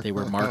were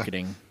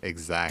marketing.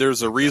 Exactly.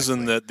 There's a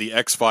reason that the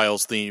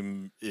X-Files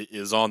theme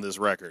is on this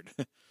record.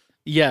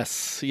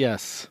 Yes.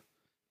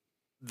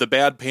 The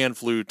bad pan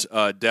flute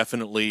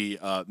definitely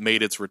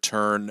made its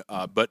return,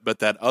 but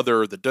that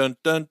other, the dun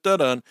dun dun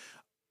dun,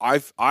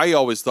 I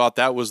always thought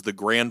that was the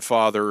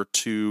grandfather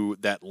to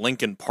that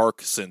Linkin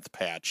Park synth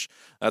patch.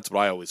 That's what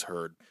I always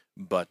heard.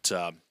 But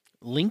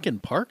Linkin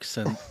Park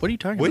synth? What are you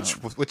talking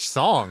about? Which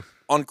song?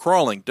 On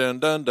Crawling. Dun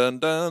dun dun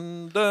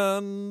dun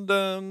dun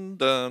dun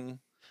dun.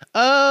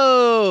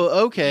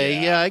 Oh,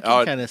 okay. Yeah, I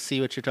can kind of see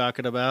what you're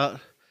talking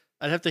about.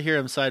 I'd have to hear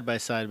them side by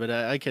side, but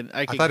I can.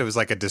 I thought it was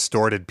like a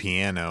distorted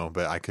piano,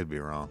 but I could be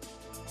wrong.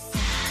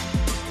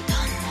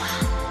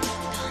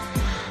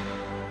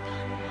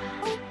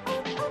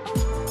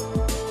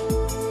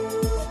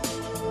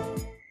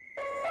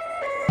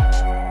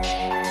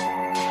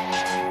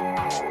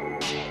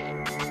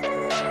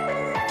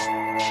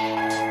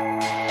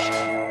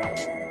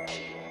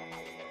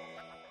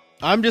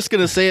 I'm just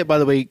gonna say it, by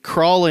the way.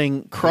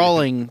 Crawling,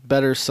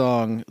 better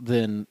song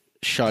than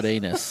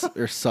Sadeness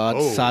or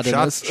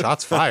Sadeness.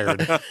 Shots fired.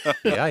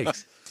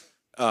 Yikes.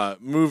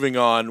 Moving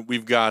on,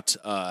 we've got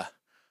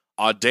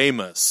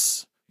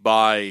Audamus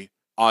by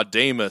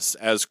Audamus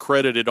as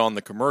credited on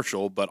the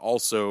commercial, but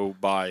also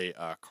by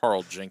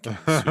Carl Jenkins,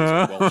 who's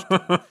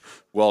a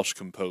Welsh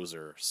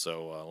composer.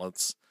 So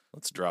let's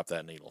drop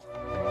that needle.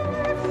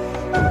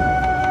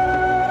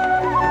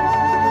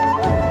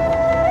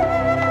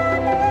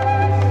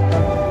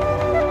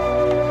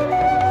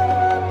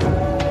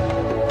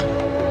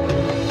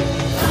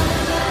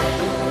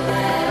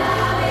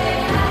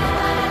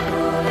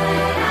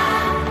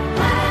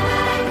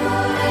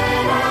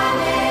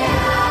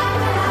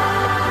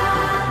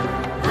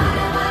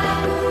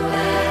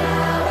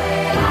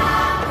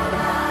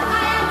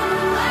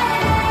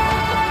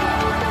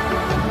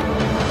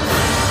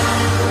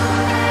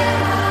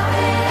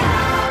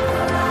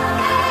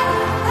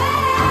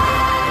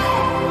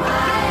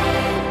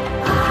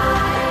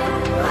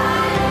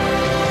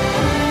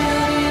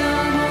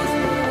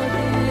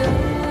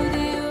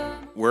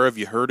 Where have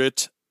you heard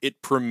it?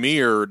 It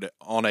premiered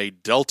on a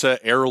Delta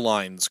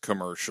Airlines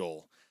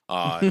commercial,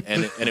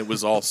 and it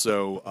was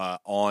also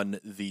on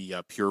the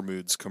Pure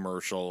Moods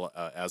commercial,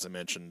 as I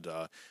mentioned,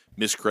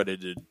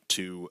 miscredited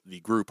to the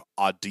group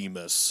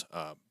Audamus,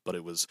 but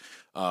it was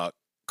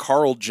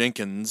Carl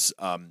Jenkins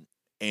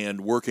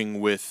and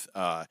working with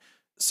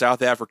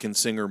South African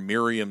singer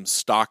Miriam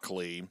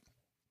Stockley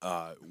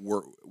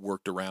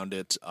worked around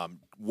it.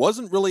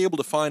 Wasn't really able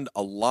to find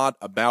a lot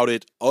about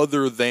it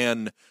other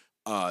than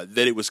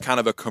that it was kind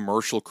of a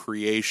commercial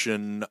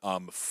creation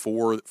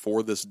for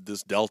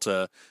this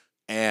Delta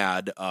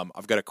ad.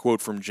 I've got a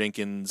quote from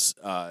Jenkins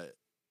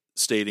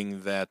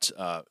stating that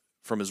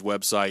from his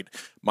website,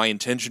 "My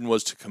intention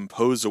was to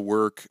compose a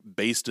work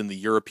based in the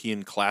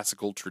European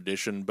classical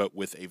tradition, but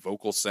with a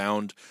vocal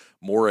sound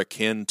more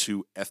akin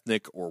to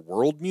ethnic or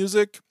world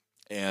music."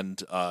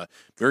 And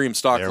Miriam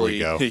Stockley,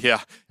 there we go.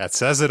 Yeah, that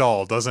says it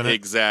all, doesn't it?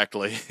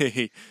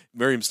 Exactly.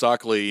 Miriam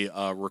Stockley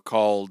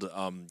recalled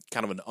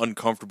kind of an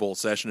uncomfortable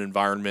session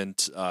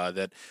environment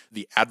that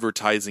the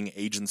advertising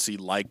agency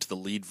liked the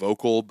lead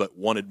vocal, but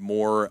wanted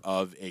more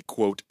of a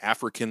quote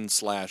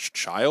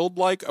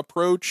African/childlike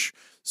approach.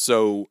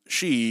 So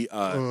she,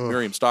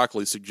 Miriam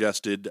Stockley,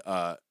 suggested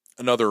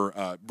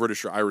another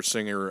British or Irish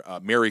singer,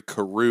 Mary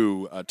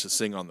Carew, to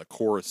sing on the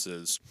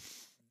choruses.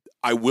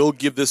 I will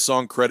give this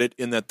song credit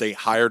in that they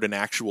hired an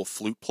actual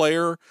flute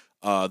player.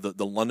 The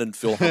London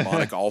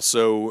Philharmonic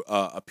also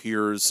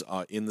appears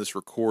in this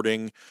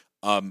recording.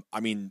 I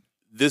mean,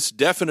 this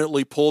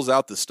definitely pulls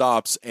out the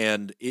stops,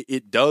 and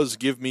it does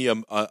give me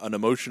an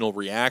emotional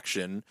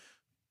reaction.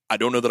 I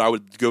don't know that I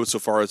would go so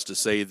far as to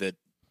say that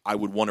I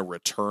would want to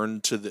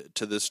return to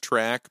this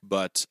track,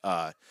 but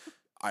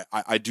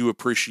I do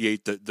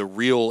appreciate the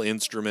real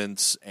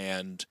instruments,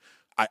 and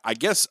I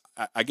guess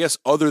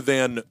other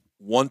than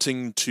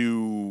wanting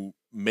to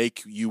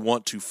make you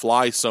want to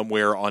fly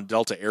somewhere on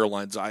Delta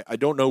Airlines, I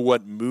don't know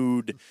what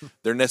mood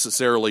they're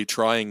necessarily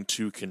trying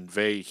to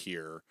convey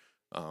here.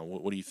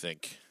 What do you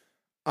think?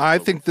 I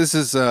think this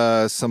is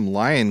some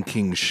Lion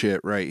King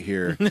shit right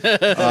here.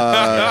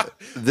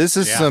 This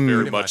is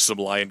very much some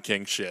Lion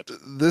King shit.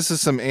 This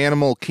is some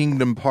Animal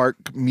Kingdom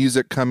Park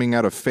music coming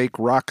out of fake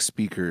rock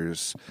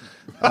speakers.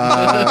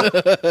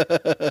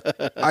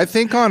 I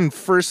think on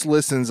first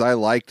listens I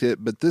liked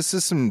it, but this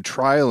is some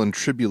trial and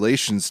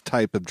tribulations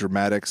type of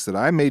dramatics that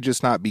I may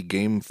just not be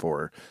game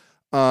for.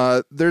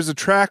 There's a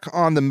track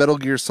on the Metal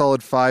Gear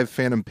Solid 5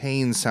 Phantom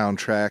Pain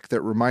soundtrack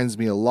that reminds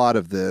me a lot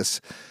of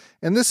this.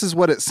 And this is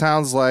what it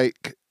sounds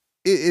like.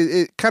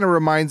 It kind of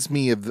reminds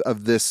me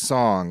of this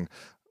song.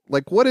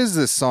 Like, what is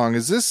this song?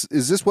 Is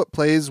this what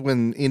plays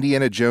when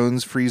Indiana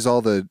Jones frees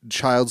all the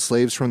child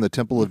slaves from the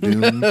Temple of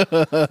Doom?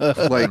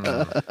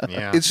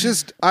 It's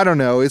just, I don't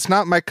know. It's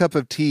not my cup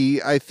of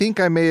tea. I think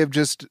I may have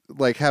just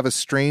have a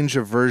strange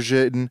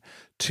aversion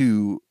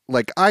to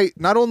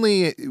not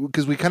only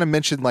because we kind of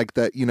mentioned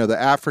that, the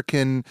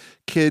African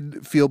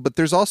kid feel, but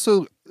there's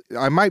also,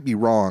 I might be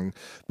wrong,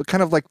 but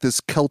kind of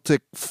this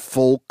Celtic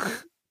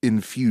folk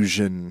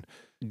infusion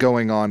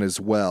going on as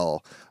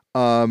well.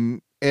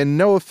 And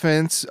no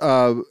offense,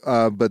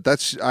 but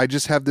I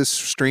just have this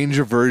strange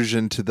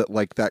aversion to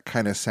that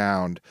kind of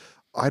sound.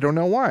 I don't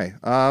know why.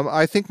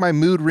 I think my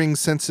mood ring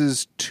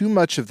senses too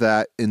much of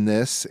that in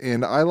this,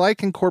 and I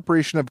like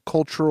incorporation of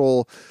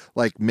cultural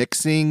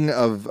mixing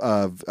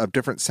of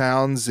different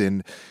sounds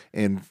and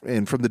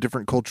from the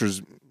different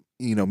cultures,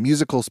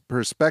 musical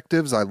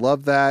perspectives. I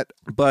love that,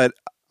 but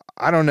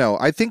I don't know.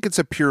 I think it's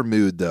a pure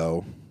mood,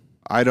 though.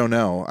 I don't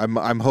know.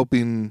 I'm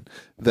hoping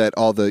that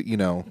all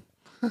the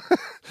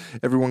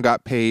everyone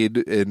got paid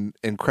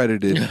and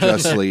credited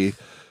justly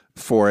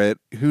for it.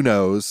 Who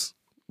knows?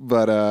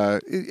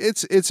 But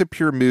it's a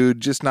pure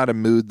mood, just not a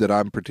mood that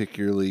I'm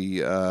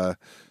particularly. I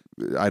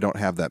don't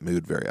have that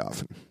mood very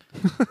often.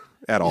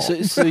 At all.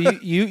 So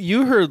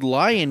you heard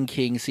Lion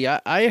King. See,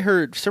 I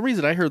heard, for some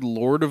reason I heard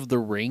Lord of the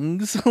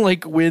Rings,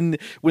 when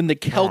the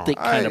Celtic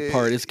kind of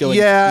part is going.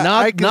 Yeah,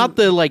 not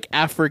the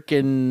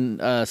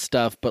African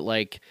stuff, but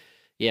I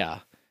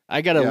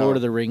got a Lord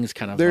of the Rings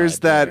kind of. There's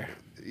that. There.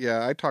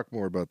 Yeah, I talk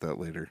more about that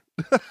later.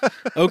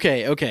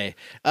 Okay.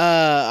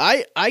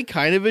 I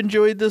kind of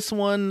enjoyed this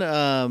one.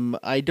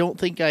 I don't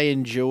think I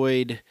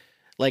enjoyed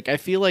Like, I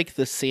feel like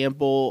the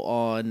sample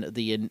on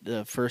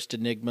the first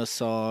Enigma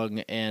song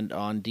and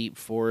on Deep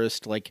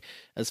Forest, like,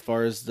 as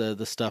far as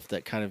the stuff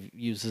that kind of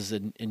uses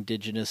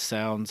indigenous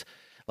sounds,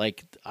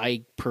 like,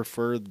 I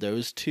prefer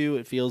those two.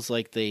 It feels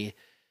like I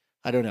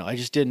don't know, I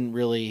just didn't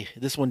really,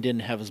 this one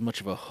didn't have as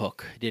much of a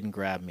hook. It didn't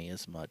grab me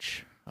as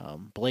much.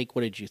 Blake,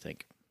 what did you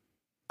think?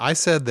 I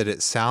said that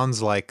it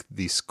sounds like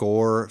the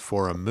score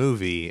for a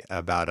movie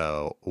about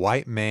a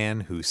white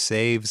man who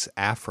saves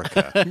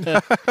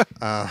Africa.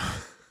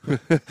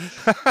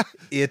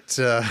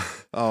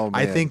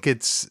 I think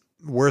it's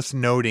worth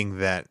noting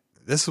that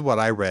this is what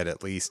I read,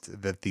 at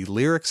least, that the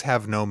lyrics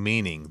have no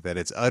meaning, that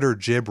it's utter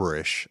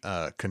gibberish,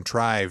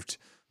 contrived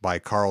by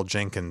Carl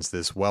Jenkins,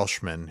 this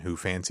Welshman who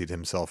fancied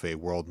himself a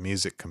world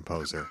music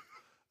composer.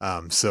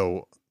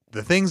 So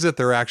the things that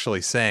they're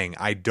actually saying,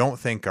 I don't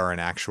think are an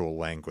actual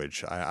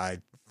language. I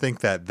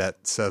think that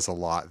says a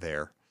lot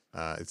there.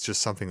 It's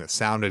just something that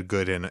sounded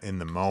good in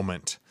the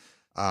moment.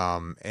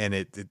 And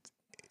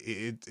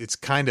it's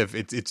kind of,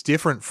 it's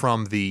different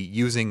from the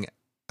using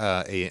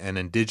an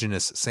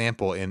indigenous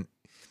sample in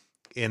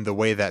the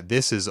way that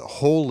this is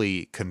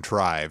wholly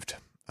contrived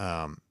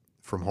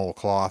from whole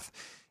cloth.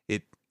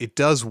 It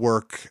does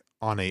work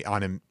on a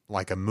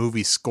like a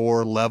movie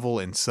score level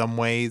in some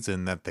ways,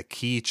 in that the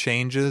key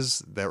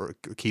changes that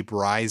keep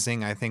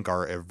rising, I think,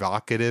 are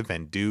evocative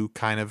and do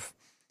kind of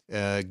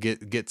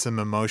get some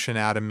emotion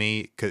out of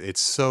me. 'Cause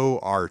it's so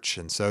arch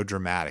and so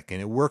dramatic,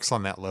 and it works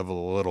on that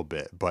level a little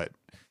bit. But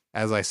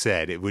as I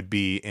said, it would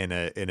be in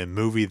a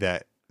movie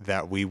that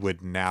we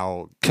would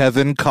now.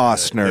 Kevin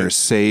Costner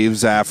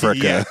saves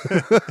Africa.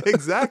 Yeah,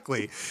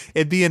 exactly.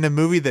 It'd be in a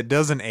movie that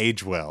doesn't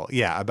age well.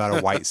 Yeah, about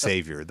a white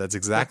savior. That's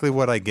exactly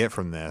what I get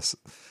from this.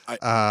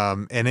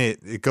 And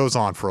it goes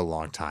on for a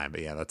long time.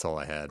 But yeah, that's all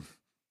I had.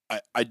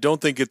 I don't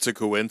think it's a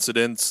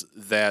coincidence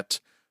that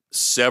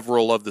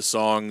several of the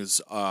songs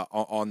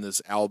on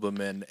this album,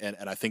 and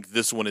I think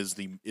this one is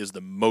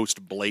the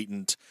most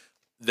blatant,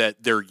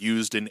 that they're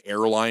used in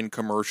airline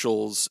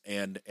commercials,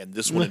 and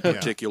this one in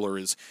particular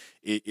is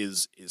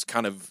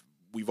kind of,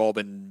 we've all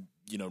been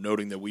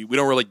noting that we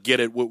don't really get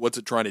it. What's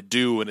it trying to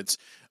do? And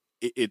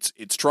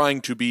it's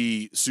trying to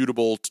be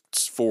suitable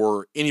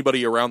for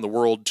anybody around the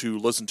world to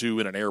listen to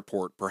in an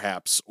airport,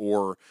 perhaps,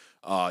 or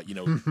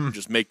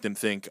just make them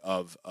think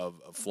of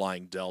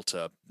flying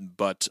Delta.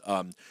 But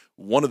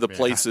one of the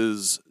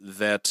places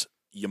that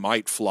you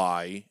might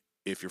fly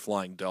if you're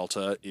flying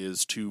Delta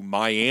is to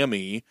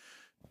Miami,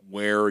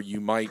 where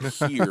you might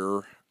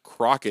hear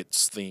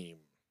Crockett's theme.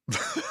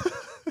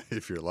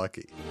 If you're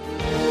lucky.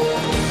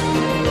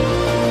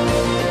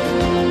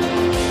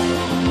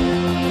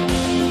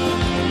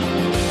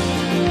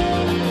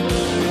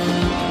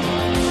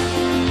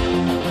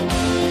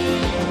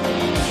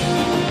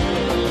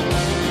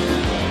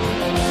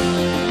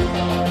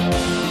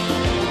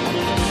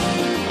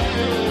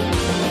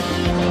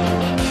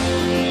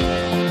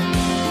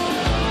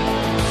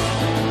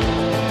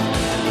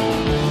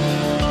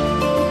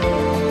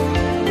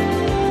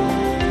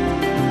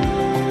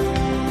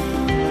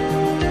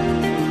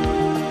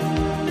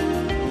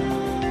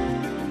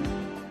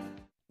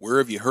 Where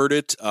have you heard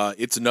it?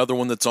 It's another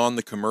one that's on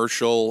the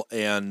commercial,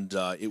 and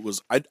it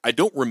was. I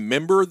don't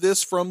remember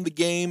this from the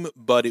game,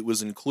 but it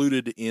was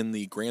included in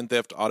the Grand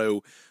Theft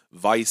Auto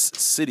Vice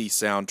City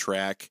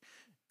soundtrack,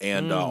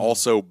 and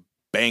also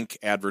bank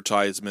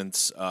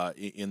advertisements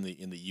in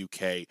the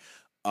UK.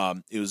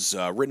 It was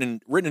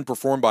written and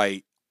performed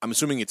by, I'm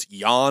assuming it's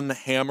Jan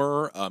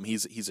Hammer.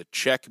 He's a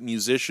Czech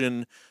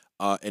musician,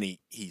 and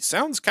he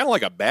sounds kind of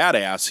like a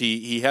badass.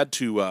 He had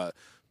to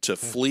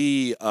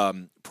flee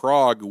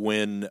Prague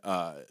when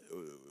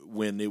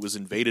it was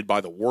invaded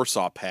by the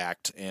Warsaw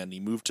Pact, and he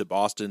moved to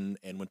Boston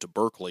and went to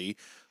Berkeley,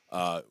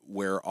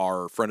 where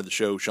our friend of the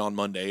show, Sean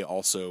Monday,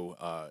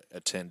 also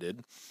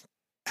attended.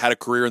 Had a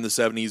career in the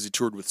 70s. He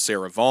toured with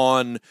Sarah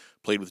Vaughan,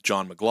 played with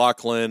John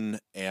McLaughlin,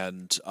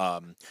 and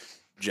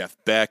Jeff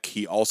Beck.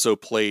 He also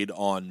played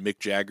on Mick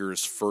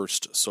Jagger's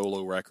first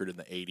solo record in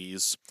the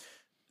 80s.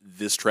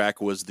 This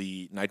track was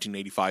the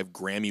 1985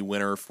 Grammy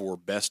winner for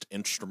Best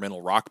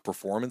Instrumental Rock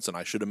Performance, and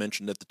I should have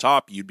mentioned at the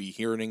top, you'd be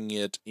hearing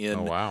it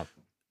in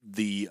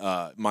the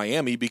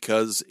Miami,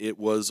 because it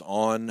was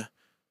on,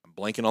 I'm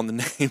blanking on the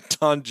name,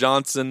 Don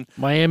Johnson.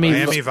 Miami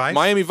Vice?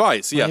 Miami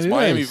Vice, yes,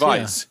 Miami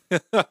Vice.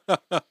 Yeah.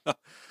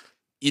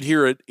 You'd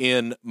hear it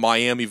in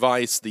Miami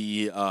Vice,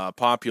 the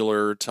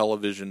popular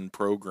television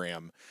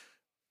program.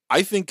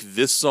 I think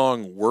this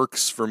song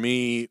works for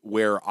me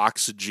where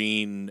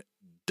Oxygen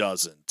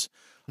doesn't.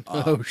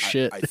 Oh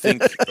shit! I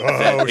think.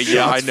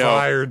 I know.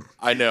 Fired.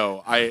 I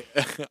know.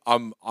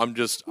 I'm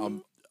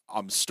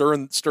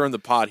stirring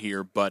the pot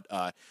here, but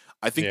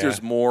I think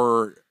there's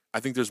more. I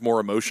think there's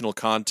more emotional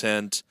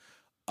content.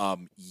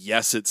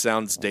 Yes, it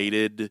sounds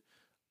dated.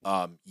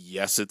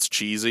 Yes, it's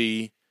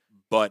cheesy,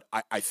 but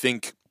I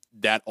think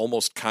that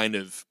almost kind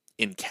of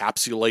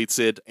encapsulates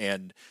it,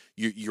 and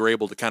you're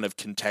able to kind of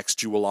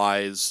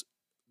contextualize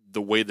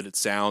the way that it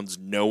sounds,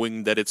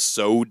 knowing that it's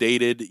so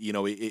dated. You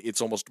know,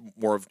 it's almost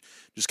more of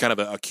just kind of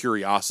a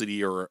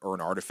curiosity or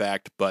an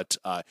artifact. But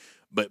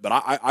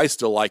I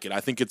still like it.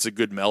 I think it's a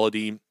good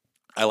melody.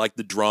 I like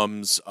the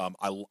drums.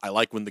 I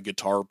like when the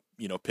guitar,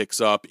 you know, picks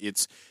up.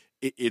 It's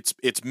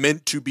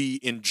meant to be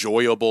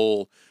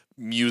enjoyable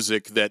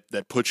music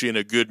that puts you in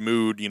a good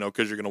mood, you know,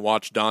 because you're going to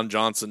watch Don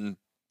Johnson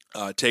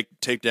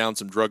take down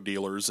some drug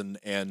dealers, and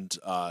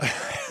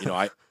you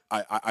know,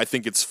 I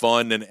think it's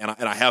fun, and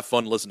I have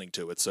fun listening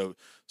to it. So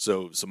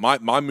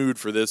my mood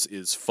for this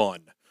is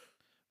fun.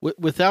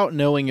 Without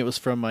knowing it was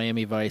from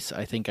Miami Vice,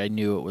 I think I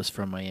knew it was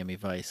from Miami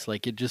Vice.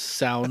 Like, it just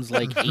sounds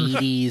like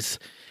 80s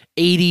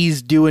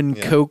doing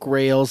coke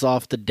rails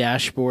off the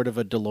dashboard of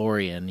a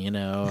DeLorean, you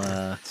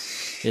know.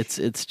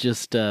 It's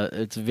just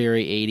it's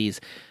very 80s.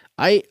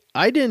 I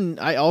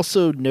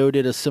also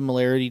noted a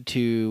similarity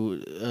to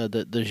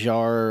the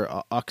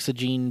Jar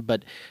Oxygen,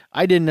 but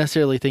I didn't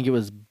necessarily think it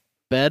was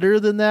better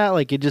than that.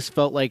 Like, it just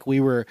felt like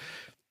we were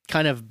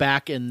kind of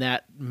back in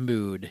that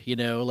mood, you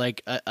know,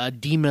 like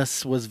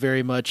Demas was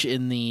very much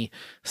in the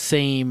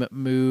same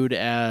mood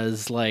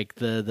as like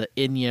the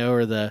Enya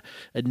or the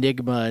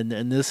Enigma,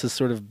 and this is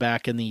sort of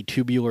back in the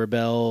Tubular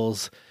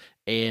Bells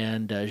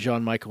and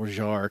Jean-Michel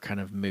Jarre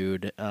kind of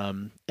mood.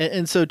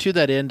 And so to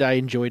that end, I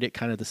enjoyed it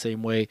kind of the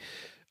same way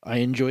I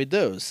enjoyed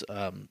those,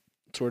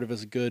 sort of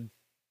as a good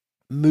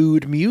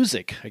mood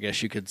music, I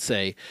guess you could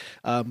say.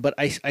 But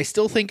I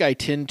still think I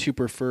tend to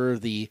prefer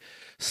the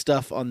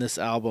stuff on this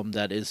album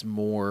that is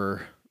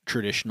more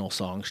traditional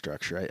song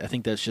structure. I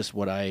think that's just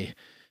what I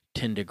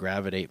tend to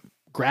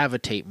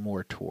gravitate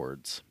more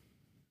towards.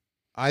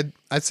 I'd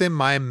say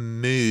my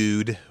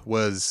mood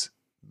was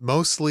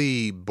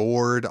mostly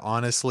bored,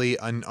 honestly,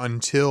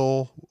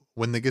 until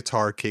when the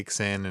guitar kicks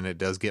in and it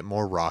does get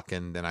more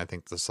rockin', then I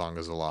think the song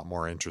is a lot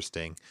more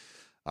interesting.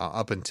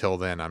 Up until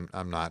then,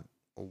 I'm not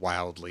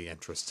wildly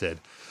interested.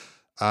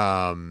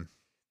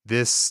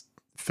 This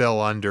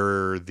fell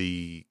under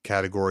the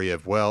category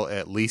of, well,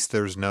 at least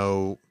there's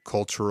no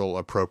cultural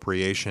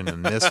appropriation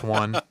in this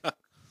one.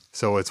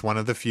 So it's one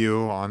of the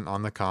few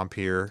on the comp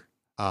here.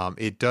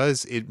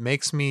 It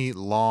makes me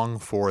long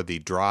for the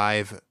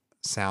Drive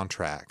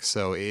soundtrack.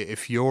 So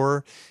if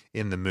you're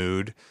in the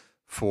mood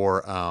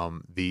for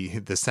the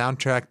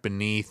soundtrack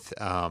beneath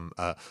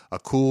a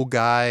cool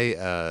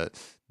guy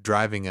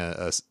driving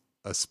a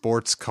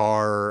sports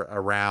car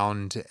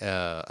around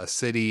a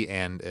city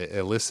and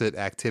illicit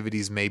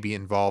activities may be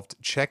involved,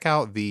 check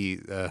out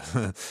the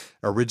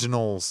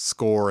original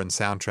score and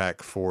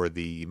soundtrack for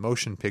the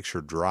motion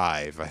picture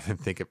Drive. I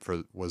think it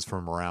was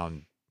from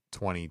around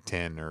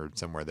 2010 or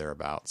somewhere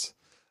thereabouts.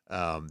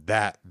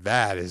 That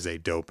is a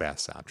dope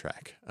ass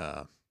soundtrack.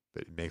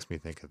 But it makes me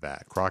think of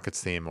that.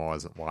 Crockett's theme I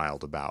wasn't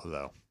wild about,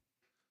 though.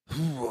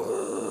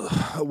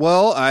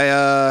 Well,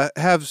 I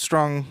have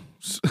strong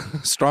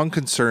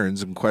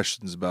concerns and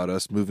questions about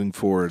us moving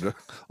forward,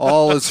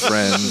 all as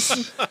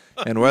friends,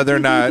 and whether or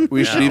not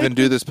we should even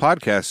do this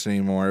podcast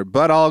anymore.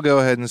 But I'll go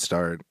ahead and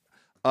start.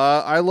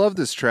 I love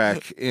this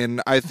track,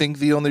 and I think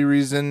the only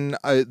reason,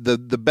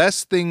 the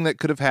best thing that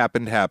could have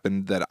happened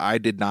that I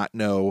did not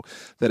know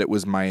that it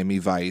was Miami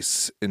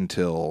Vice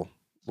until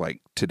like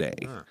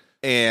today.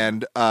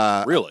 And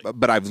really,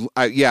 but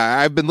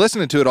I've been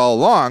listening to it all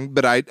along,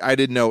 but I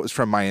didn't know it was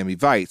from Miami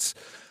Vice.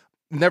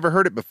 Never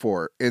heard it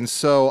before, and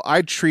so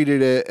I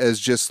treated it as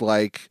just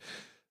like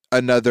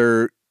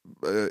another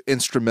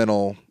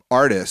instrumental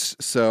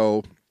artist.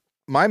 So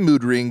my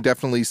mood ring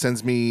definitely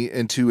sends me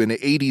into an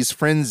 80s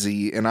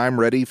frenzy, and I'm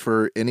ready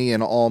for any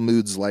and all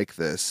moods like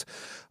this.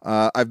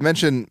 I've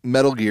mentioned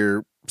Metal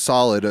Gear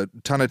Solid a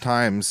ton of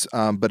times,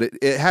 but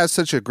it has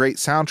such a great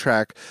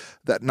soundtrack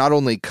that not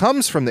only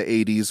comes from the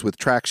 80s with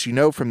tracks you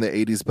know from the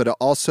 80s, but it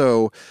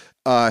also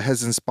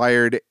has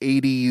inspired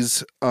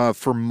 80s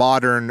for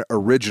modern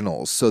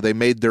originals. So they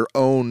made their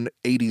own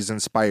 80s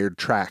inspired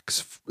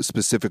tracks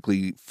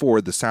specifically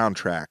for the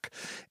soundtrack.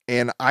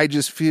 And I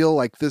just feel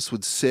like this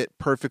would sit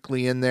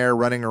perfectly in there,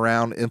 running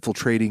around,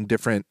 infiltrating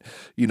different,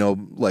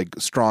 like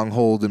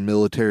Stronghold and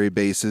military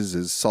bases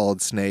as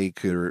Solid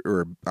Snake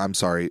or I'm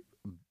sorry,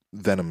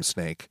 Venom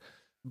Snake.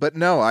 But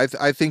no, I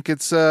think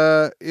it's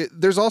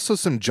there's also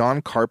some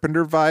John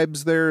Carpenter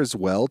vibes there as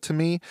well to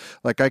me.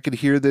 Like I could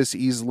hear this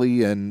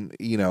easily in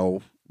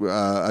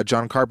a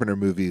John Carpenter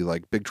movie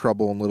like Big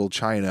Trouble in Little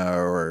China,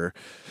 or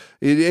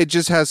it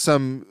just has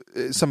some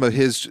of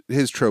his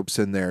tropes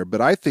in there.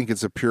 But I think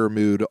it's a pure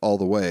mood all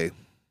the way.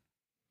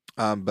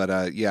 But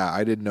I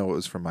didn't know it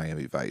was from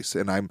Miami Vice,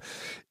 and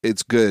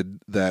it's good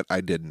that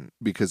I didn't,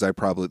 because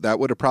that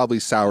would have probably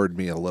soured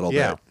me a little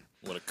bit.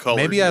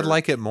 Maybe I'd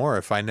like it more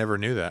if I never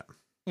knew that.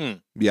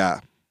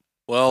 Yeah.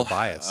 Well,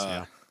 bias.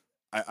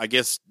 I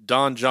guess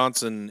Don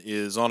Johnson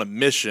is on a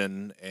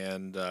mission,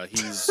 and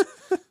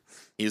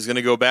he's going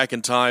to go back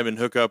in time and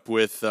hook up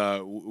with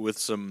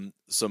some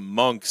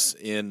monks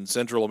in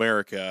Central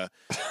America,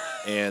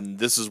 and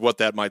this is what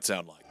that might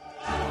sound like.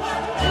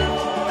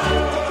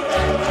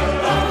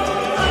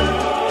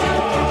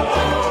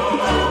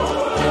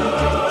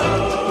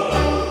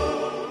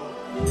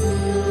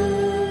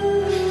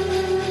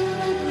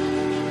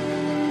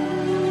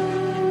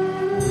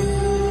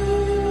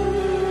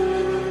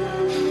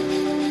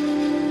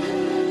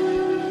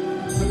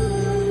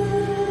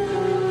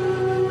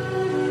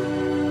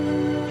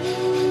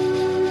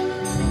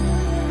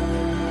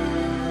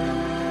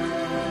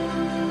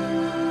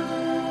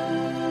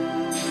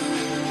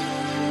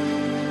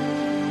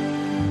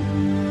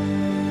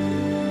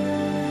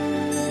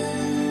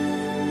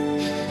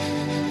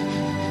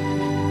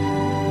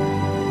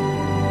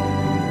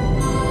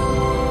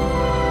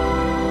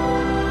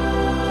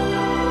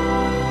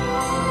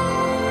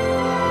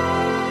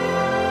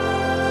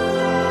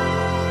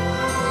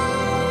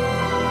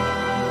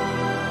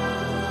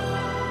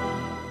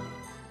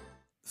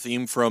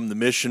 theme from The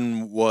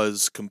Mission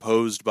was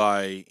composed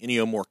by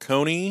Ennio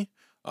Morricone,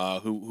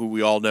 who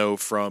we all know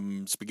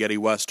from spaghetti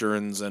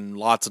westerns and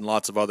lots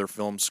of other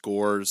film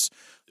scores.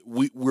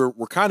 We're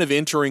kind of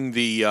entering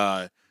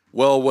the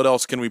what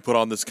else can we put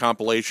on this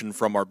compilation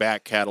from our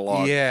back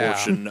catalog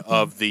portion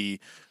of the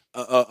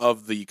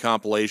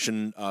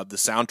compilation. The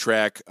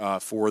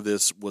soundtrack for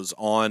this was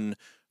on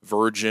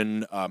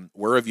Virgin.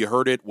 Where have you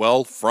heard it?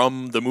 Well,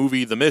 from the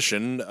movie The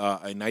Mission,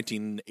 a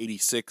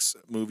 1986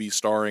 movie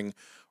starring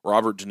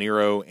Robert De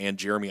Niro and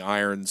Jeremy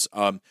Irons.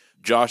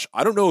 Josh,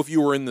 I don't know if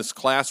you were in this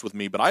class with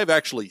me, but I've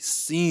actually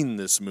seen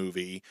this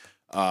movie.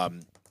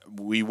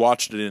 We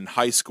watched it in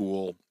high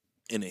school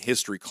in a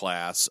history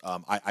class.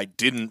 I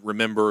didn't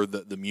remember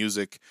the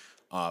music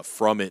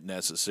from it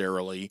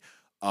necessarily.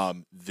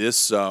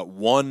 This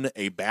won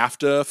a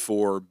BAFTA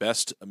for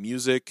Best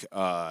Music,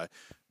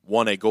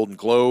 won a Golden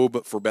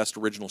Globe for Best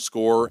Original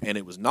Score, and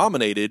it was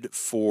nominated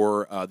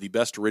for the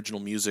Best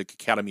Original Music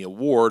Academy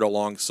Award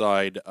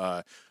alongside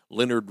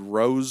Leonard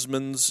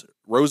Rosenman's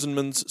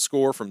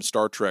score from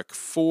Star Trek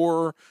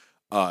IV,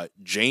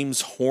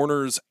 James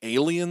Horner's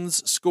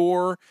Aliens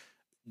score,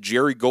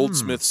 Jerry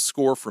Goldsmith's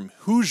score from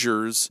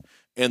Hoosiers,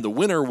 and the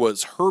winner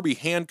was Herbie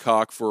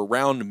Hancock for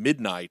Around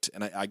Midnight.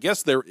 And I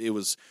guess it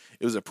was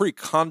a pretty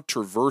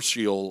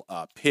controversial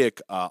pick.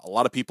 A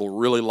lot of people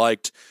really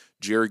liked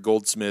Jerry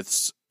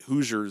Goldsmith's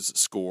Hoosiers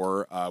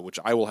score, which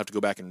I will have to go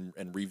back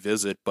and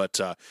revisit. But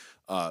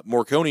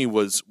Morricone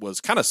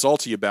was kind of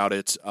salty about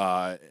it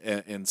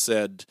and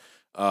said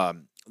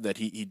that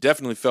he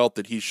definitely felt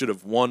that he should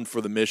have won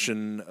for The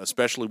Mission,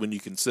 especially when you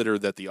consider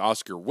that the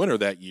Oscar winner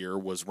that year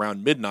was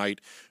Round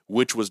Midnight,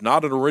 which was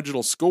not an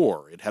original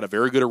score. It had a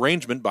very good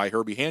arrangement by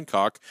Herbie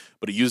Hancock,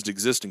 but it used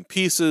existing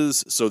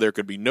pieces, so there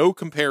could be no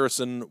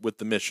comparison with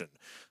The Mission.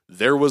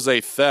 There was a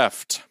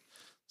theft.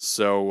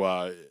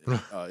 So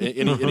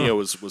Ennio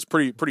was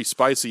pretty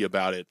spicy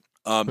about it.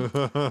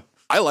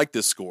 I like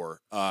this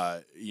score.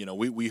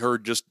 We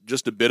heard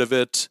just a bit of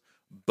it,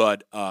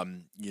 but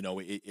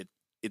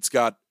it's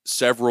got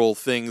several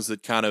things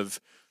that kind of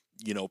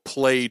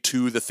play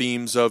to the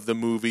themes of the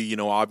movie.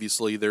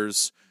 Obviously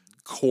there's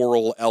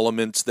choral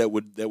elements that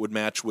would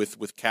match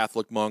with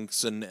Catholic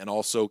monks and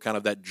also kind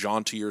of that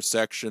jauntier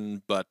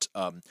section. But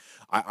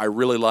I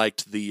really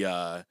liked the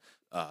da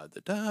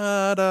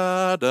da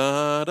da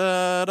da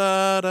da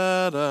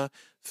da da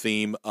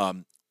theme.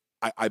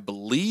 I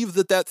believe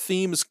that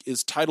theme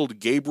is titled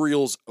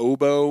Gabriel's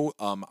Oboe.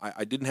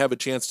 I didn't have a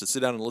chance to sit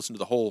down and listen to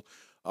the whole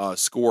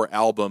score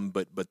album,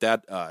 but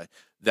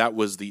that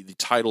was the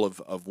title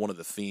of one of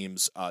the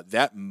themes.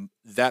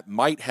 That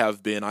might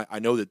have been. I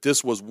know that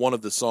this was one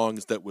of the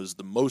songs that was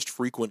the most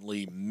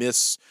frequently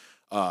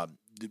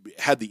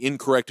had the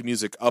incorrect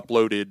music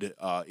uploaded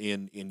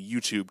in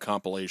YouTube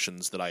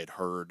compilations that I had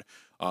heard.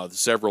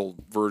 Several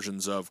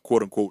versions of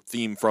quote unquote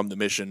theme from The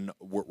Mission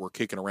were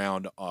kicking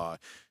around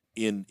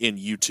in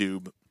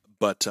YouTube.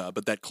 But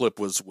that clip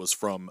was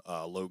from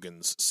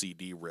Logan's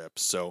CD rip.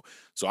 So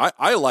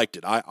I liked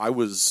it. I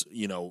was,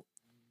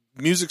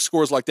 music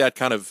scores like that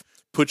kind of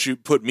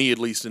put me at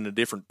least in a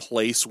different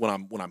place when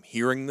I'm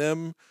hearing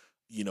them.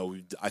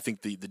 I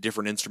think the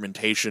different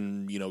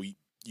instrumentation,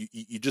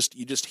 you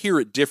just hear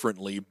it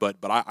differently, but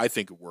I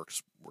think it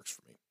works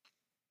for me.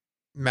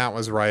 Matt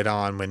was right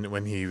on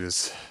when he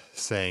was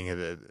saying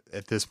it.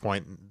 At this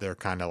point, they're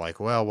kind of like,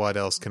 well, what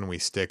else can we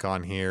stick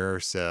on here?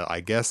 So I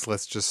guess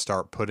let's just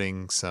start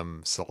putting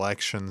some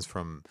selections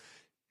from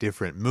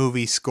different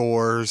movie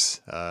scores,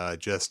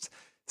 just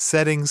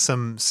setting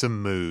some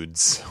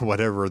moods,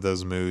 whatever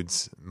those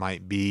moods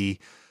might be.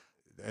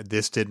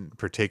 This didn't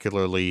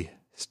particularly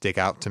stick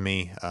out to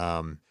me.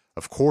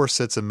 Of course,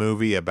 it's a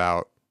movie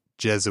about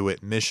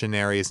Jesuit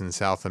missionaries in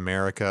South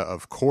America.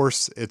 Of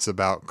course, it's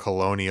about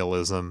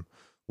colonialism.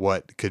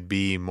 What could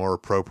be more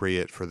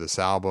appropriate for this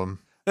album?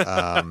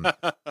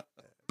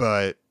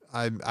 But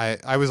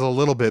I was a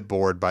little bit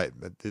bored by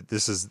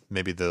this. Is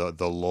maybe the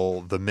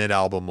lull, the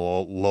mid-album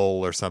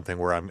lull or something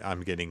where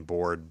I'm getting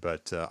bored.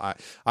 But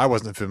I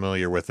wasn't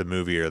familiar with the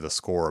movie or the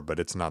score. But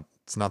it's not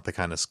the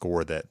kind of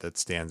score that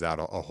stands out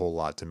a whole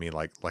lot to me,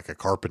 like a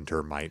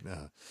Carpenter might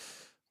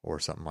or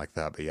something like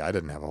that. But yeah, I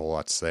didn't have a whole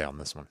lot to say on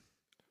this one.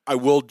 I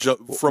will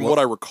from what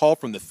I recall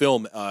from the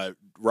film,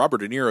 Robert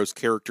De Niro's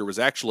character was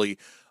actually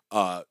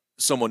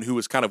someone who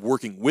was kind of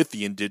working with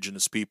the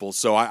indigenous people.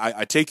 So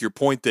I take your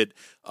point that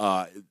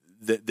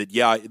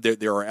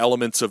there are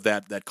elements of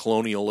that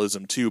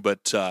colonialism too,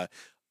 but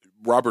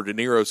Robert De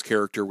Niro's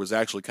character was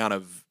actually kind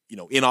of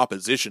in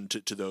opposition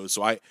to those.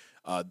 So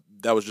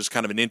that was just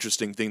kind of an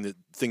interesting thing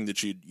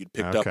that you'd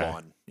picked up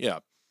on. Yeah.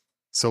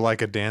 So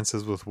like a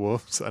Dances with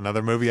Wolves,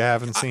 another movie I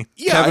haven't seen.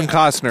 Kevin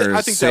Costner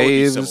I think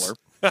saves. That would be similar.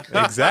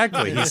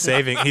 Exactly. He's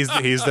saving.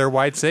 He's their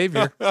white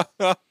savior.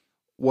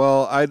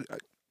 Well,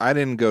 I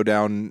didn't go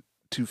down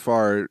too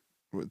far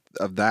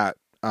of that.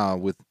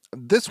 With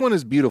this one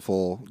is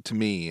beautiful to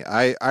me.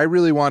 I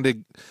really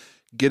wanted to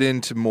get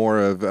into more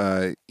of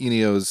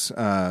Ennio's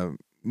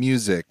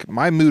music.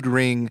 My mood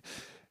ring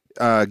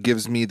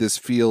gives me this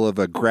feel of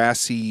a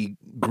grassy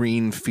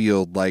green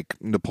field, like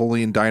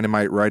Napoleon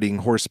Dynamite riding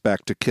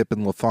horseback to Kip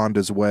and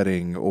LaFonda's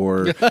wedding,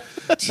 or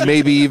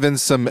maybe even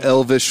some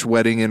elvish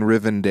wedding in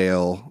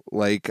Rivendell.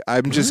 Like,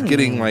 I'm just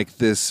getting like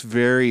this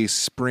very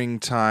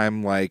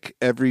springtime, like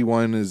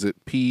everyone is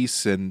at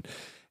peace and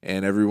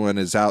everyone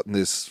is out in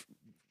this,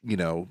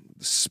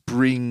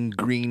 spring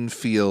green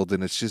field,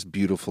 and it's just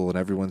beautiful and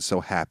everyone's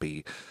so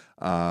happy.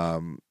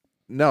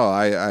 No,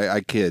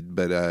 I kid,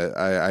 but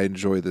I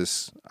enjoy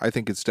this. I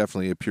think it's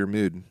definitely a pure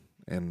mood,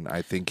 and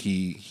I think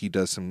he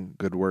does some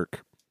good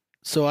work.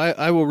 So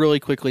I will really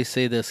quickly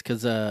say this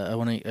because I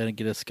want to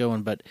get us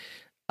going, but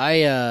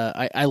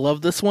I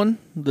love this one.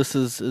 This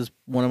is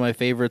one of my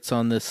favorites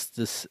on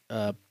this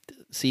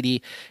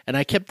CD, and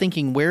I kept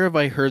thinking, where have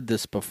I heard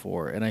this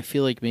before? And I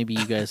feel like maybe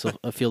you guys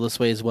will feel this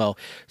way as well.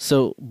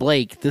 So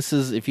Blake, this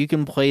is, if you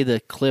can play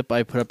the clip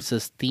I put up, it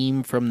says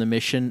theme from the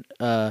Mission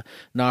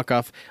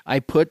knockoff.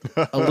 I put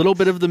a little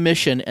bit of the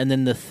Mission and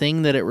then the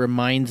thing that it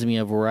reminds me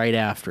of right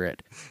after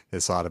it.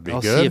 This ought to be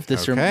I'll good. see if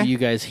this okay. you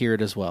guys hear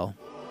it as well.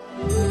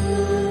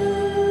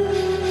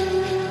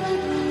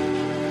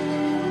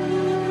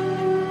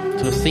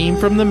 So theme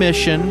from the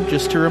Mission,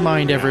 just to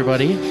remind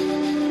everybody.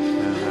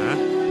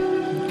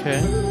 Okay.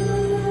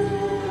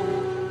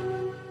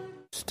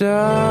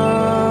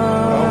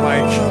 Oh my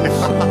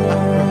god.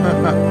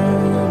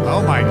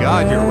 Oh my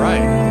god, you're right.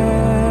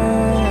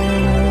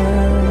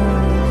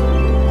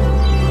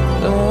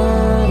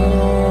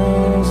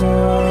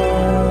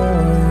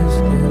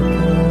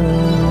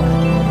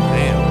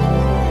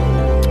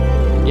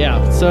 Damn.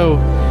 Yeah, so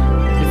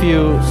if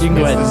you can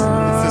go ahead.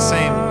 It's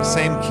the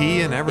same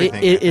key and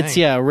everything. It's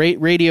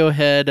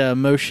Radiohead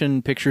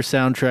motion picture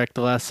soundtrack,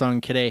 the last song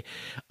today.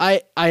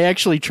 I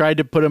actually tried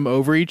to put them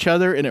over each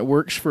other and it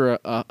works for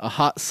a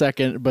hot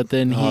second, but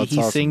then he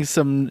awesome.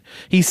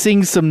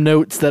 sings some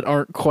notes that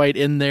aren't quite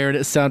in there and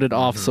it sounded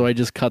off, so I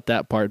just cut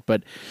that part.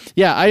 But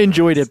yeah, I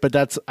enjoyed it, but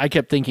I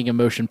kept thinking a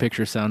motion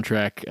picture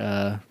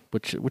soundtrack,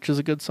 which is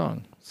a good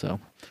song. So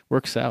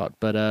works out.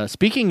 But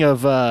speaking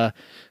of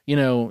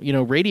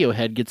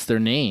Radiohead gets their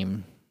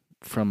name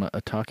from a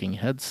Talking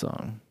Heads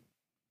song.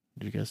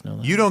 Did you guys know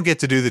that? You don't get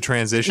to do the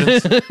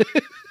transitions.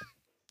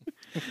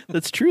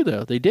 That's true,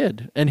 though. They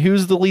did. And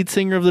who's the lead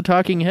singer of the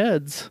Talking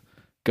Heads?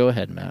 Go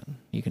ahead, Matt.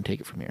 You can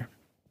take it from here.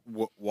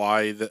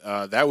 Why?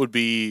 That would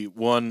be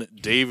one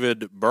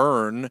David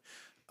Byrne,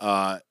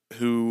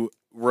 who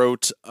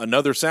wrote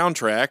another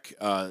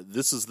soundtrack.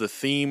 This is the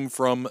theme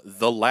from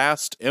The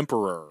Last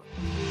Emperor.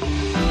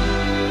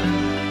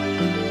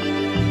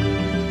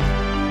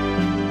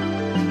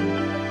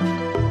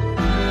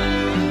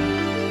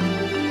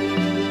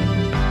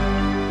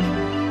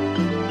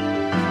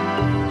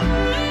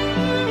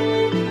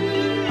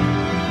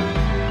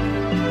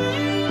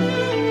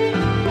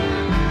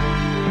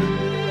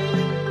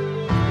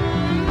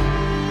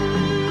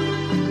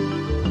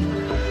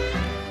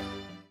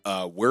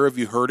 Where have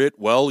you heard it?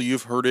 Well,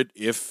 you've heard it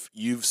if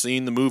you've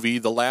seen the movie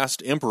The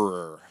Last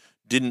Emperor.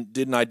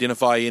 Didn't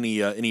identify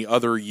any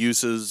other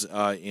uses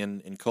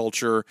in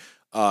culture.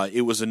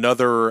 It was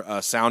another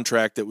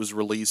soundtrack that was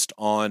released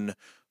on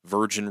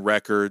Virgin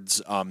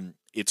Records.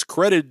 It's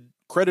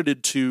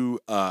credited to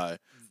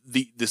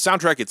the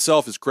soundtrack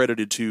itself is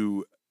credited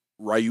to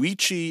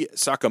Ryuichi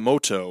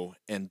Sakamoto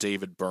and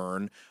David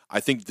Byrne.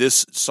 I think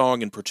this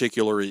song in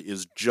particular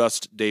is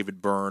just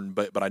David Byrne,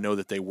 but I know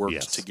that they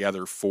worked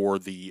together for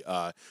the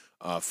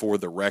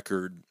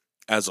record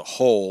as a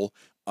whole.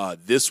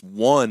 This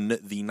won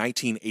the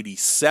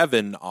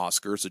 1987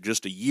 Oscar, so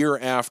just a year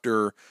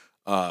after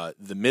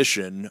The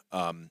Mission,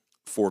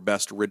 for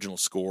Best Original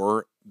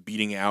Score,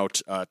 beating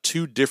out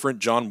two different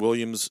John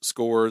Williams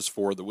scores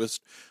for The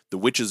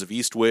Witches of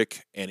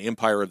Eastwick and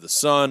Empire of the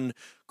Sun.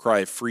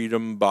 Cry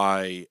Freedom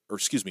by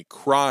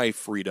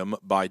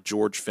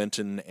George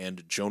Fenton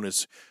and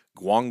Jonas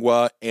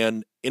Gwangwa,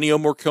 and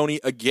Ennio Morricone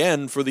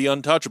again for The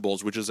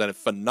Untouchables, which is a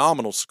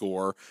phenomenal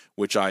score,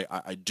 which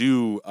I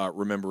do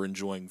remember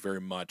enjoying very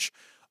much.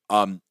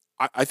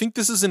 I think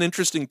this is an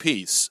interesting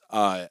piece.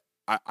 I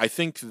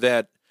think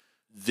that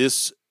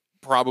this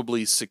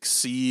probably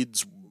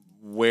succeeds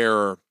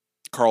where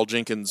Carl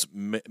Jenkins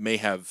may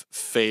have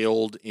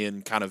failed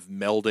in kind of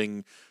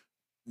melding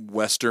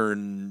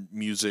Western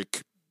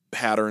music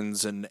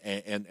patterns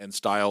and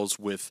styles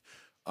with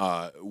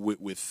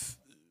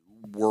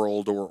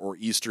world or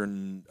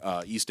Eastern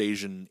East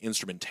Asian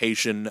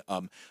instrumentation.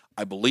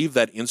 I believe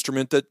that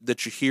instrument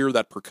that you hear,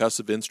 that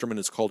percussive instrument,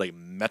 is called a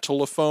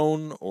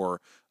metallophone or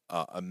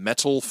a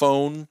metal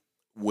phone,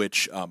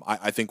 which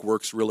I think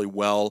works really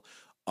well.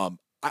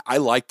 I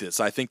like this.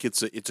 I think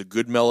it's a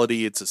good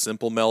melody. It's a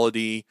simple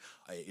melody.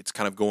 It's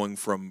kind of going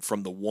from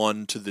the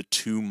 1 to the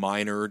 2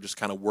 minor, just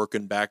kind of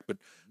working back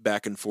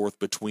and forth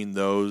between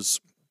those.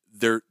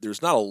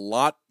 There's not a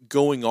lot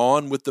going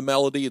on with the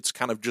melody. It's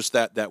kind of just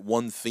that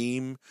one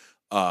theme.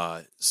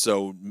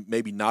 So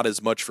maybe not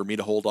as much for me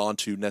to hold on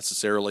to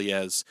necessarily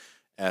as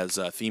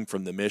a theme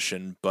from The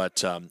Mission,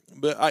 but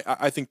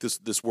I think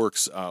this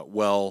works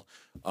well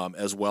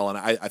as well, and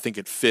I think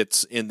it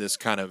fits in this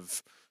kind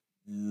of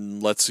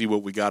let's see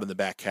what we got in the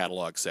back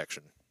catalog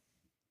section.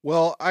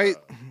 Well, I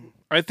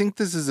think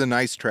this is a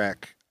nice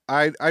track.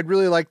 I'd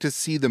really like to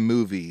see the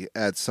movie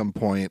at some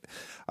point.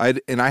 I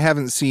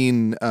haven't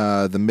seen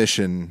The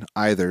Mission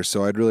either,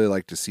 so I'd really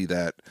like to see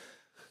that.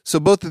 So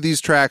both of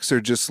these tracks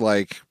are just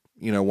like,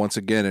 once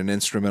again, an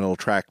instrumental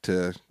track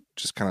to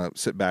just kind of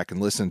sit back and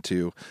listen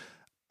to.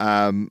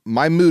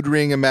 My mood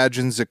ring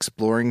imagines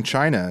exploring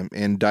China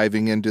and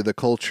diving into the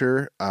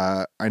culture.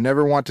 I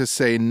never want to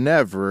say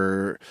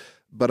never,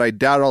 but I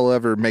doubt I'll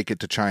ever make it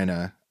to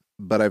China.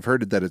 But I've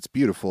heard that it's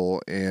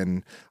beautiful,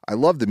 and I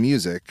love the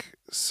music.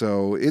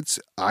 So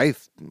I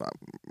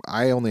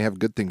only have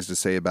good things to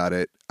say about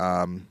it.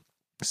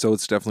 So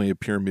it's definitely a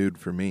pure mood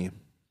for me.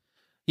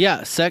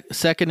 Yeah,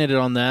 seconded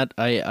on that.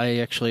 I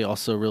actually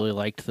also really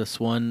liked this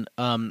one.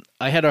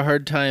 I had a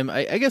hard time.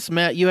 I guess,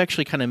 Matt, you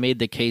actually kind of made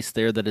the case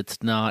there that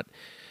it's not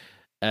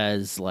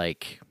as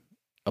like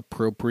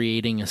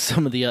appropriating as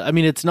some of the. I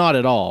mean, it's not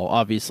at all.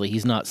 Obviously,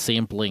 he's not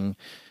sampling,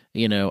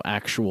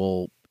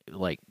 actual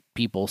like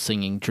people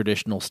singing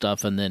traditional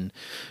stuff and then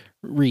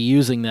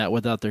reusing that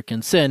without their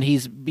consent.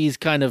 He's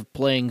kind of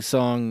playing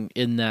song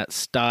in that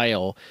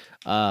style.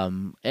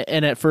 And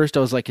at first I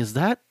was like, is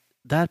that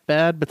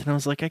bad? But then I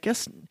was like, I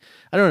guess,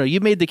 I don't know.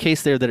 You made the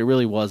case there that it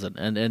really wasn't.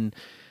 And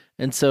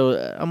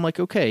so I'm like,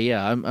 okay,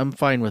 yeah, I'm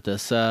fine with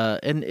this.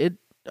 And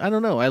I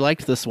don't know. I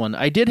liked this one.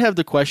 I did have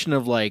the question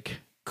of like,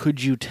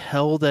 could you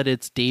tell that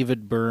it's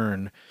David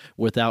Byrne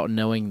without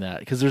knowing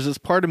that? Because there's this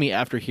part of me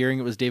after hearing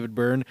it was David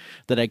Byrne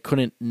that I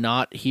couldn't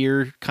not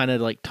hear kind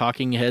of like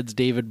Talking Heads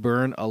David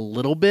Byrne a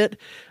little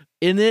bit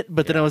in it.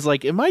 But then I was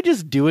like, am I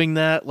just doing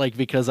that like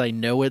because I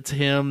know it's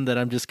him that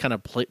I'm just kind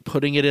of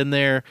putting it in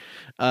there?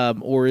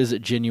 Or is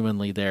it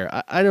genuinely there?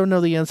 I don't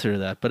know the answer to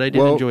that, but I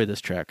did enjoy this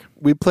track.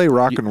 We play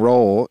rock and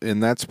roll,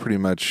 and that's pretty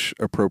much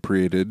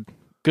appropriated.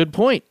 Good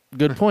point.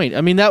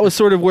 I mean, that was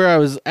sort of where I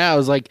was at. I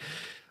was like,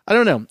 I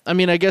don't know. I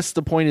mean, I guess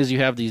the point is you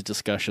have these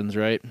discussions,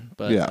 right?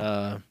 But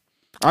yeah.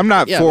 I'm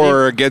not for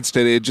or against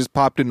it. It just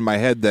popped into my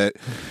head that,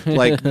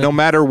 like, no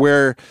matter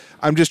where,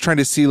 I'm just trying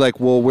to see, like,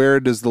 well,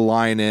 where does the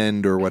line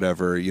end or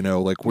whatever?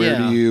 Like, where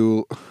do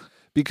you?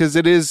 Because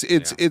it's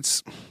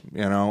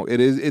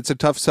a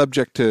tough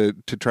subject to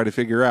try to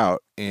figure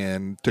out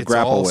and to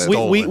grapple with.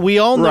 We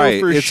all know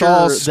for it's sure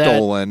all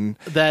stolen.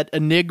 that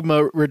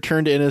Enigma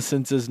Return to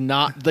Innocence is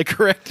not the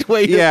correct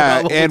way to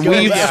and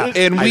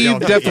we've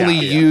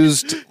definitely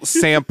used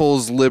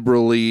samples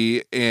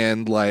liberally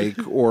and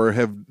or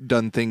have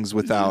done things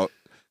without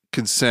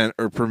consent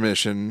or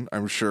permission,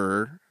 I'm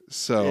sure.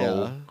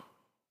 So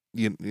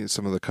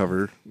some of the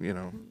cover,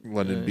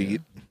 London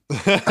Beat.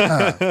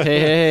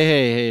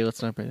 hey,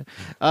 let's not bring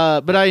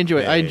that. But I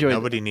enjoyed.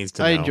 Nobody needs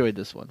to know. I enjoyed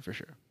this one for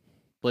sure.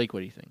 Blake,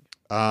 what do you think?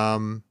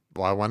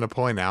 Well, I want to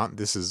point out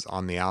this is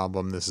on the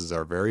album. This is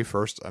our very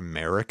first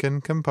American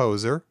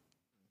composer.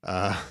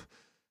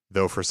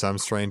 Though for some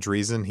strange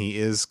reason he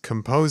is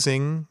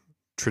composing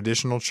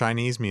traditional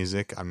Chinese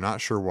music. I'm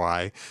not sure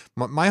why.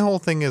 My whole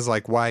thing is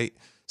like why.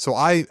 So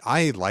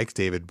I like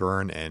David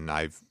Byrne, and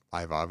I've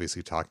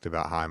obviously talked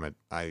about how I'm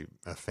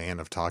a fan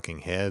of Talking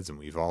Heads, and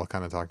we've all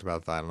kind of talked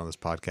about that on this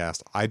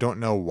podcast. I don't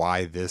know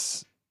why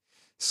this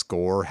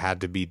score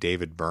had to be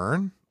David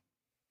Byrne.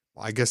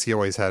 I guess he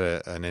always had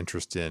an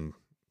interest in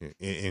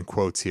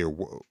quotes here,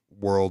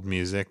 world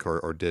music,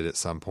 or did at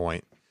some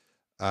point.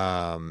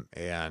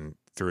 And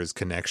through his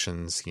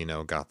connections,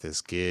 got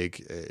this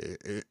gig.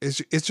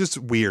 It's just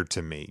weird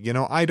to me.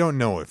 I don't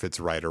know if it's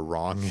right or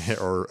wrong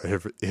or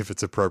if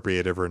it's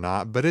appropriative or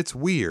not, but it's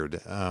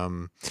weird.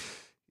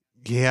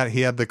 He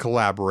had the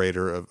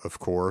collaborator, of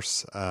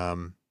course.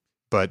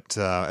 But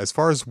as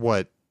far as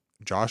what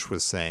Josh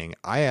was saying,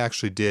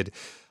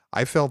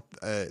 I felt,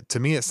 to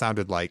me, it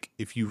sounded like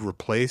if you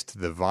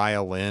replaced the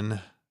violin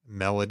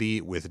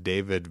melody with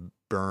David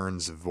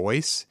Byrne's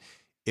voice,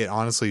 it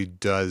honestly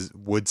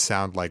would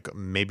sound like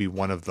maybe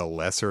one of the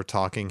lesser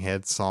Talking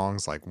Heads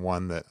songs, like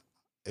one that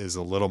is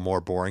a little more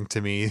boring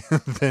to me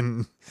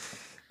than...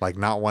 Like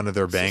not one of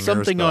their bangers,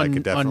 something but I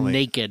could definitely... on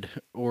Naked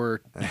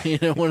or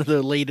one of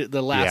the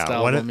last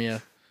album.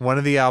 One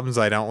of the albums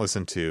I don't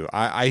listen to.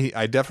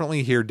 I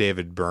definitely hear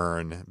David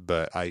Byrne,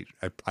 but I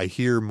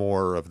hear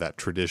more of that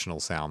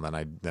traditional sound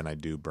than I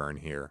do Byrne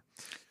here.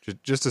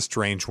 Just a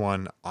strange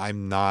one.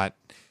 I'm not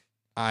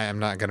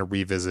going to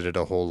revisit it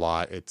a whole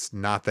lot. It's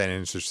not that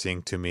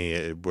interesting to me.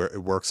 It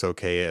works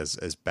okay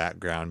as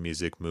background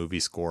music,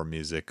 movie score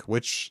music,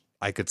 which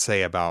I could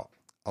say about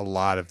a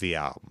lot of the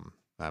album.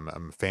 I'm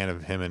a fan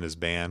of him and his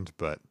band,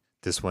 but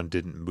this one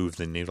didn't move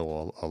the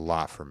needle a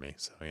lot for me.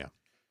 So yeah,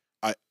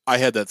 I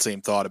had that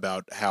same thought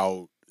about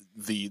how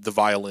the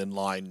violin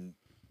line,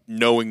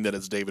 knowing that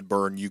it's David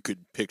Byrne, you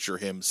could picture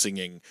him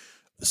singing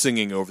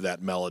over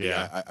that melody.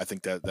 Yeah. I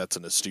think that's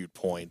an astute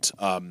point.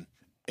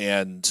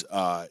 And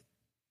I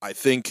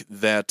think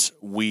that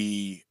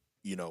we're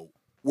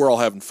all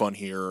having fun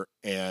here,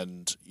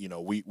 and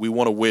we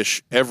want to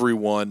wish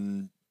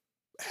everyone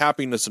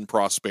happiness and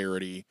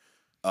prosperity.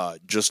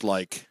 Just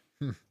like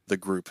the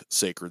group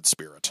Sacred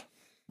Spirit.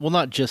 Well,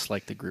 not just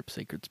like the group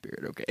Sacred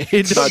Spirit, okay?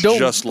 Not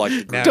just like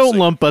the group. Don't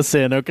lump us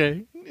in,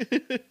 okay?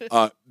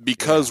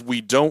 Because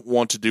we don't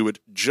want to do it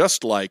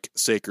just like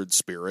Sacred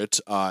Spirit.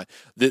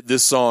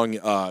 This song,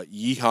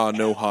 Yeehaw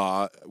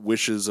Noha,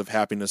 Wishes of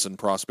Happiness and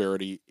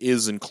Prosperity,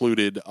 is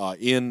included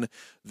in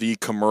the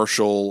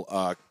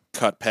commercial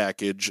cut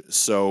package.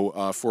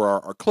 So for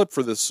our clip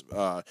for this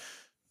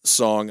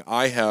song,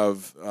 I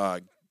have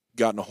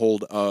gotten a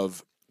hold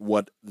of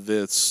what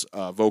this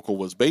vocal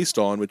was based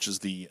on, which is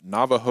the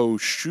Navajo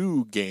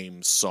Shoe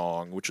Game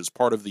song, which is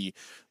part of the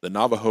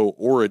Navajo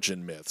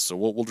origin myth. So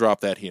we'll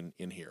drop that in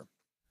here.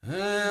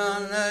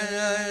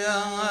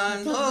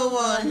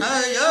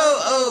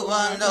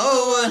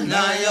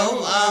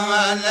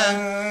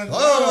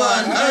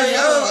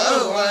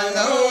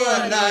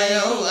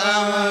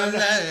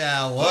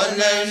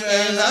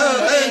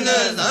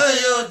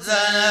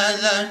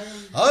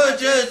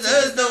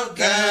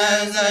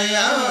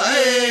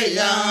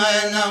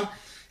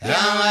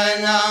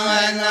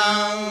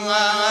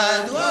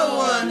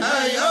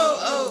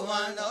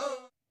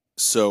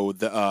 So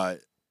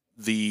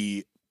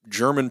the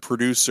German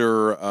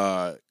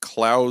producer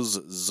Klaus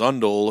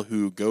Zundel,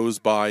 who goes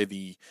by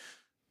the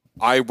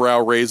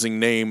eyebrow-raising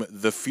name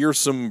The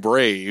Fearsome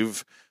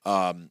Brave,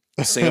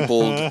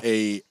 sampled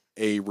a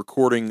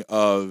recording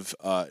of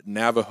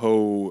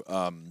Navajo,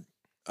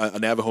 a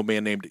Navajo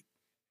man named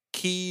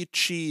Ki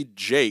Chi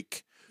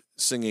Jake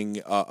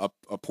singing a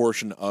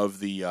portion of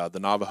the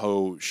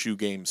Navajo Shoe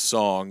Game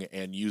song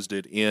and used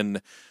it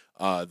in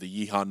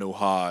the Yeehaw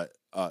Noha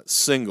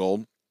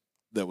single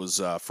that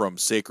was from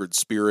Sacred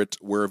Spirit.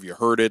 Where have you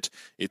heard it?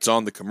 It's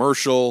on the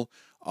commercial.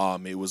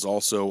 It was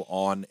also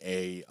on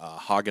a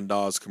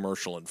Haagen-Dazs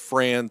commercial in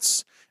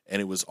France, and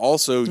it was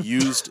also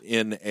used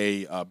in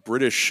a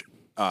British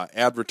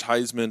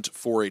advertisement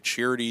for a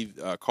charity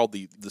called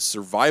the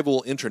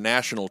Survival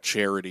International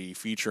Charity,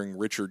 featuring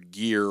Richard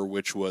Gere,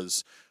 which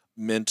was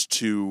meant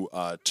to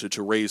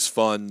raise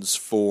funds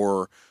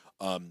for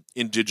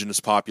indigenous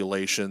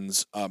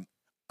populations.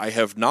 I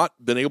have not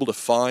been able to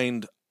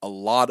find a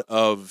lot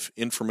of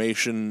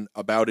information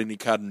about any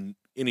kind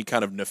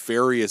of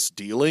nefarious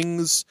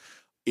dealings.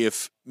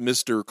 If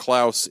Mr.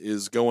 Klaus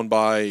is going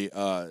by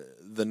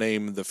the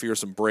name The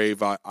Fearsome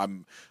Brave,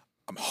 I'm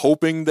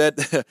hoping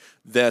that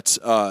that's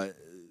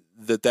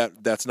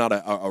not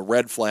a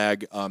red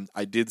flag.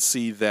 I did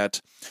see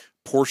that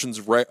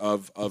portions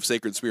of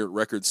Sacred Spirit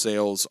record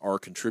sales are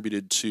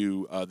contributed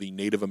to the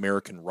Native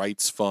American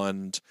Rights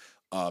Fund.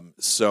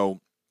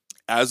 So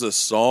as a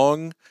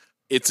song,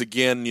 it's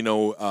again,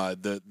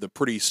 the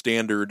pretty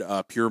standard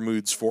Pure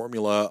Moods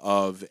formula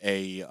of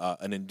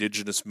an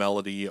indigenous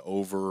melody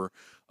over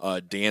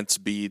dance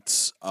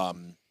beats.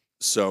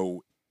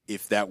 So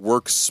if that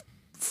works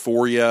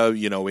for you,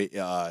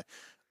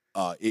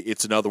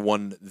 it's another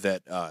one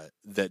that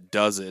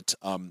does it.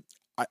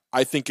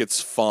 I think it's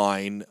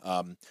fine.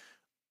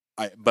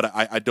 But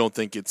I don't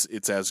think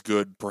it's as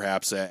good,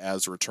 perhaps,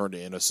 as Return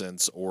to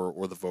Innocence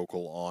or the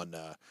vocal on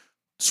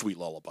Sweet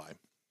Lullaby.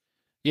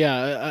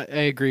 Yeah, I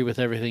agree with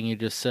everything you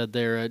just said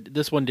there.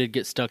 This one did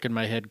get stuck in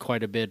my head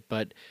quite a bit,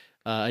 but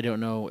I don't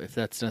know if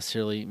that's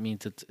necessarily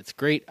means it's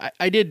great.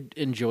 I did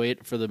enjoy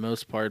it for the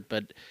most part,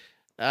 but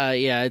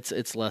yeah,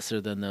 it's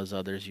lesser than those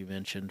others you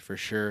mentioned for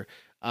sure.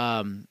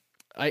 I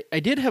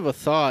did have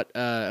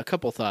a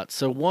couple thoughts.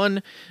 So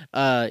one,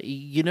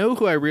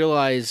 who I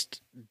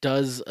realized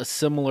does a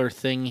similar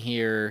thing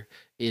here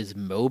is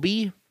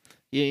Moby.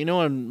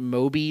 On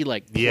Moby,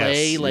 like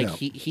Play, yes,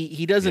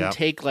 he doesn't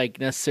take like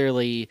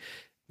necessarily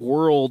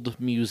world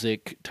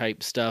music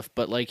type stuff,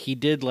 but like he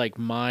did like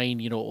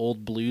mine,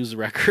 old blues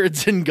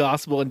records and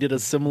gospel and did a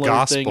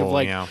similar thing of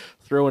like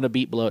throwing a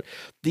beat below it.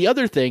 The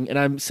other thing, and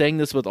I'm saying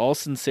this with all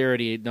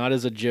sincerity, not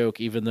as a joke,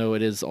 even though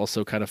it is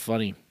also kind of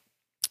funny.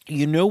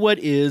 You know what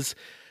is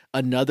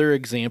another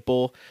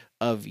example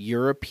of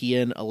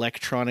European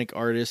electronic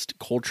artist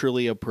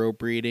culturally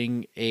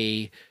appropriating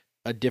a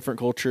different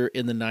culture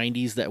in the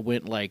 90s that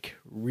went like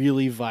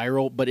really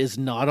viral, but is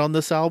not on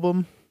this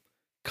album?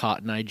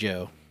 Cotton Eye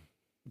Joe.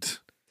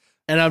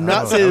 And I'm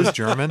not saying it was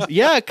German.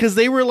 Yeah, because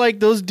they were like,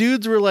 those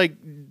dudes were like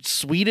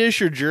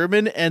Swedish or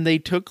German, and they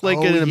took like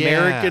an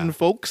American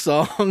folk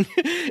song,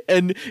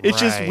 and it's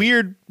just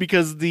weird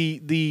because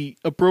the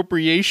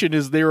appropriation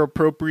is they're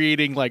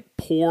appropriating like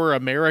poor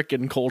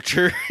American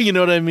culture. You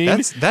know what I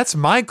mean? That's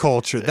my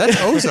culture. That's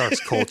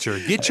Ozark's culture.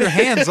 Get your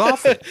hands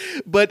off it.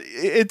 But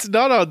it's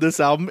not on this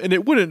album, and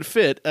it wouldn't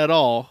fit at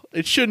all.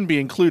 It shouldn't be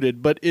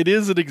included, but it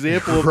is an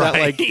example of that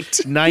like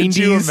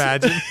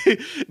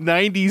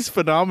 90s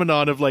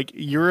phenomenon of like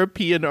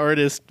European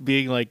artists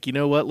being like, you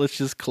know what, let's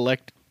just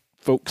collect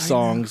folk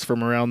songs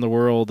from around the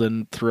world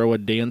and throw a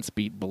dance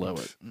beat below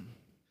it.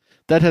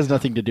 That has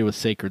nothing to do with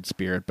Sacred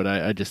Spirit, but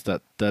I just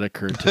thought that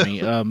occurred to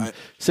me.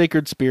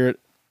 Sacred Spirit,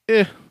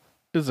 is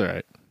all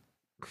right.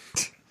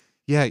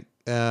 Yeah,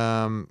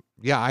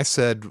 I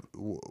said,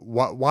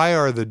 why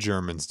are the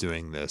Germans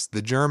doing this?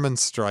 The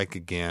Germans strike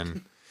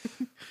again.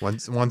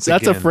 Once that's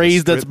again, a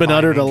phrase that's been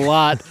uttered a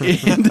lot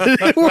in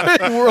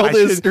world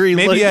history, in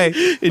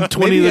the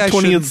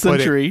 20th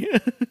century.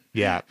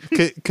 Yeah,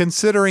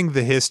 considering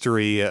the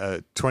history,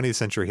 20th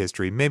century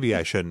history, maybe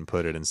I shouldn't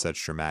put it in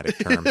such dramatic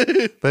terms,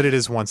 but it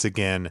is once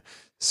again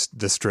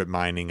the strip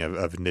mining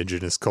of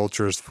indigenous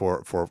cultures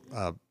for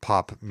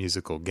pop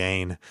musical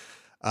gain.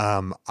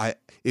 It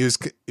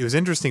was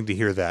interesting to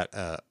hear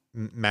that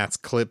Matt's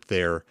clip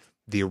there.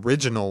 The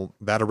original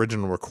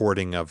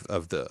recording of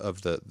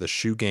the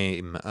shoe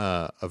game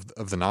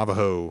of the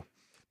Navajo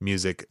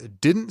music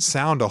didn't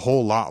sound a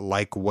whole lot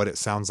like what it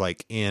sounds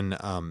like in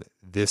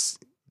this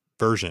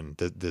version,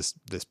 this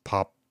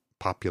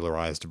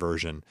popularized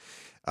version.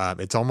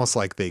 It's almost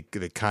like they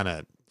kind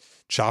of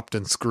chopped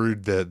and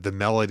screwed the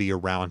melody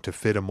around to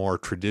fit a more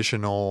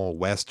traditional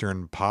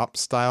Western pop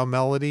style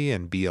melody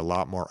and be a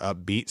lot more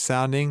upbeat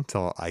sounding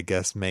to, I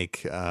guess,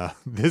 make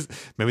this,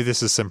 maybe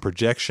this is some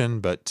projection,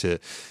 but to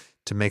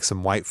make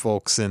some white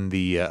folks in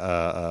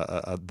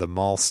the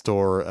mall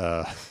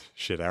store,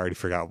 shit, I already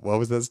forgot. What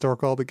was that store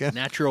called again?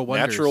 Natural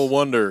Wonders. Natural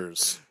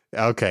Wonders.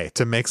 Okay,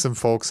 to make some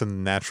folks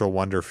in Natural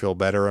Wonder feel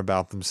better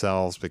about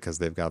themselves because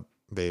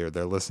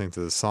they're listening to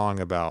the song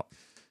about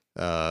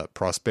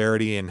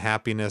prosperity and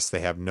happiness.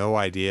 They have no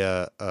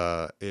idea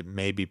it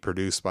may be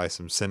produced by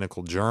some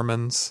cynical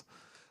Germans.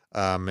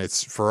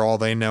 It's, for all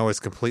they know, it's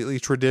completely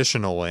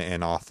traditional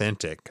and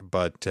authentic.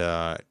 But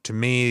to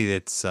me,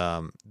 it's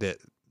that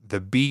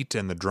the beat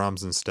and the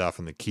drums and stuff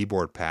and the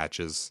keyboard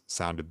patches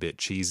sound a bit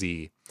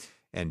cheesy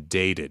and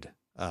dated.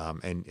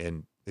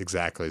 And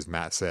exactly as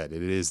Matt said,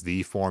 it is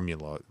the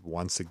formula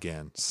once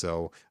again.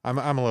 So I'm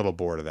a little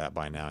bored of that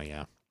by now.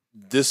 Yeah.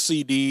 This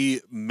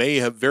CD may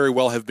have very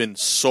well have been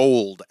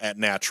sold at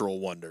Natural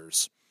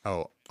Wonders.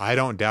 Oh, I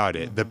don't doubt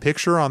it. The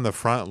picture on the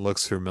front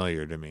looks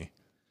familiar to me.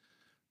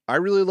 I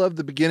really love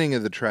the beginning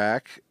of the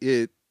track.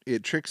 It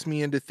tricks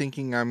me into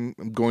thinking I'm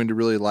going to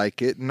really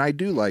like it, and I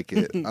do like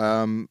it.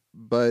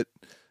 But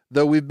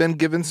though we've been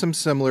given some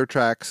similar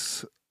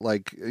tracks,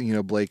 like,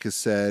 Blake has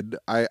said,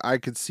 I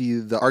could see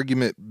the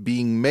argument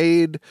being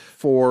made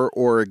for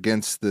or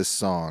against this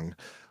song.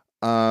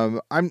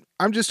 I'm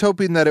just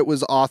hoping that it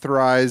was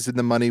authorized and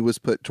the money was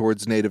put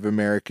towards Native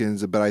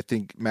Americans. But I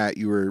think, Matt,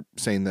 you were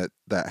saying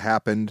that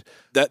happened.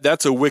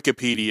 That's a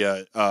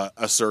Wikipedia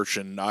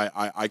assertion.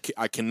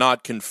 I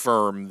cannot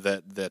confirm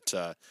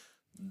that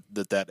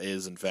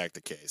is in fact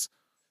the case.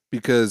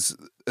 Because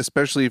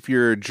especially if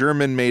your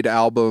German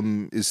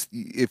album is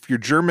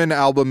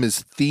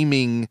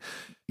theming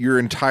your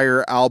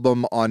entire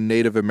album on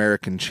Native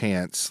American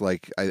chants,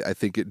 like I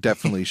think it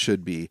definitely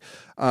should be.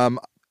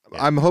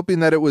 I'm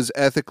hoping that it was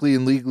ethically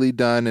and legally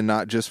done and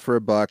not just for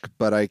a buck,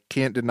 but I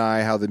can't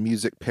deny how the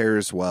music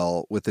pairs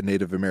well with the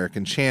Native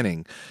American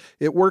chanting.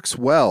 It works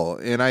well,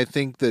 and I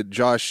think that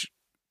Josh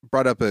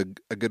brought up a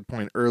good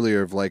point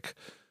earlier of like,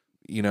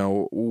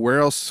 where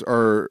else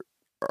are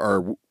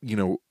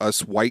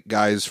us white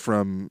guys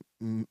from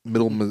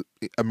middle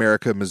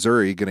America,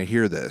 Missouri, going to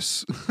hear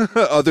this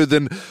other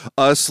than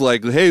us?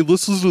 Like, hey,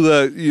 listen to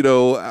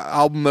that,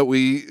 album that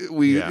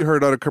we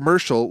heard on a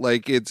commercial.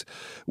 Like,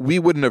 we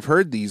wouldn't have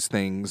heard these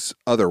things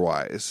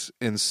otherwise.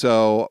 And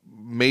so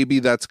maybe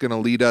that's going to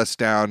lead us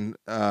down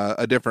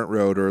a different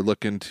road or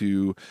look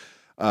into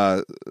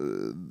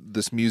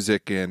this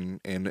music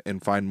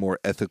and find more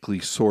ethically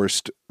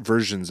sourced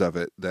versions of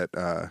it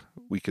that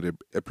we could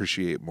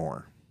appreciate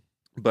more.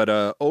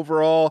 But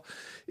overall,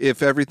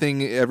 if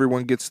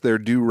everyone gets their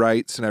due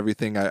rights and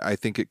everything, I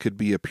think it could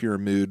be a pure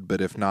mood.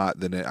 But if not,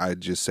 then I'd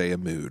just say a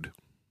mood.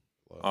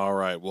 All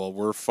right. Well,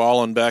 we're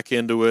falling back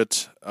into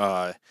it.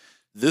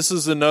 This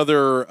is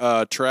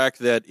another track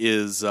that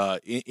is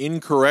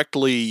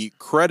incorrectly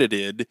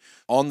credited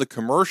on the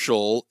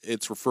commercial.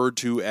 It's referred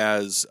to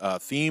as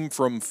Theme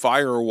from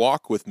Fire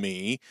Walk With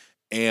Me.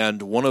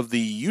 And one of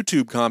the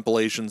YouTube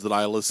compilations that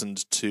I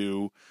listened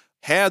to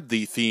had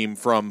the theme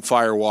from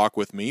Fire Walk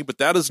With Me, but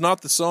that is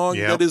not the song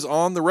that is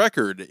on the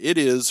record. It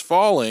is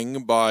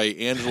Falling by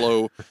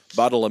Angelo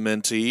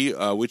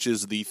Badalamenti, which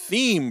is the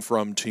theme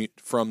from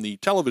the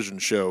television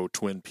show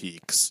Twin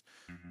Peaks.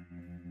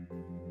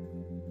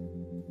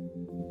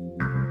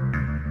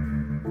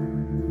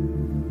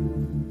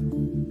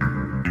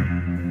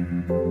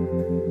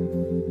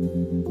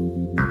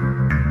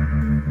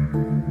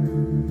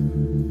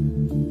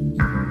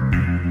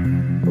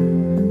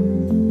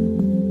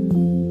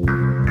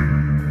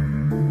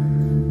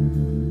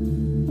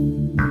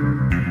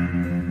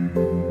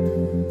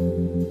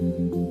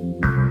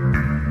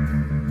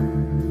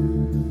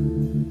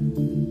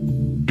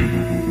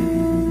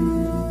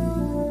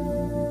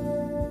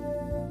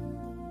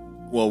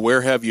 Well,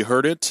 where have you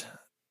heard it?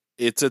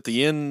 It's at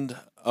the end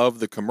of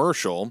the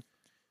commercial,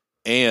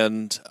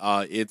 and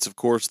it's, of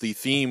course, the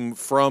theme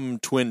from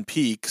Twin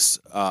Peaks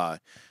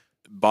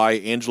by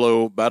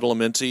Angelo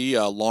Badalamenti,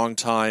 a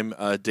longtime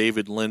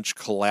David Lynch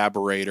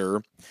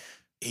collaborator.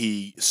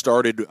 He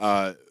started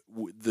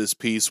this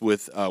piece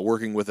with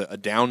working with a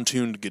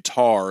down-tuned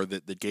guitar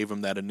that gave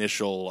him that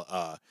initial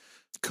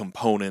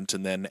component,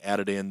 and then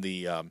added in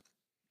the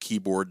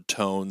keyboard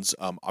tones.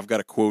 I've got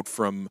a quote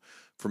from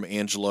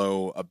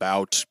Angelo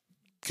about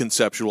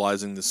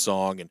conceptualizing the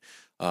song, and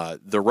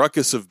The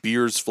ruckus of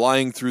beers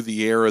flying through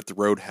the air at the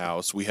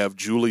Roadhouse. We have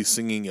Julie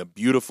singing a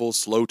beautiful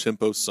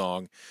slow-tempo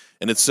song,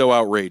 and it's so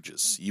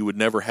outrageous. You would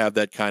never have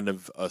that kind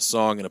of a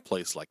song in a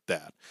place like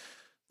that.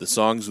 The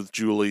songs with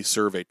Julie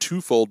serve a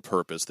twofold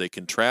purpose. They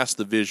contrast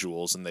the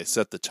visuals and they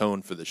set the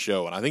tone for the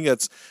show. And I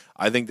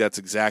think that's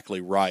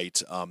exactly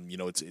right.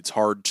 It's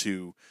hard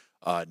to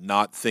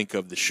not think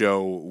of the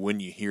show when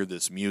you hear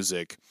this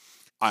music.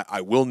 I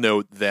will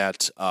note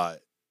that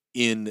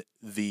in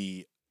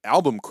the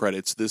album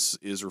credits, this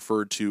is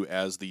referred to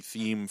as the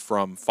theme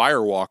from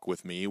Firewalk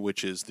with Me,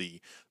 which is the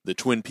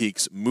Twin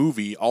Peaks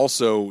movie,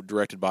 also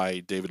directed by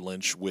David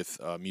Lynch with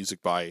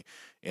music by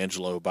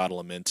Angelo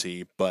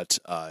Badalamenti. But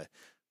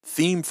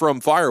theme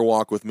from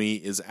Firewalk with Me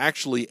is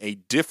actually a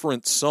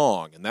different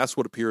song, and that's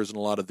what appears in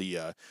a lot of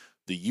the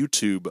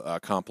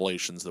YouTube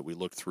compilations that we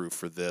look through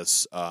for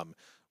this.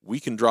 We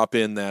can drop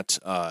in that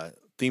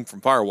theme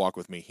from Firewalk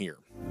with Me here.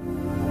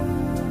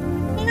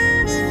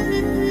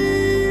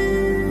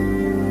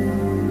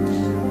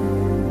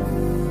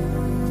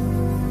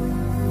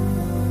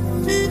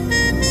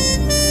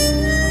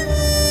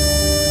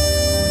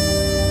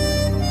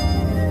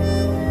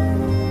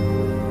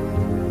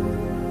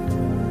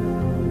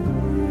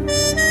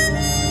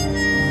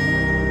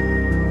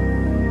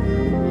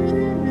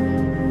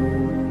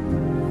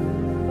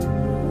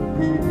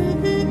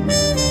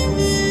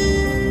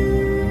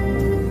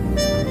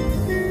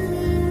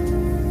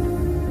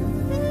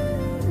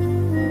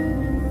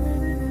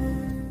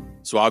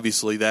 So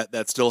obviously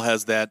that still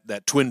has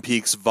that Twin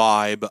Peaks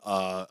vibe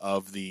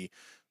of the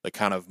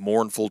kind of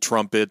mournful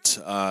trumpet,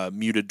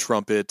 muted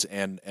trumpet,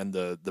 and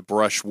the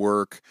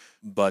brushwork.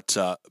 But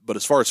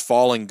as far as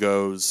Falling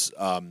goes,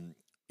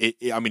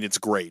 it's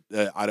great.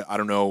 I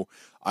don't know.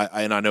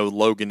 I know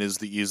Logan is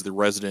the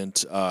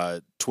resident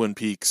Twin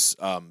Peaks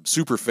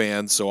super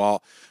fan, so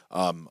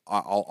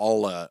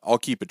I'll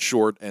keep it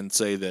short and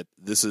say that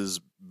this is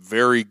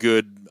very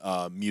good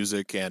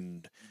music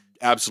and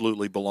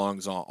absolutely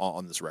belongs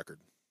on this record.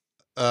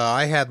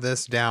 I had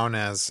this down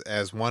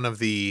as one of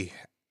the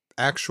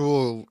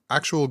actual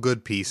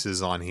good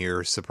pieces on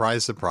here.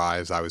 Surprise,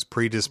 surprise. I was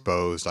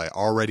predisposed. I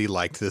already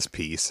liked this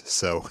piece.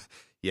 So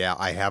yeah,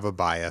 I have a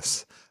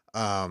bias.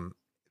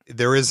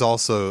 There is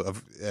also,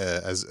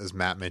 as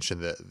Matt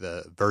mentioned,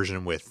 the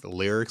version with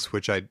lyrics,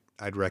 which I'd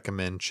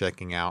recommend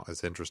checking out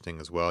as interesting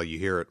as well. You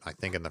hear it, I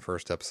think, in the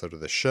first episode of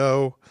the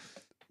show.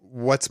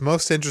 What's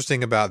most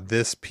interesting about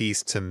this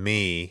piece to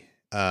me,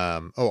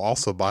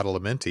 also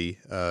Badalamenti,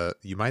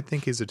 you might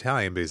think he's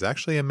Italian, but he's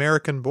actually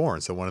American born.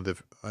 So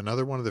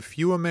another one of the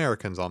few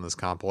Americans on this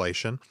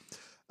compilation.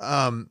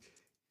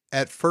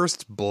 At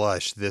first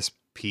blush, this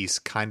piece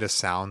kind of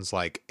sounds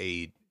like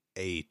a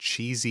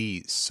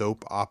cheesy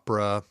soap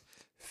opera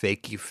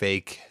fakey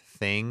fake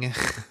thing,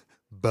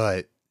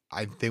 but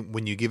I think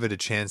when you give it a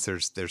chance,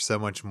 there's so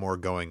much more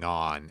going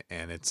on,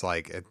 and it's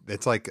like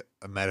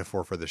a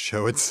metaphor for the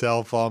show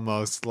itself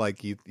almost.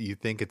 Like you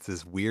think it's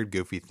this weird,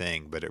 goofy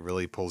thing, but it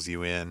really pulls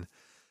you in.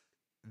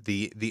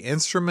 The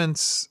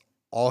instruments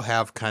all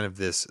have kind of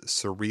this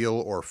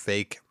surreal or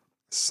fake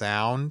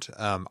sound.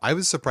 I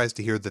was surprised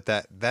to hear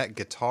that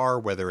guitar,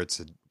 whether it's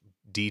a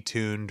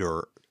detuned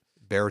or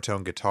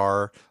baritone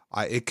guitar,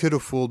 it could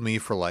have fooled me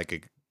for like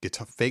a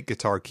fake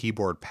guitar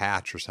keyboard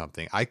patch or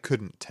something. I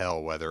couldn't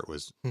tell whether it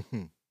was,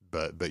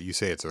 but you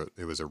say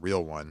it was a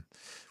real one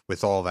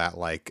with all that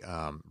like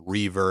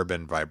reverb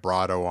and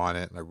vibrato on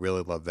it. And I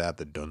really love that,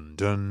 the dun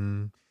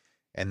dun,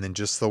 and then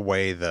just the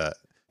way the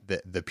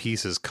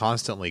piece is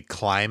constantly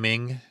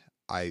climbing.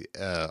 I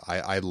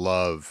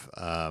love,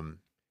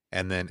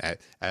 and then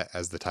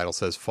as the title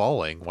says,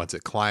 falling. Once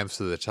it climbs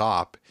to the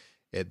top,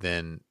 it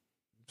then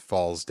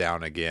falls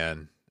down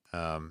again.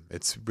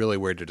 It's really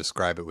weird to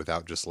describe it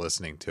without just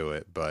listening to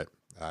it, but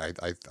I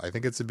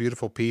think it's a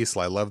beautiful piece.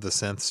 I love the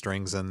synth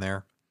strings in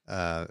there.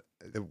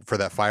 For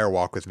that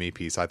Firewalk with Me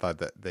piece, I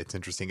thought that's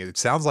interesting. It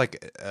sounds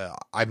like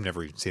I've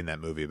never even seen that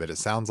movie, but it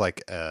sounds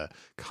like a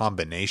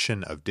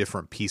combination of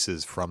different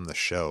pieces from the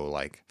show,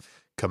 like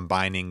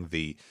combining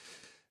the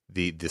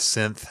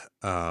synth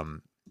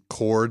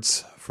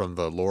chords from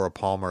the Laura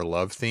Palmer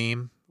Love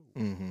theme.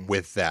 Mm-hmm.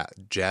 With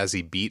that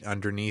jazzy beat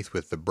underneath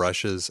with the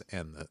brushes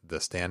and the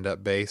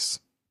stand-up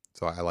bass.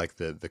 So I like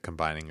the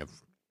combining of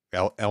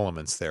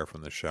elements there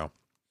from the show.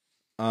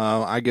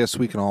 I guess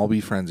we can all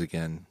be friends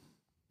again.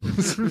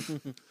 This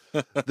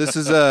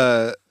is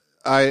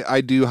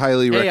I do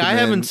highly recommend. Hey, I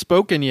haven't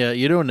spoken yet.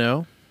 You don't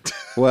know.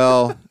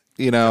 Well,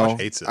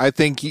 I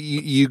think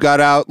you got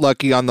out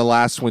lucky on the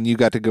last one. You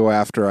got to go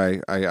after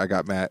I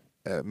got mad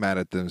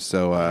at them.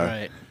 So,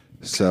 right.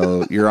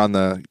 So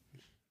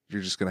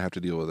you're just going to have to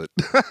deal with it.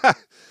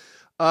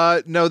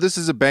 No, this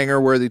is a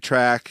banger-worthy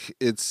track.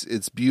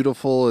 It's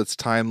beautiful. It's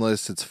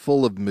timeless. It's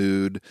full of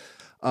mood.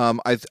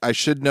 I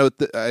should note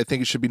that I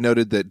think it should be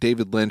noted that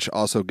David Lynch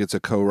also gets a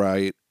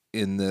co-write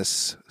in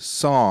this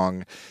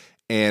song.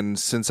 And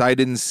since I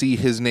didn't see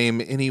his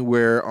name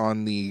anywhere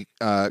on the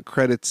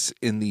credits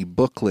in the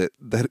booklet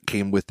that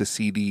came with the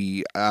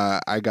CD,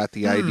 I got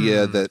the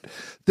idea that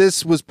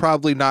this was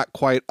probably not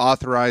quite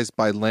authorized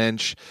by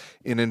Lynch.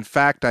 And in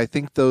fact, I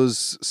think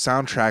those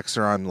soundtracks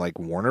are on like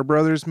Warner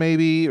Brothers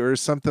maybe or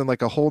something,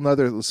 like a whole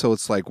nother. So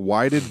it's like,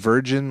 why did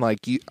Virgin,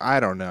 like, I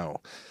don't know.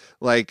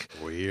 Like,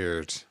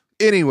 weird.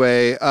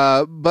 Anyway,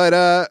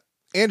 but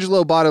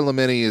Angelo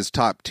Badalamenti is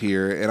top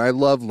tier, and I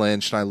love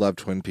Lynch and I love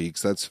Twin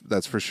Peaks.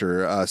 That's for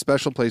sure.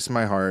 Special place in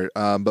my heart.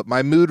 But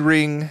my mood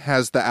ring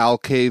has the owl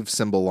cave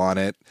symbol on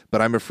it,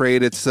 but I'm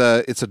afraid it's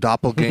a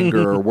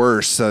doppelganger or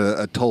worse,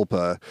 a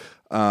tulpa.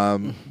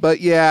 But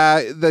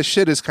yeah, the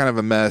shit is kind of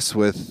a mess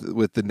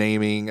with the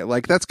naming.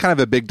 Like, that's kind of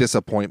a big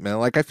disappointment.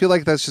 Like, I feel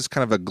like that's just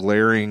kind of a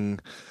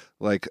glaring.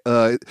 Like,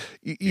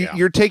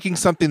 you're taking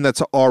something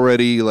that's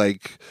already,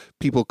 like,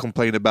 people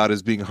complain about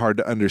as being hard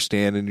to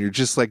understand, and you're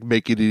just, like,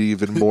 making it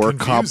even more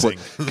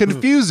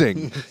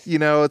confusing. You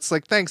know, it's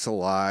like, thanks a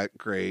lot.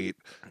 Great.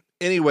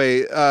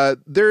 Anyway,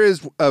 there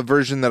is a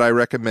version that I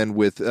recommend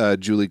with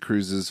Julie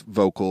Cruz's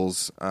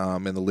vocals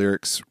and the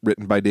lyrics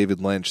written by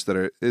David Lynch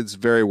it's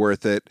very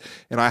worth it.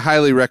 And I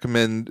highly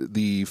recommend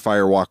the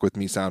Fire Walk With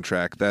Me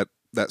soundtrack.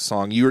 That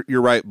song, you're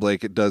right,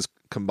 Blake, it does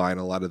combine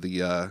a lot of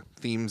the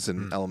themes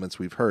and elements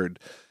we've heard.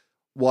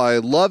 While I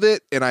love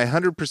it and I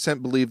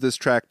 100% believe this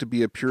track to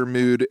be a pure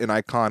mood and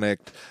iconic,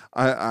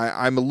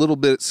 I'm a little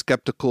bit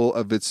skeptical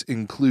of its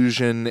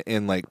inclusion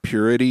and like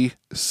purity.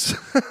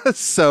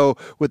 So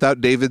without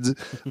David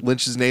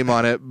Lynch's name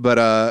on it,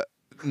 but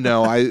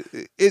no,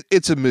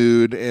 it's a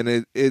mood,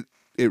 and it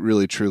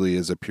really truly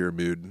is a pure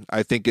mood.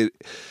 I think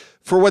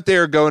for what they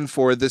are going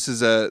for, this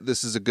is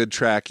a good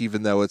track,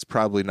 even though it's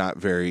probably not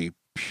very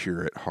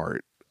pure at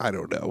heart. I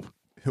don't know.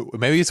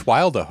 Maybe it's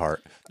wild at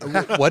heart.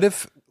 What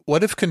if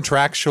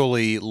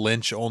contractually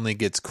Lynch only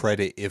gets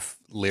credit if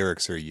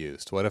lyrics are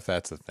used? What if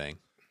that's a thing?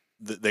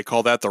 They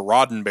call that the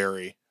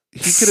Roddenberry.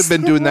 He could have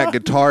been doing that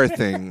guitar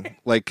thing,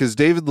 like, because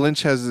David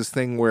Lynch has this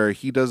thing where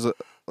he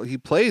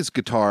plays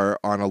guitar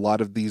on a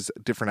lot of these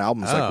different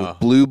albums, like with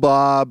Blue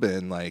Bob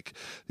and like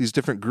these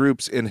different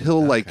groups, and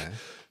he'll like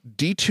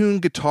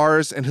detune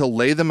guitars and he'll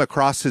lay them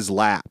across his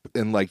lap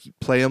and like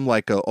play them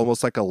like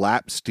almost like a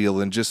lap steel,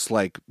 and just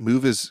like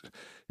move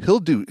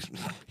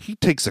he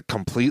takes a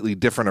completely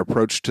different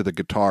approach to the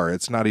guitar.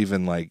 It's not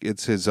even like,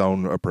 it's his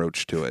own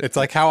approach to it. It's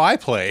like how I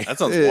play. That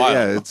sounds wild.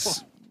 Yeah,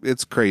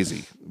 it's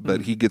crazy,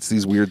 but he gets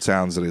these weird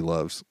sounds that he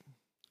loves.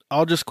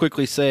 I'll just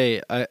quickly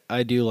say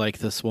I do like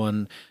this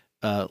one.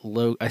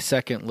 I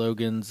second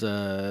Logan's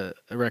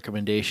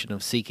recommendation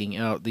of seeking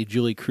out the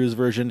Julie Cruz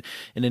version,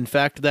 and in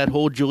fact, that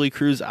whole Julie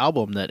Cruz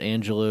album that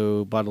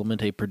Angelo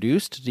Badalamenti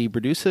produced. Did he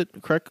produce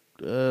it? Correct,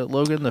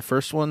 Logan, the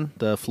first one,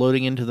 the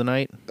Floating Into the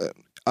Night.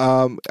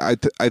 I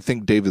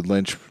think David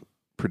Lynch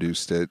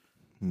produced it,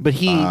 but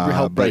he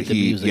helped write the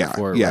music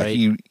for it. Yeah,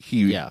 right?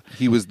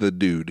 He was the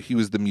dude. He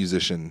was the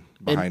musician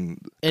behind.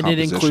 And it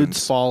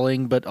includes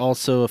Falling, but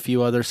also a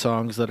few other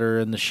songs that are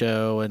in the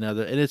show and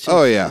it's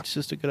just, it's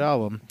just a good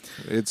album.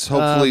 It's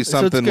hopefully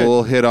something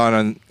we'll hit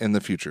on in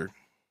the future.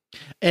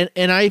 And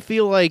I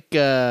feel like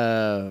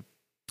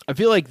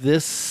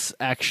this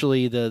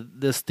actually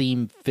this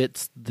theme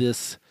fits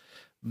this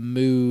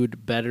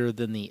mood better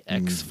than the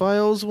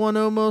X-Files one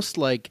almost.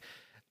 Like,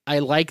 I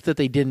like that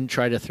they didn't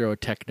try to throw a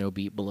techno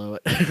beat below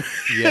it.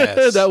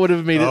 Yes. That would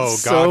have made it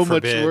so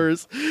much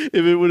worse if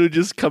it would have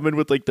just come in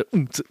with like the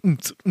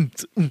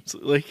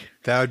like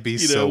that would be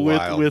so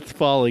wild with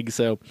Falling.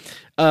 So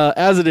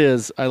as it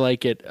is, I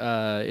like it.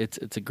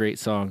 It's a great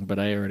song, but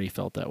I already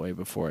felt that way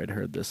before I'd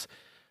heard this.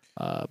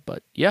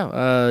 But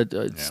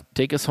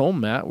take us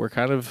home, Matt.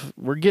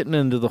 We're getting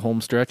into the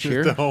home stretch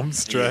here. The home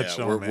stretch.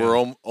 Yeah,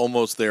 we're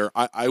almost there.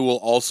 I will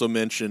also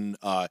mention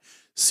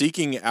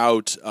seeking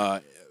out.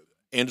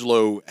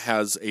 Angelo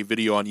has a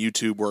video on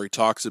YouTube where he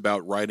talks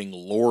about writing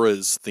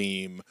Laura's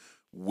theme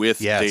with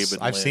David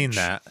Lynch. I've seen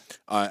that.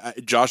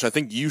 Josh, I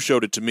think you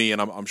showed it to me,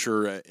 and I'm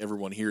sure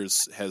everyone here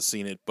has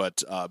seen it.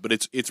 But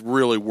it's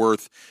really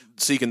worth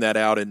seeking that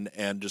out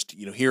and just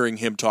hearing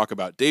him talk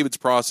about David's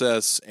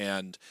process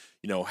and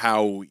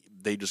how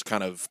they just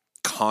kind of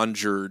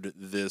conjured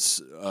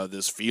this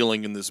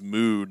feeling and this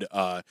mood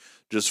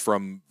just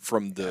from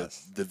the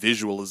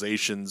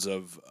visualizations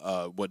of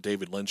what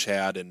David Lynch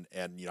had, and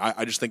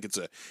I just think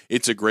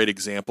it's a great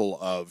example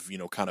of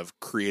kind of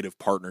creative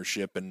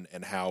partnership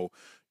and how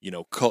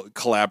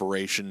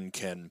collaboration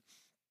can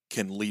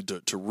lead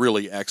to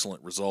really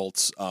excellent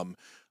results.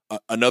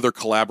 Another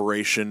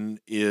collaboration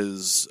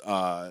is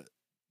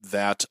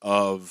that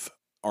of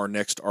our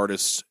next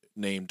artist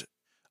named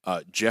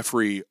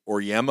Jeffrey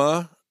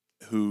Oyema,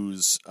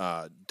 whose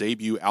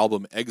debut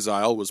album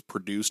Exile was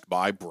produced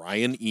by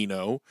Brian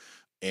Eno,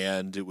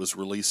 and it was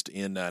released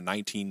in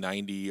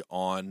 1990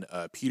 on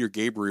Peter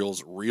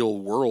Gabriel's Real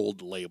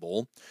World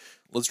label.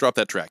 Let's drop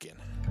that track in.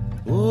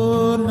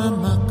 Oh,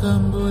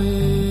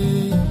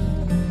 Namakamboe.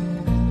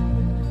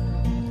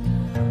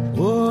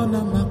 Oh,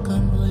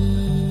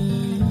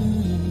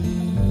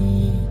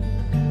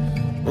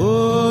 Namakamboe.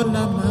 Oh,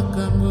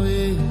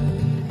 Namakamboe.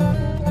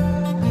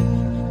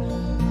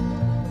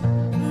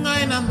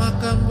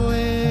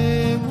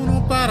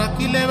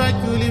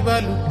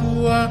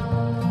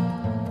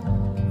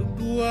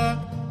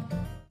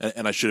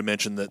 And I should have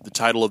mentioned that the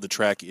title of the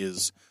track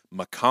is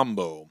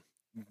Makambo.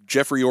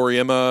 Jeffrey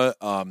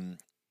Oryema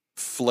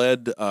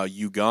fled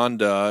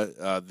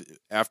Uganda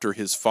after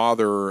his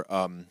father,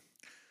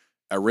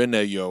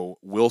 Areneyo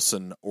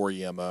Wilson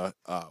Oryema,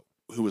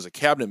 who was a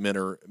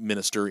cabinet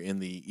minister in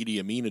the Idi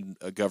Amin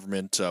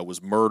government,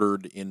 was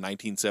murdered in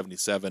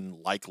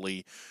 1977,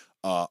 likely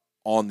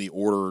on the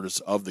orders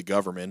of the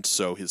government.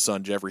 So his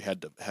son Jeffrey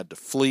had to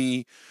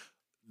flee.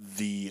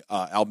 The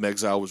album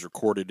Exile was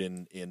recorded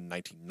in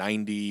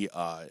 1990.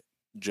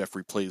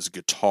 Jeffrey plays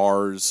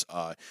guitars.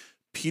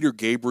 Peter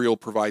Gabriel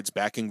provides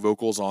backing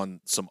vocals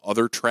on some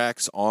other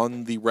tracks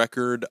on the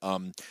record.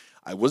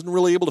 I wasn't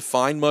really able to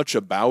find much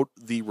about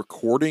the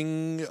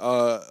recording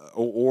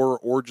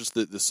or just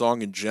the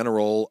song in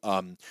general,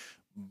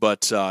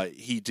 but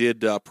he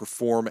did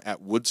perform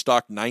at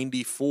Woodstock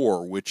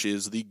 94, which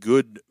is the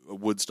good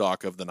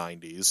Woodstock of the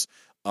 90s.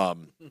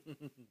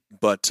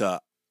 But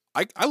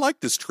I like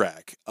this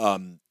track.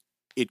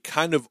 It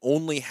kind of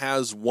only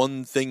has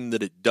one thing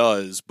that it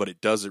does, but it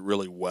does it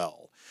really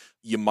well.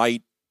 You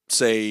might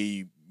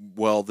say,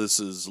 well, this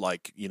is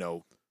like,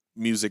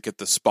 music at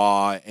the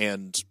spa,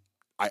 and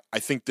I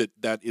think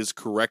that is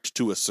correct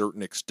to a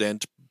certain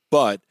extent,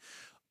 but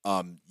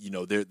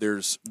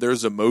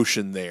there's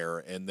emotion there,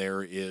 and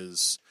there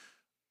is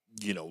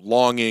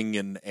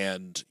longing,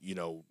 and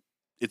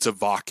it's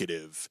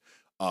evocative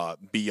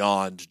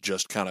beyond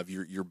just kind of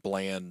your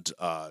bland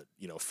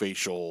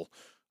facial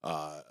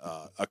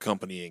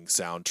accompanying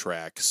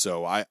soundtrack.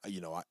 So I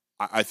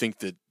think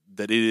that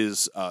it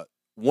is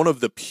one of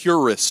the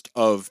purest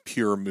of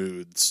pure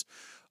moods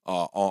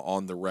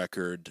on the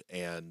record,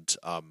 and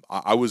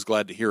I was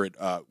glad to hear it.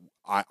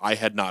 I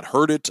had not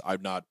heard it. I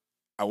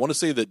want to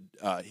say that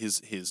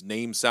his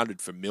name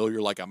sounded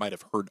familiar, like I might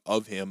have heard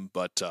of him,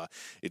 but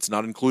it's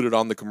not included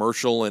on the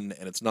commercial, and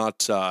it's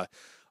not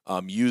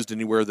used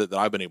anywhere that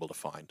I've been able to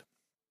find.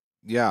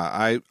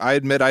 Yeah, I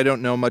admit I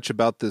don't know much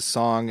about this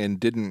song and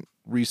didn't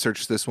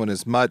research this one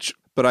as much,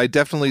 but I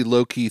definitely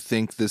low-key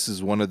think this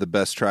is one of the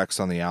best tracks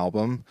on the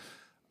album.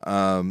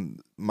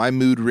 My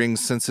mood ring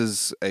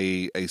senses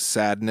a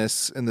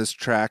sadness in this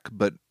track,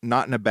 but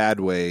not in a bad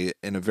way,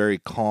 in a very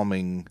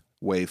calming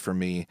way for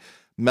me.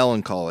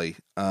 Melancholy.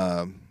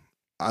 I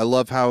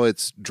love how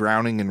it's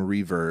drowning in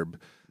reverb.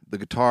 The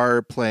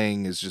guitar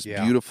playing is just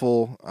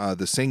beautiful.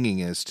 The singing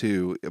is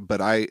too,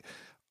 but I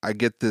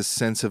get this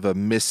sense of a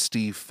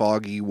misty,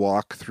 foggy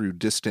walk through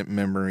distant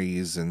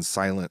memories and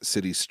silent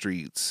city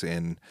streets,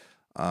 and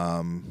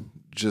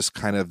just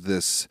kind of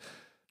this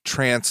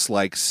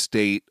trance-like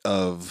state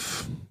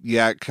of,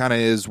 it kind of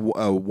is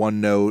one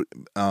note,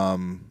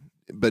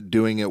 but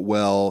doing it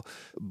well,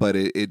 but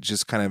it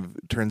just kind of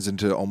turns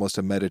into almost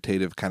a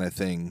meditative kind of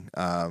thing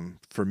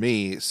for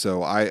me.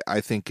 So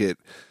I think it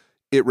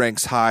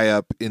ranks high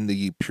up in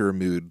the pure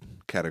mood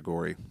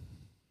category.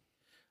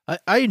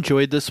 I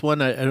enjoyed this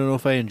one. I don't know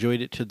if I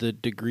enjoyed it to the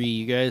degree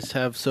you guys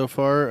have so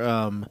far.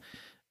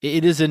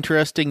 It is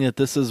interesting that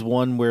this is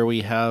one where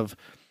we have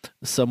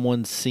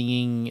someone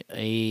singing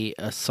a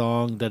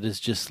song that is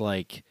just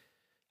like,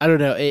 I don't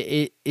know,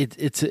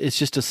 it's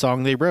just a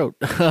song they wrote.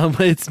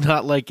 It's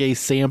not like a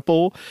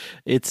sample.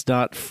 It's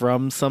not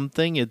from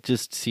something. It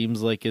just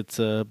seems like it's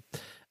a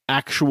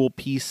actual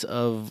piece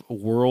of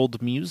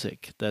world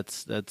music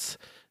that's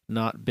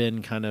not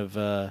been kind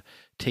of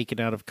taken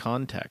out of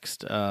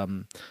context.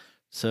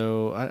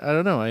 So I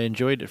don't know. I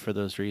enjoyed it for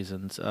those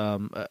reasons.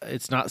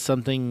 It's not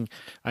something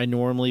I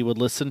normally would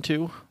listen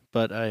to,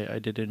 but I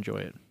did enjoy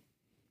it.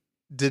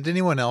 Did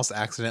anyone else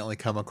accidentally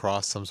come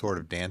across some sort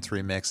of dance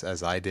remix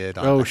as I did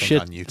on, on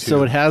YouTube?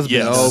 So it has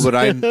been. No, but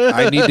I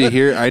need to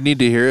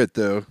hear it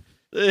though.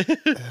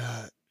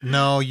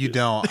 No, you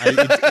don't.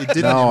 It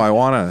didn't. No, I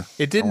want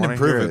to. It didn't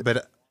improve it,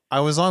 but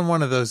I was on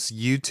one of those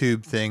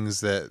YouTube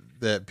things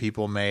that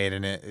people made,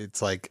 and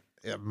it's like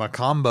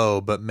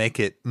Makambo, but make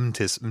it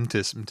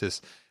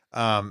mtis.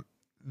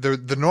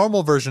 The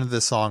normal version of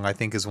this song, I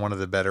think, is one of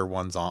the better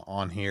ones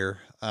on here.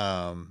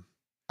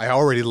 I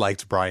already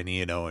liked Brian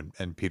Eno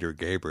and Peter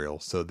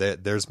Gabriel, so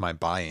there's my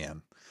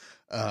buy-in.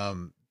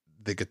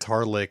 The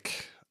guitar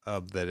lick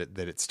that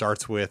it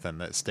starts with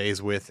and that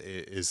stays with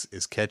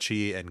is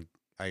catchy, and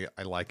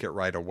I like it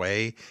right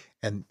away.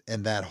 And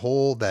that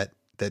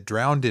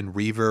drowned in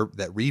reverb,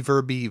 that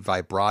reverby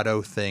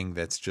vibrato thing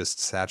that's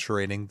just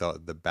saturating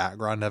the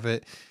background of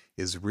it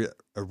is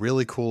a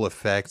really cool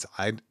effect.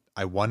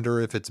 I wonder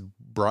if it's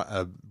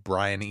a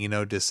Brian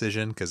Eno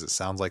decision, because it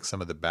sounds like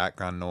some of the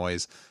background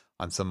noise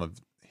on some of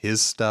his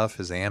stuff,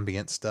 his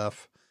ambient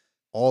stuff.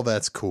 All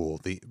that's cool.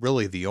 The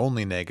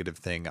only negative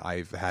thing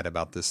I've had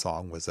about this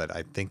song was that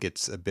I think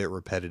it's a bit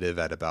repetitive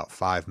at about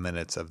 5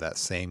 minutes of that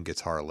same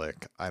guitar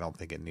lick. I don't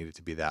think it needed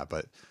to be that,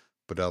 but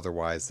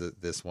otherwise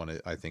this one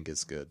I think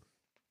is good.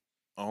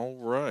 All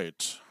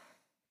right.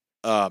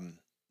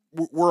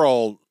 We're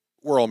all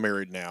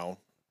married now,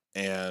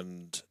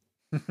 and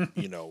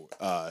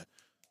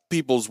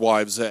people's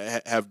wives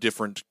have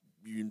different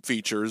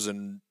features,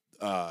 and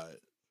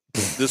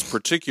this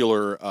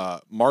particular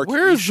Mark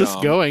Where is Isham, this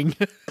going?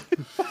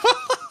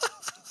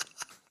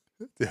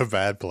 A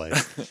bad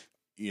place.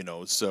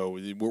 So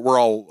we're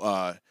all,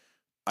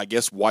 I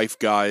guess, wife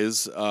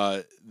guys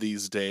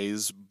these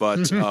days.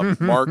 But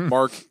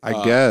Mark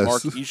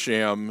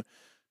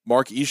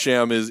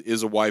Isham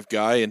is a wife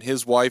guy, and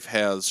his wife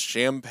has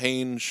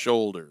champagne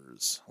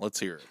shoulders. Let's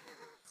hear it.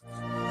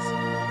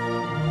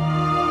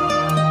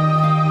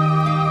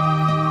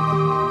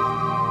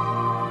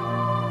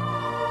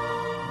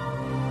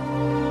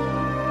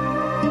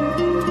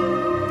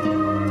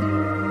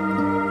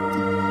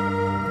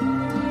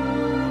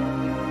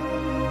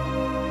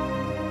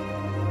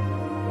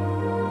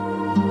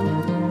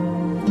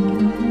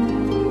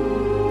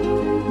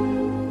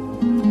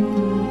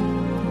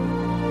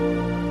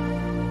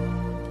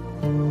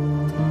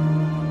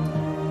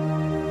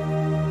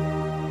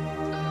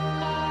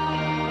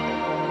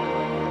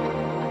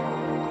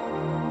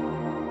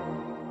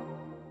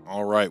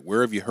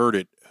 Where have you heard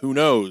it? Who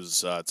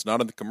knows? It's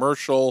not in the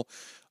commercial.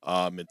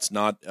 It's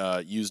not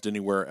used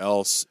anywhere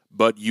else.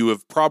 But you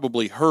have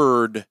probably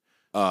heard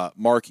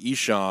Mark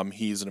Isham.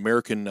 He's an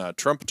American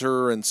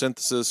trumpeter and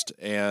synthesist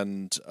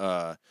and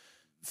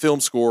film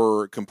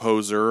score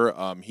composer.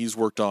 He's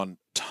worked on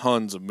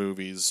tons of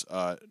movies,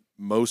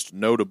 most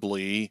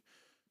notably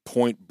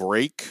Point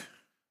Break.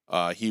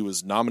 He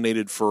was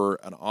nominated for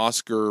an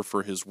Oscar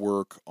for his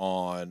work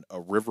on A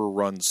River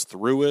Runs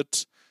Through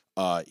It.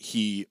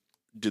 He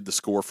did the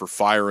score for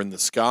Fire in the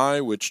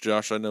Sky, which,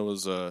 Josh, I know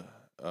is a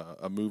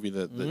movie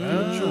that you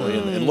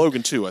enjoy, and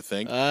Logan too, I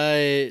think.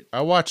 I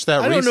watched that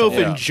recently. I don't know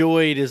if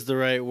enjoyed is the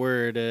right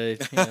word.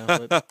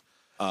 But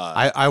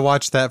I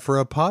watched that for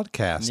a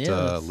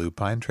podcast,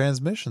 Lupine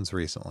Transmissions,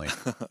 recently.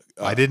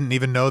 I didn't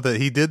even know that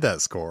he did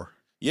that score.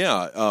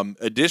 Yeah.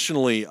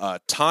 Additionally,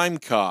 Time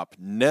Cop,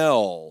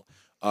 Nell.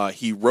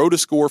 He wrote a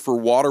score for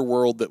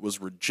Waterworld that was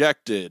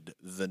rejected.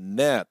 The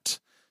Net.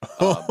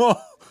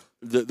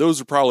 Those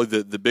are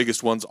probably the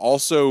biggest ones.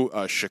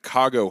 Also,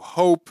 Chicago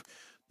Hope,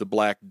 The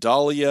Black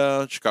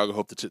Dahlia, Chicago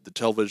Hope, the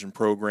television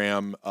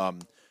program.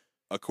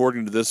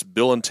 According to this,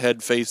 Bill and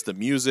Ted Face the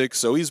Music.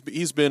 So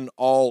he's been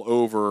all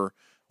over.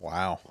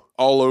 Wow.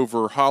 All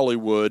over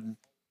Hollywood.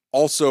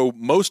 Also,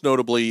 most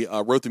notably,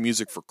 wrote the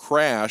music for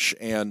Crash,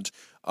 and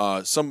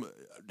some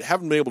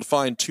haven't been able to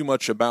find too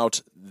much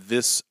about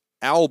this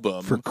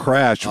album. For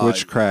Crash,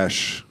 which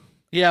Crash?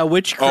 Yeah,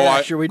 which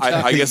Crash are we talking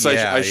about? I guess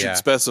I should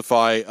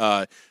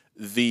specify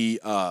the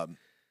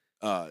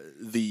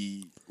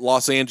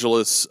Los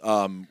Angeles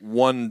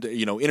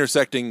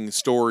intersecting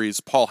stories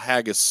Paul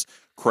Haggis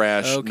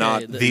Crash,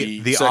 not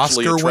the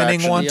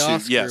Oscar-winning one.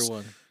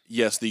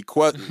 Yes, the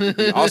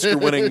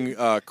Oscar-winning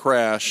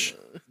Crash.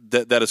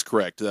 That is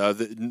correct.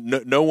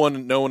 No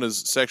one is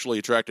sexually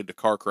attracted to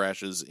car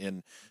crashes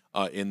in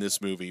this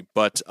movie.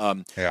 But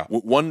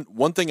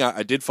one thing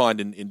I did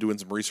find in doing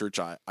some research,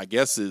 I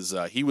guess, is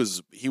he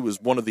was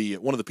one of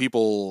the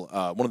people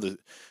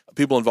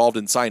involved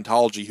in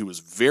Scientology who was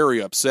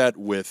very upset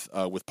with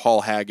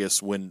Paul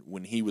Haggis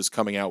when he was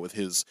coming out with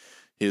his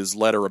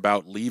letter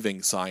about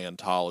leaving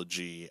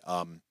Scientology.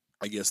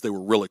 I guess they were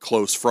really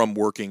close from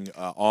working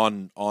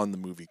on the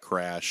movie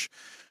Crash.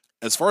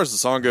 As far as the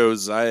song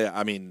goes,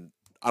 I mean,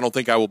 I don't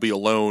think I will be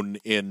alone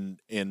in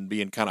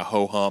being kind of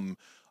ho-hum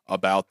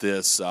about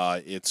this.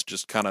 It's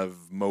just kind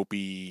of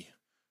mopey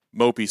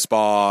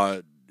spa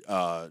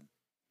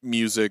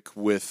music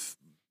with,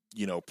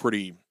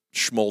 pretty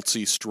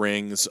schmaltzy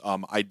strings.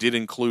 I did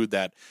include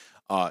that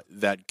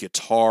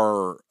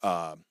guitar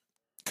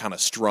kind of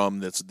strum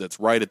that's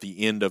right at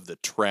the end of the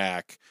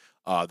track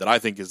that I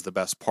think is the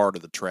best part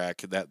of the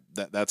track.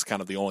 That's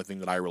kind of the only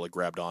thing that I really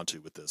grabbed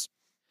onto with this.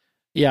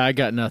 Yeah, I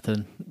got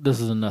nothing. This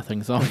is a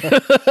nothing song.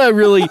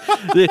 Really,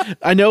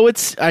 I know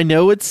it's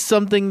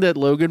something that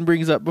Logan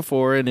brings up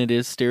before, and it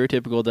is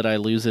stereotypical that I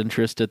lose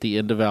interest at the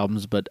end of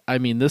albums. But I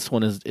mean, this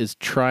one is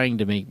trying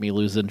to make me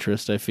lose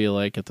interest. I feel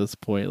like at this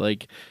point,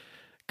 like,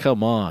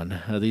 come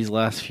on, these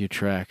last few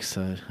tracks.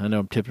 I know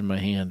I'm tipping my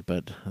hand,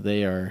 but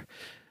they are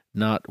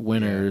not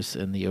winners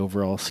in the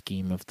overall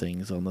scheme of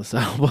things on this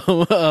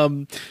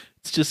album.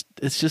 It's just.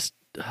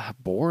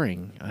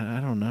 Boring. I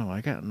don't know.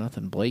 I got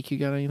nothing. Blake, you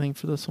got anything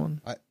for this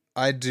one?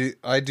 I do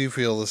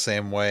feel the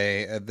same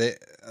way.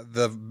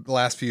 The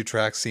last few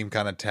tracks seem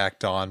kind of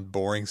tacked on,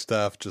 boring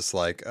stuff. Just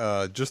like,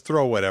 just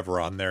throw whatever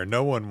on there.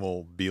 No one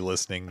will be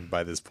listening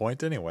by this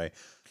point anyway.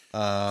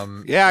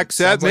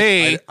 Except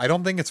me. I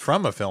don't think it's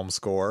from a film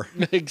score,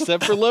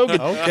 except for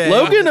Logan. Okay.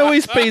 Logan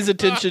always pays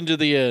attention to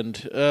the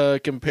end,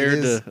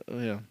 compared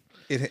to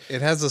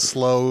It has a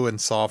slow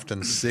and soft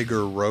and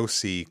Sigur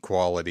Rossi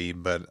quality,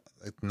 but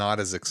not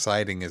as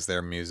exciting as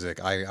their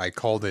music. I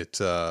called it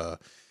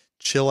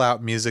chill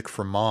out music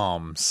for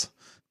moms,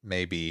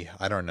 maybe.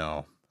 I don't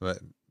know. But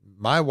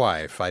my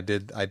wife, I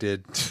got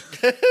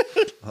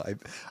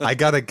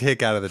a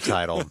kick out of the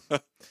title.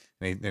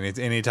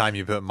 Anytime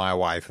you put my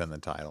wife in the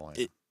title.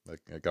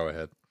 Go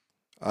ahead.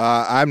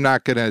 I'm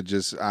not gonna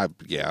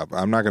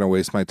I'm not gonna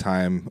waste my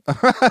time.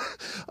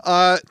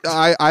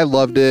 I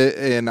loved it,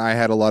 and I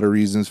had a lot of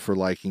reasons for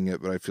liking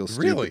it, but I feel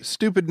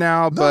stupid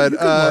now. But you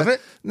can love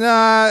it.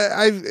 Nah,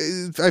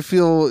 I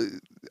feel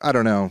I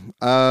don't know.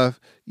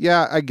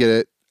 yeah, I get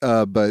it.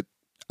 But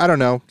I don't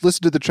know.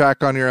 Listen to the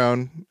track on your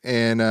own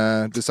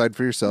and decide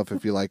for yourself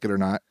if you like it or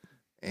not.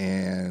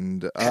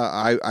 And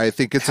I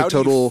think it's a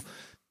total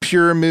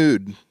pure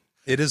mood.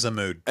 It is a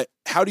mood.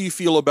 How do you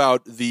feel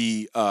about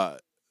the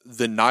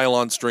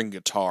nylon string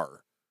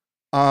guitar?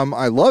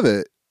 I love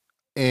it.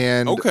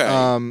 And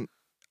okay.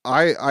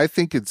 I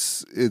think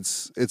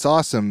it's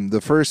awesome.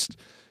 The first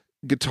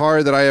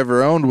guitar that I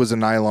ever owned was a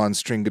nylon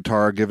string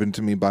guitar given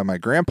to me by my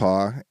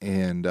grandpa,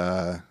 and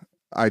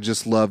I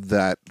just love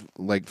that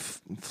like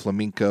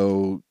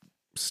flamenco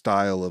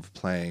style of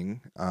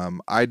playing.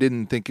 I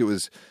didn't think it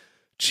was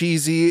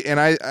cheesy, and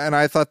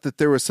I thought that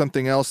there was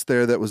something else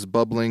there that was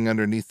bubbling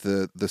underneath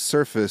the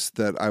surface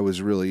that I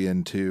was really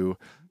into.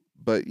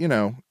 But you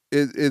know,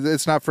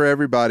 it's not for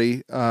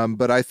everybody.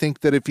 But I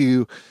think that if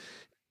you,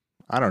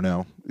 I don't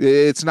know,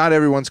 it's not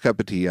everyone's cup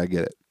of tea. I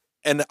get it.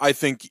 And I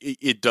think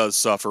it does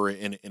suffer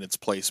in its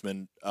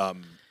placement,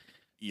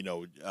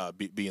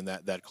 being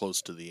that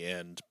close to the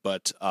end.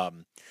 But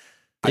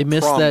they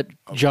missed that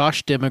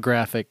Josh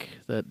demographic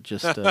that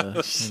just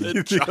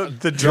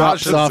the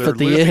drops off at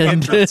the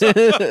end.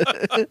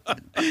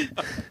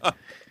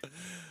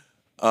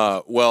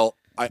 Well,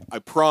 I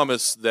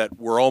promise that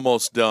we're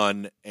almost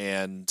done,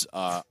 and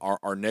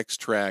our next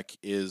track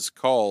is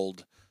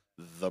called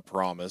 "The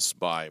Promise"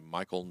 by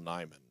Michael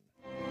Nyman.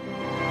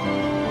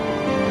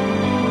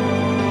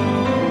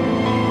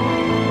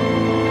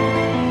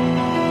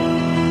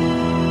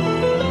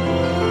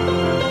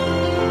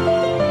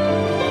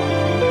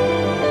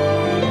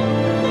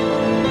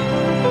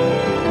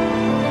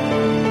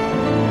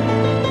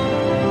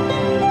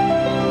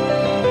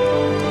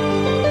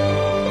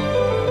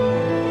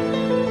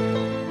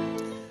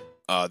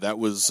 That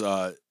was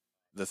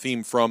the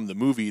theme from the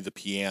movie The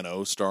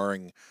Piano,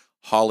 starring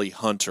Holly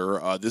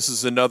Hunter. This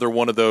is another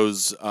one of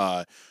those.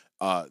 The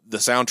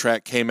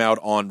soundtrack came out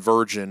on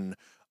Virgin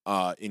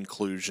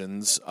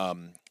inclusions.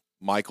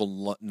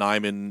 Michael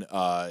Nyman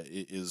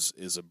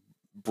is a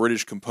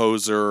British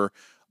composer.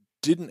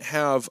 Didn't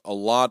have a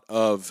lot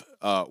of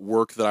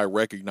work that I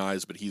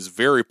recognize, but he's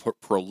very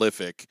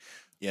prolific.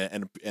 Yeah,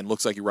 and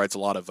looks like he writes a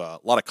lot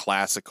of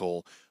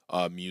classical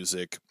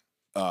music.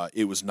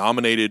 It was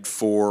nominated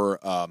for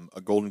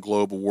a Golden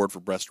Globe Award for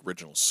Best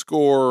Original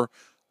Score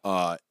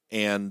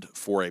and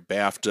for a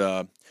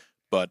BAFTA,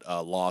 but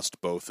lost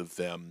both of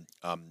them.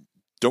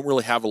 Don't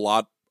really have a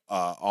lot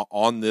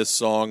on this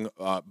song,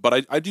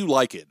 but I do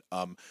like it.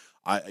 I'm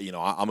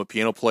a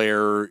piano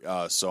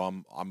player, so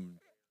I'm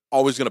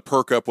always going to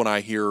perk up when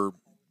I hear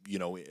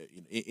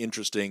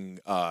interesting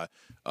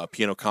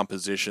piano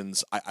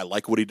compositions. I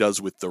like what he does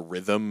with the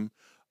rhythm.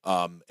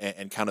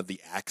 And kind of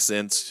the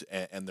accents,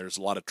 and there's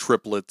a lot of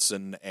triplets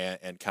and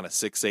kind of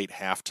 6/8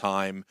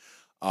 halftime.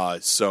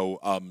 So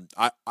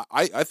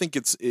I think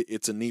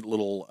it's a neat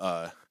little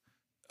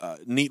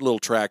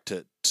track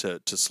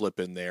to slip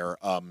in there.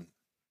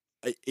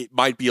 It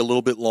might be a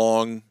little bit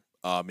long.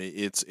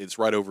 It's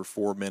right over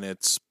 4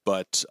 minutes,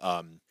 but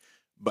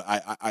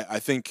I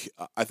think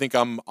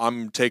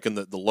I'm taking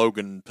the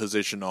Logan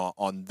position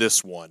on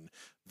this one.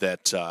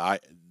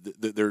 That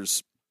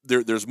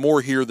there's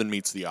more here than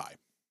meets the eye.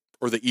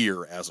 Or the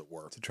ear, as it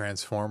were. It's a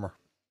transformer.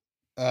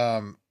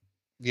 Yeah,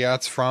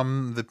 it's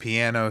from the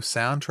Piano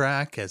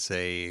soundtrack as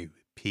a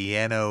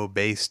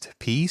piano-based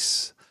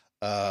piece.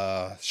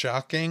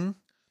 Shocking.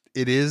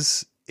 It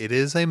is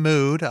a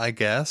mood, I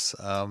guess.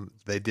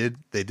 They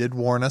did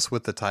warn us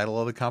with the title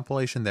of the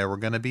compilation there were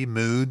going to be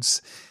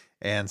moods,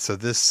 and so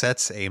this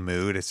sets a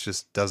mood. It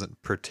just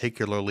doesn't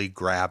particularly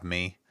grab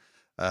me.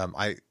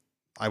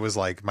 I was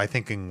like, my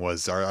thinking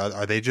was,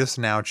 are they just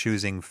now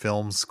choosing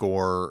film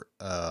score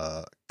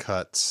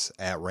cuts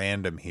at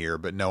random here?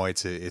 But no,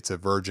 it's a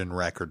Virgin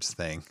Records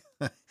thing.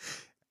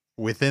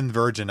 Within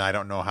Virgin, I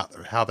don't know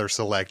how they're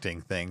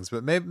selecting things,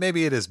 but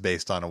maybe it is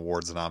based on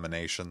awards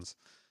nominations.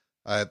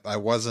 I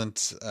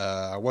wasn't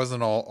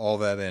all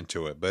that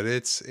into it, but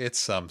it's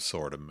some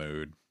sort of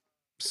mood.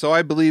 So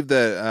I believe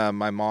that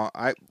my mom,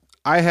 I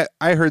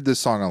heard this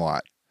song a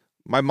lot.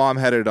 My mom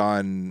had it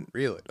on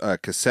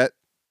cassette.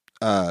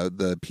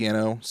 The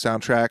Piano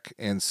soundtrack,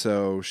 and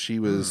so she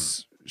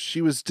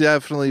was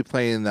definitely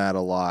playing that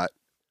a lot,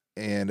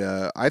 and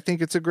I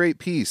think it's a great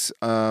piece.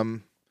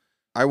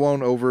 I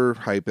won't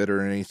overhype it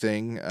or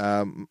anything.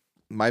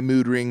 My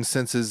mood ring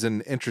senses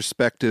an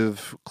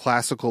introspective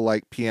classical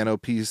like piano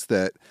piece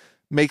that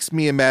makes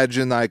me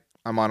imagine like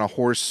I'm on a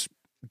horse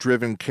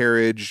driven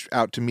carriage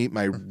out to meet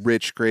my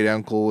rich great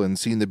uncle and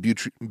seeing the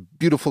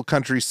beautiful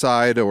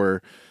countryside,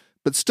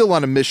 but still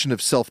on a mission of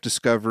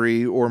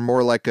self-discovery, or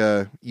more like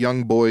a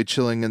young boy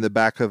chilling in the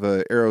back of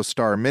a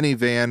Aerostar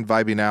minivan,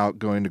 vibing out,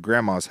 going to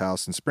grandma's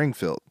house in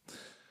Springfield.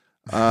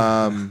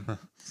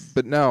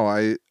 But no,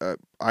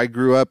 I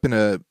grew up in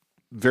a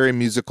very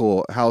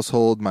musical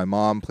household. My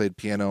mom played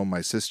piano, my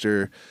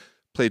sister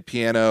played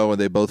piano, and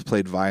they both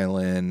played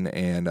violin.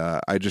 And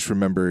I just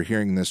remember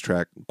hearing this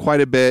track quite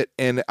a bit,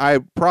 and I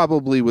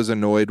probably was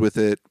annoyed with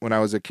it when I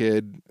was a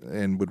kid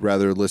and would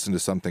rather listen to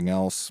something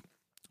else.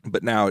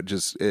 But now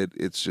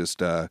it's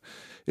just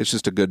it's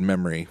just a good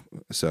memory.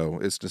 So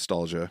it's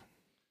nostalgia,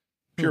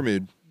 pure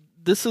mood.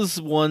 This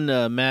is one,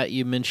 Matt,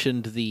 you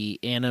mentioned the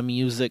Anna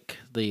music,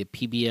 the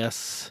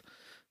PBS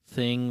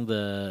thing,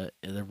 the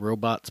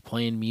robots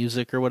playing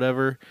music or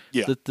whatever.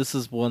 Yeah. This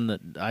is one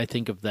that I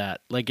think of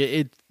that. Like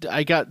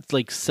I got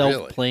like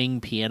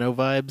self-playing piano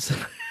vibes.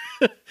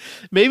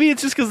 Maybe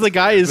it's just because the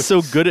guy is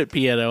so good at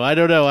piano. I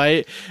don't know.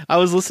 I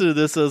was listening to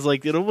this. I was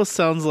like, it almost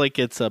sounds like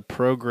it's a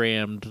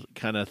programmed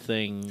kind of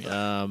thing.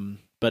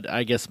 But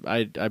I guess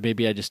I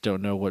maybe I just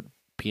don't know what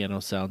piano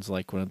sounds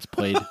like when it's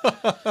played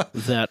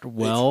that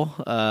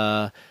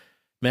well.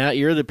 Matt,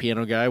 you're the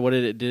piano guy. What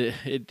did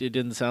it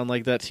didn't sound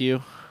like that to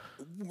you?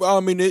 Well, I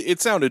mean, it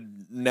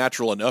sounded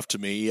natural enough to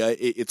me.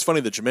 It's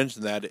funny that you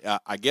mentioned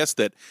that. I guess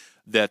that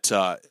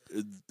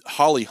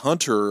Holly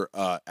Hunter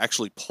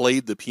actually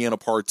played the piano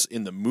parts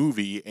in the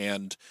movie,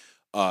 and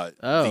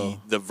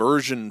the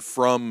version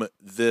from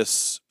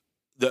this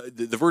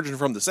the version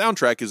from the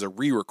soundtrack is a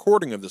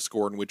re-recording of the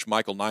score in which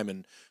Michael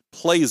Nyman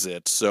plays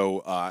it.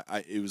 So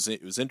it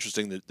was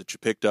interesting that you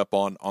picked up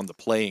on the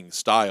playing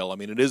style. I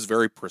mean, it is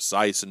very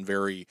precise and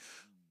very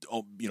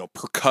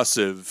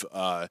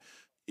percussive.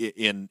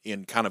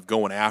 In kind of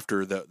going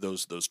after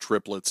those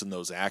triplets and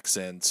those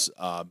accents,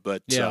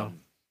 but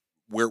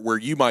where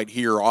you might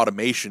hear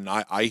automation,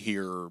 I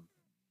hear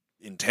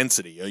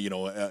intensity,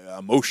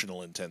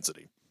 emotional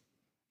intensity.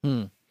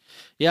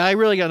 Yeah, I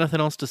really got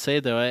nothing else to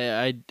say though.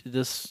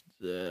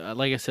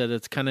 Like I said,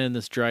 it's kind of in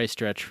this dry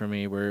stretch for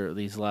me where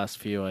these last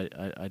few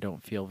I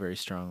don't feel very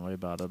strongly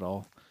about at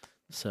all.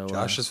 So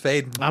Josh is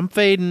fading. I'm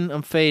fading.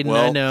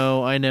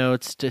 Well, I know.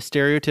 It's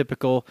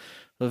stereotypical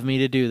of me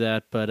to do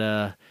that, but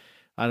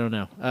I don't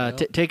know.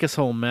 Take us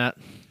home, Matt.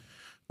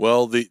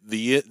 Well, the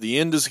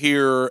end is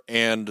here,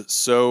 and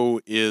so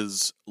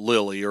is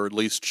Lily, or at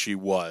least she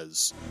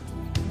was.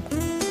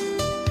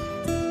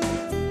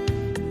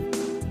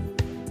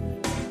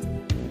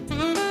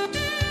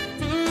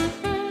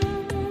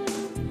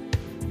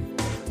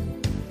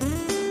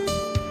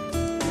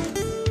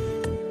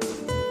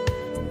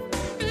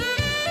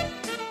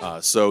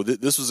 So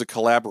this was a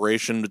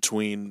collaboration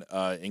between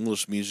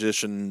English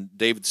musician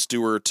David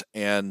Stewart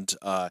and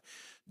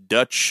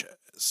Dutch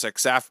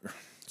saxophonist.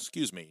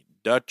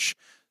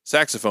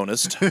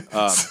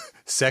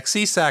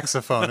 Sexy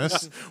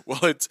saxophonist.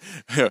 Well, it's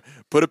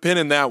put a pin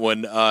in that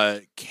one.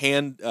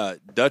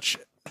 Dutch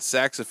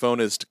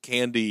saxophonist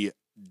Candy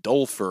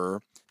Dulfer.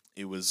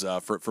 It was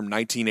from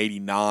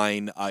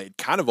 1989. It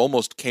kind of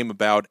almost came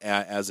about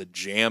as a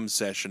jam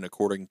session,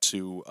 according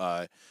to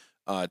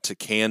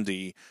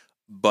Candy,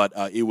 but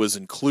it was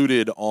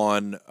included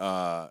on.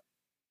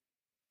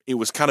 It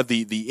was kind of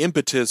the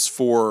impetus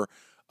for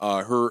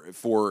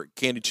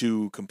Candy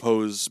to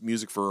compose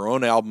music for her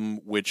own album,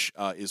 which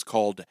is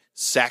called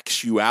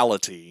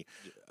Saxuality.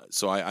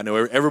 So I know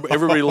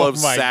everybody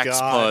loves sax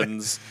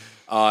puns,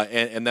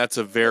 and that's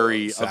a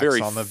very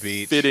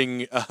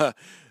fitting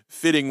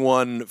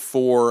one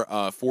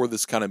for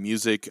this kind of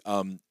music.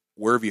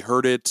 Where have you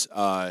heard it?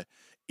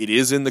 It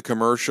is in the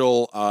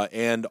commercial,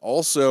 and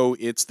also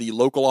it's the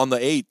Local on the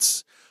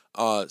 8s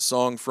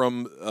song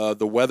from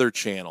the Weather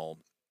Channel,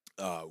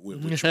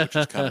 which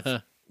is kind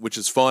of. Which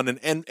is fun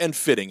and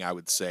fitting, I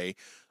would say.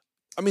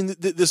 I mean,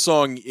 this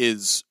song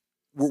is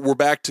we're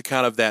back to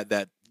kind of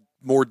that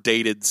more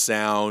dated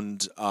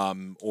sound,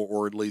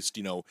 or at least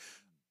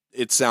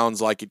it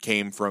sounds like it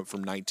came from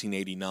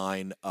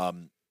 1989.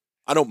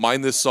 I don't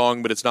mind this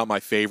song, but it's not my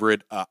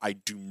favorite. I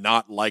do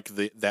not like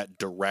that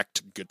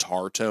direct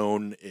guitar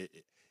tone.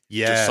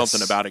 Just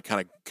something about it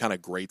kind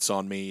of grates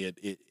on me.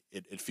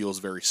 It feels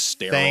very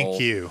sterile. Thank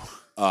you.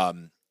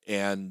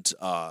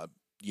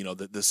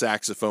 The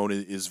saxophone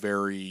is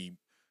very,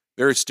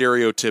 very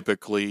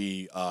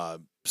stereotypically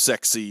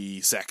sexy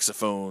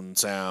saxophone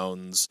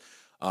sounds.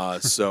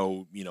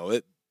 So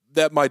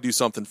that might do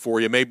something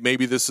for you.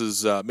 Maybe this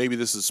is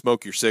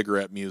smoke your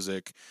cigarette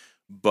music,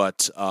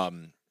 but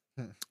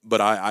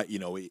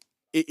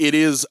it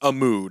is a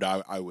mood,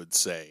 I would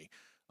say.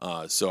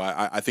 So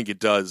I think it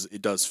does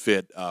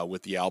fit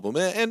with the album,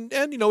 and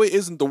it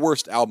isn't the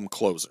worst album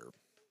closer.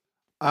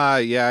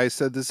 Yeah, I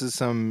said this is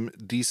some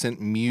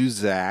decent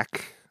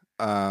music.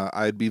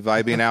 I'd be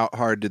vibing out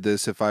hard to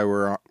this if I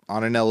were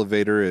on an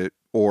elevator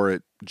or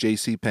at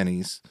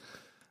JCPenney's.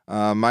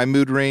 My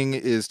mood ring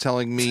is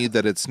telling me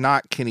that it's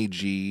not Kenny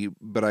G,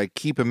 but I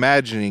keep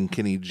imagining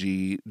Kenny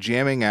G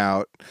jamming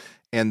out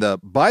and the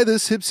buy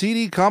this hip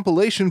CD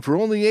compilation for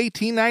only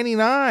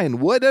 $18.99.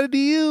 What a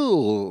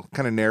deal!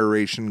 Kind of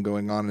narration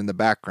going on in the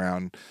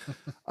background.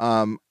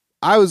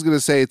 I was going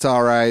to say it's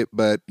all right,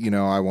 but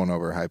I won't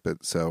overhype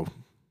it. So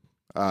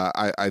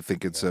I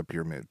think it's a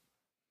pure mood.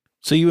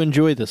 So you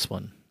enjoy this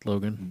one,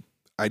 Logan?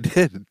 I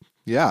did.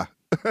 Yeah.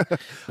 Okay.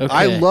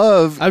 I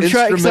love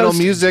instrumental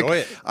music.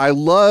 I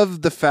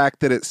love the fact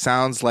that it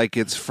sounds like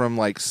it's from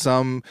like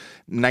some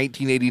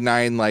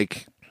 1989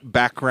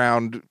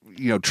 background,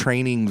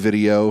 training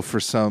video for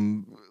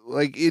some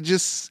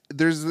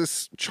there's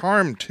this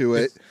charm to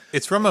it.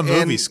 It's from a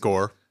movie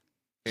score.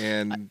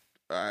 And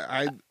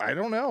I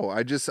don't know.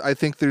 I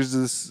think there's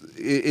this.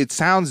 It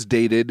sounds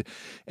dated,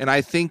 and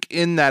I think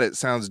in that it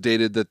sounds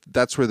dated,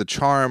 that's where the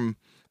charm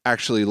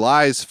actually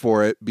lies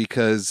for it,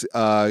 because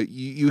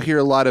you hear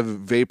a lot of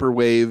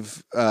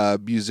vaporwave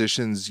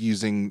musicians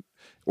using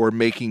or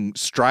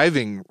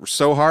striving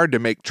so hard to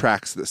make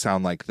tracks that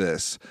sound like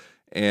this,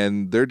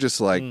 and they're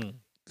just like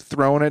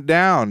throwing it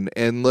down.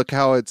 And look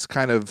how it's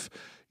kind of,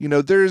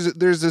 there's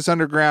this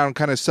underground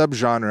kind of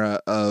subgenre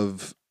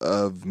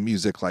of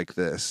music like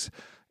this.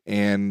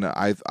 And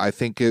I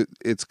think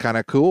it's kind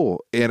of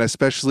cool, and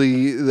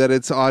especially that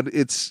it's on.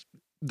 It's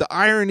the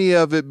irony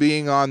of it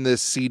being on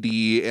this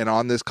CD and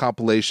on this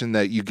compilation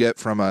that you get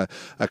from a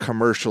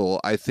commercial.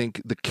 I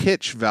think the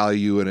kitsch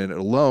value in it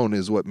alone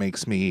is what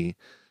makes me,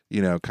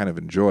 kind of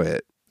enjoy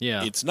it.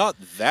 Yeah, it's not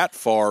that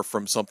far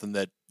from something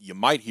that you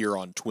might hear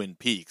on Twin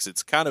Peaks.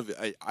 It's kind of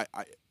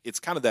it's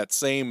kind of that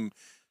same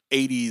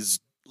 80s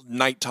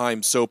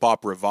nighttime soap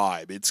opera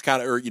vibe. It's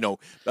kind of,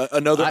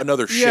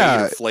 another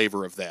shade or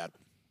flavor of that.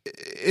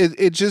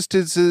 It just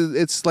is.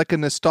 It's like a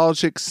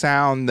nostalgic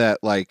sound that,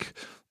 like,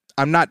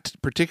 I'm not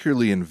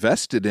particularly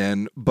invested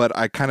in, but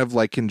I kind of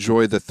like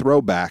enjoy the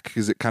throwback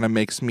because it kind of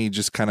makes me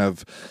just kind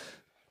of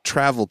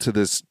travel to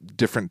this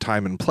different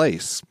time and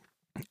place.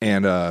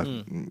 And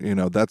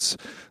that's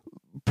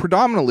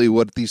predominantly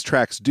what these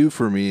tracks do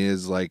for me.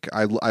 Is like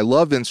I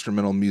love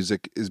instrumental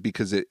music is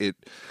because it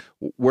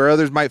where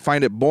others might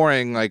find it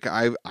boring, like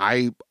I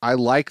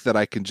like that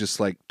I can just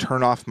like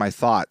turn off my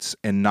thoughts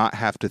and not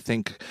have to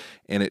think,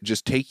 and it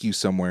just take you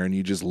somewhere and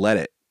you just let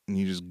it and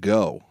you just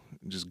go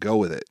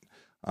with it.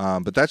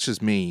 But that's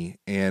just me,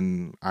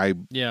 and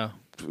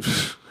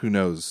who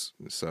knows?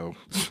 So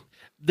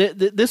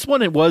this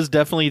one, it was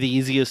definitely the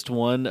easiest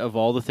one of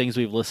all the things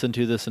we've listened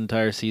to this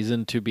entire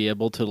season to be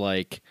able to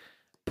like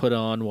put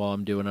on while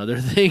I'm doing other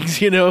things,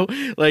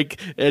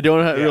 like I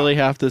don't really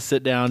have to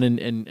sit down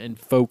and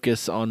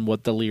focus on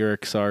what the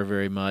lyrics are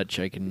very much.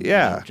 I can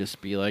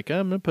just be like,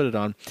 I'm gonna put it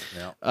on.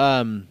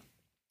 I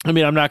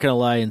mean, I'm not gonna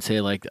lie and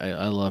say like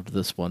I loved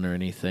this one or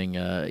anything.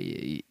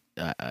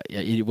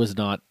 It was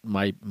not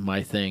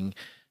my thing.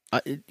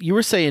 You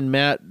were saying,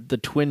 Matt, the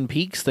Twin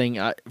Peaks thing.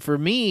 For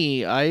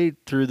me, I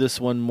threw this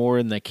one more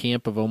in the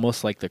camp of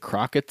almost like the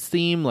Crockett's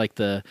theme, like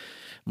the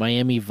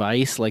Miami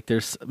Vice. Like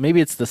maybe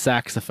it's the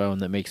saxophone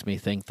that makes me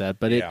think that,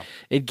 but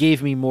it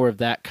gave me more of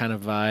that kind of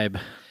vibe.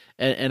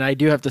 And I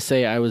do have to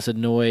say I was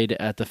annoyed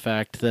at the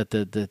fact that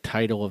the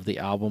title of the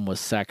album was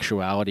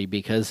Sexuality,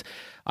 because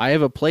I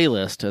have a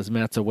playlist, as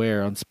Matt's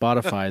aware, on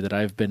Spotify that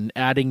I've been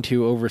adding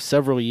to over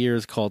several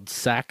years called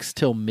Sax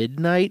Till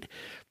Midnight.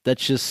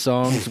 That's just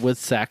songs with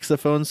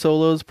saxophone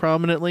solos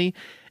prominently.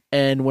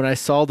 And when I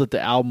saw that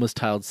the album was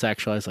titled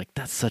Sexual, I was like,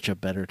 that's such a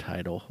better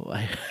title.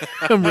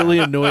 I'm really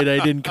annoyed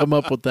I didn't come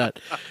up with that.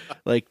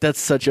 Like, that's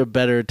such a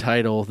better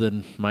title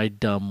than my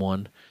dumb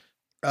one.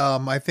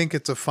 I think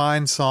it's a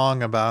fine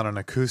song about an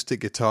acoustic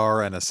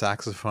guitar and a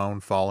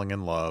saxophone falling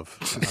in love.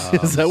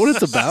 Is that what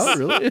it's about?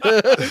 Really?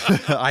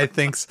 I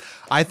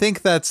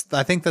think that's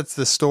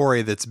the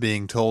story that's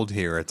being told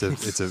here.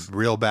 It's a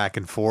real back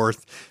and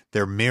forth.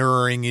 They're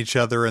mirroring each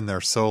other in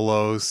their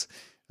solos.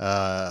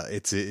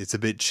 It's a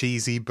bit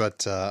cheesy,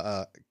 but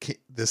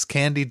this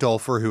Candy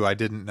Dulfer, who I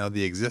didn't know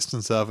the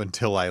existence of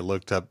until I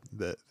looked up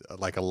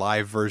a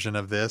live version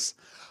of this.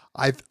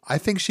 I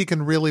think she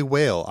can really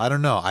wail. I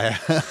don't know. I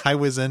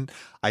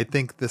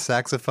think the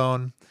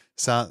saxophone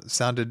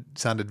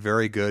sounded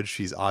very good.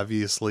 She's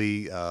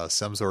obviously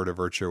some sort of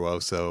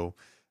virtuoso.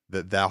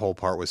 That whole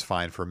part was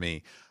fine for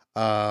me.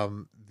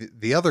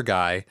 The other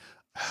guy,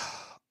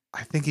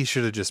 I think he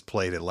should have just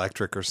played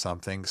electric or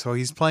something. So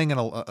he's playing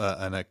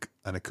an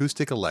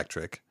acoustic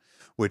electric,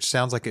 which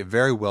sounds like it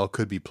very well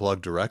could be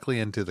plugged directly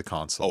into the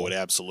console. Oh, it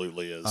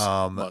absolutely is.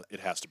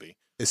 It has to be.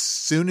 As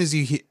soon as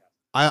you hear,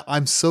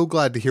 I'm so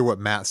glad to hear what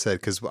Matt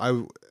said, because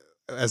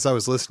as I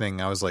was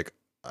listening, I was like,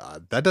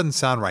 that doesn't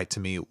sound right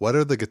to me. What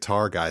are the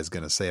guitar guys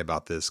going to say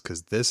about this?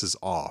 Because this is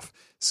off.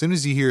 As soon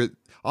as you hear,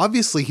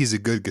 obviously he's a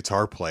good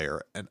guitar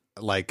player, and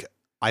like,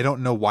 I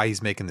don't know why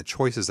he's making the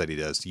choices that he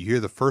does. You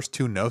hear the first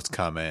two notes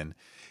come in,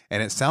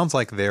 and it sounds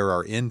like there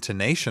are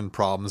intonation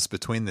problems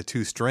between the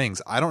two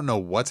strings. I don't know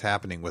what's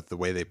happening with the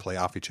way they play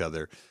off each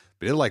other,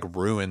 but it like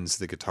ruins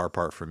the guitar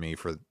part for me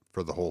for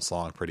the whole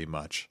song pretty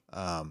much.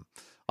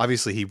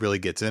 Obviously, he really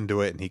gets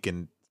into it, and he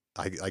can,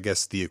 I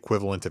guess, the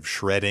equivalent of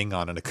shredding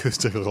on an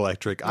acoustic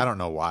electric. I don't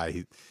know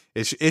why.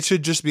 It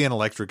should just be an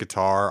electric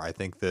guitar. I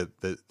think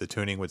that the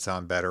tuning would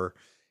sound better.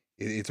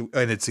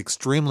 It's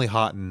extremely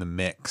hot in the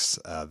mix.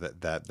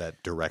 That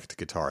direct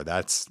guitar.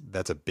 That's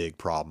a big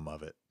problem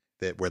of it.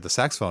 Where the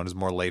saxophone is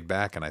more laid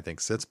back, and I think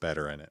sits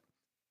better in it.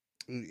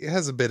 It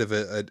has a bit of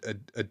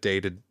a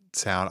dated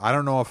sound. I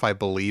don't know if I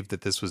believe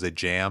that this was a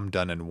jam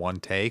done in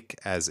one take,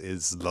 as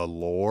is the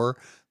lore,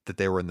 that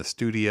they were in the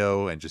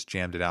studio and just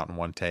jammed it out in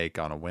one take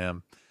on a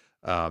whim.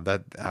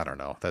 That I don't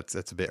know.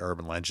 That's a bit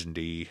urban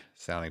legendy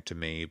sounding to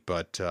me,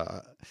 but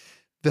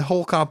the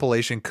whole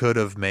compilation could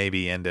have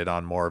maybe ended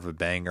on more of a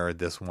banger.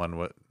 This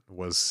one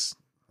was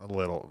a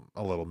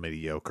little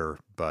mediocre,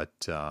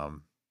 but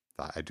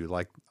I do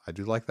like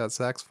that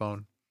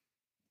saxophone.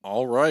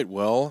 All right.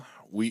 Well,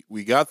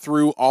 we got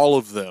through all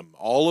of them,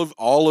 all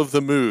of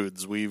the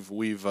moods.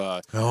 We've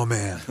oh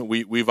man,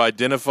 we've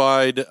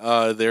identified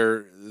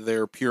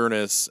their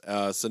pureness.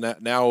 So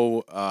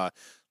now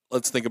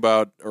let's think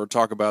about or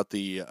talk about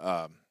the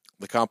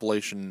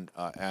compilation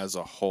as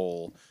a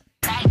whole.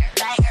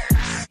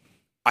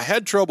 I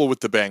had trouble with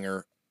the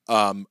banger.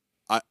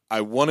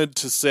 I wanted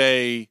to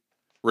say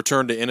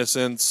Return to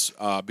Innocence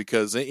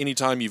because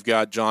anytime you've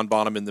got John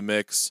Bonham in the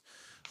mix,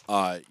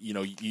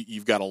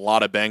 you've got a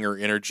lot of banger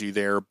energy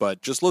there.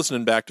 But just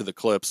listening back to the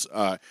clips,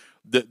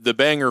 the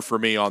banger for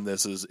me on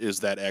this is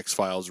that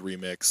X-Files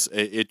remix.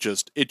 It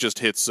just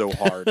hits so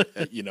hard,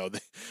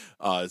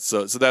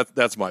 So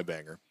that's my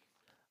banger.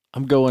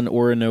 I'm going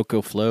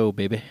Orinoco Flow,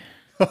 baby.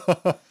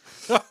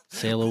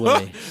 Sail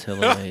away,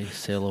 sail away,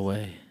 sail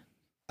away.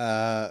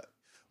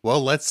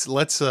 Well, let's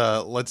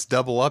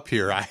double up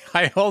here.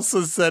 I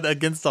also said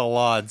Against All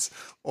Odds,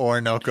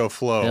 Orinoco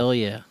Flow. Hell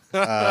yeah.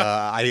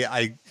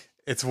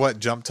 It's what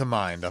jumped to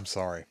mind. I'm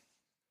sorry.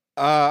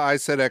 I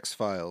said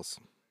X-Files.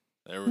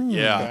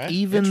 Yeah. Okay.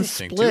 Even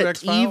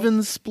split.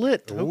 Even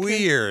split. Okay.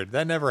 Weird.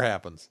 That never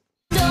happens.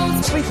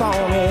 Don't sleep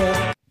on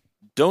it.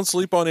 Don't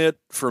Sleep on It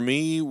for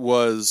me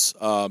was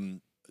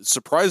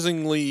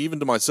surprisingly, even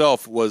to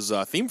myself, was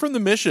Theme from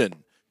the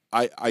Mission.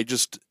 I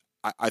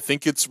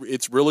think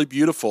it's really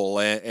beautiful,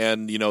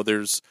 and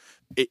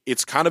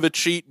it's kind of a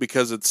cheat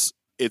because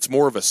it's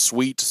more of a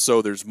suite,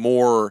 so there's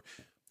more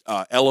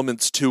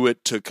elements to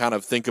it to kind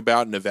of think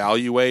about and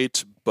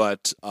evaluate.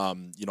 But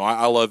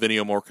I love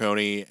Ennio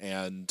Morricone,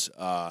 and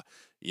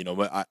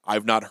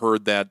I've not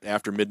heard that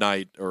After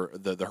Midnight or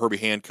the Herbie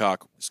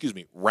Hancock,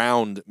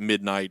 Round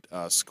Midnight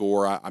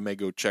score. I may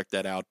go check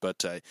that out,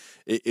 but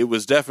it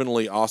was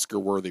definitely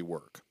Oscar-worthy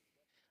work.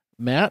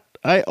 Matt,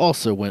 I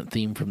also went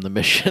Theme from the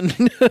Mission.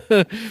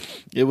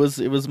 It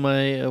was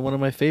my one of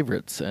my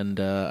favorites, and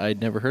I'd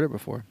never heard it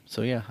before.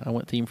 So yeah, I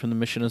went Theme from the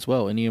Mission as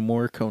well. Ennio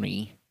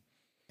Morricone.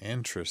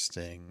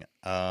 Interesting.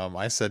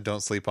 I said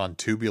Don't Sleep on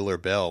Tubular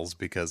Bells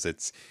because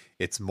it's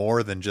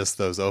more than just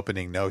those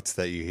opening notes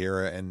that you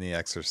hear in The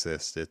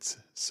Exorcist. It's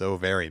so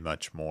very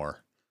much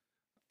more.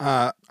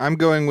 I'm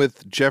going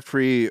with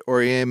Jeffrey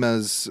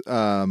Oriema's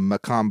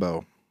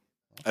Macambo.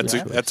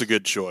 That's a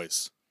good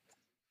choice.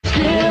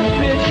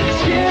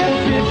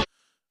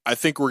 I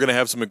think we're going to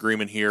have some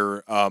agreement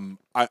here.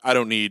 I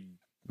don't need...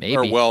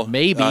 Maybe.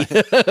 Maybe.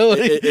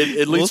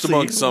 At least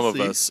among some of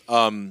us.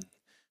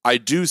 I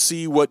do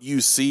see what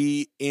you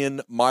see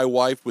in My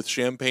Wife with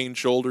Champagne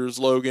Shoulders,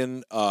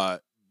 Logan,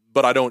 but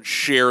I don't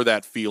share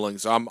that feeling,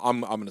 so I'm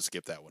going to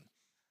skip that one.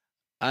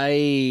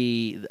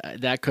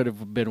 That could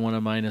have been one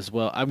of mine as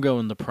well. I'm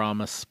going The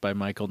Promise by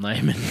Michael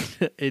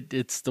Nyman.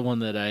 It's the one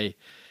that I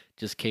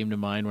just came to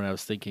mind when I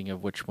was thinking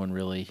of which one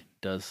really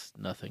does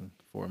nothing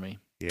for me.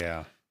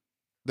 Yeah.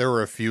 There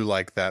were a few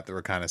like that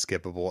were kind of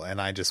skippable, and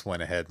I just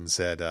went ahead and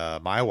said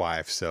My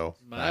Wife, so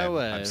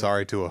I'm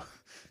sorry to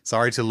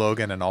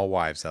Logan and all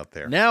wives out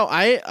there. Now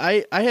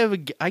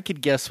I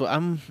could guess what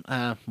I'm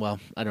I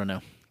don't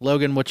know.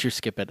 Logan, what's your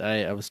skip it?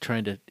 I was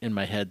trying to in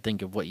my head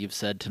think of what you've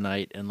said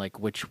tonight and like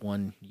which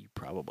one you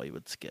probably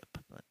would skip.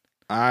 But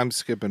I'm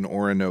skipping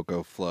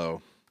Orinoco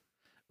Flow.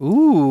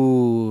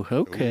 Ooh,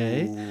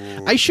 okay.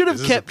 Ooh, I should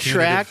have kept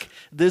track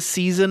this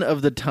season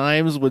of the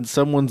times when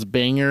someone's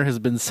banger has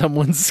been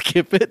someone's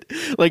skip it.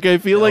 Like I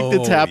feel like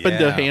it's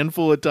happened a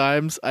handful of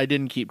times. I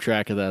didn't keep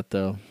track of that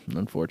though,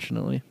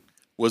 unfortunately.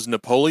 Was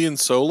Napoleon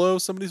Solo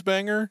somebody's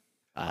banger?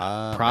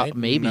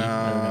 Maybe. No,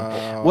 I don't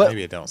know. What?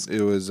 Maybe it don't.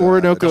 It was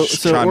Orinoco.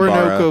 So Sean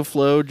Orinoco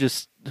Flow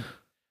just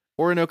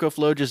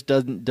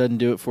doesn't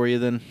do it for you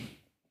then.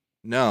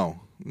 No,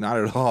 not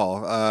at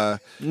all.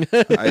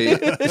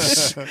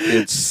 It's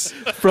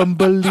from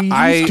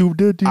Belize to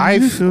the deep.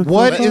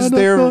 What is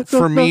there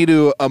for me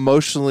to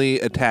emotionally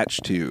attach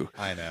to?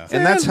 I know,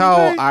 and that's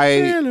how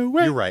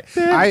You're right.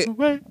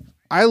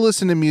 I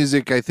listen to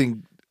music. I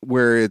think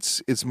where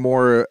it's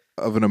more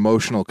of an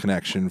emotional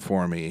connection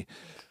for me,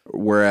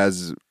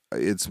 whereas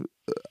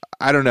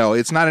I don't know.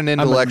 It's not an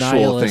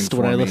intellectual thing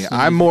for me.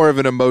 I'm more of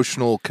an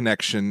emotional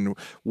connection.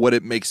 What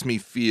it makes me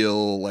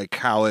feel, like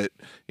how it,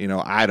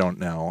 I don't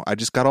know. I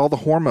just got all the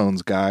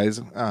hormones, guys.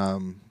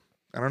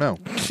 I don't know.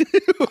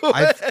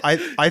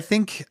 I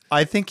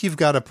think you've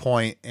got a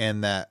point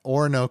in that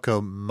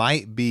Orinoco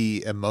might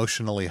be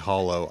emotionally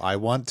hollow. I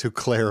want to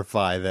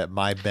clarify that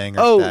my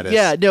banger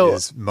status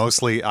is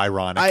mostly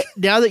ironic.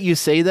 Now that you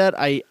say that,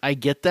 I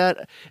get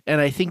that, and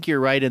I think you're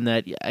right in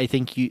that. I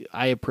think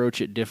I approach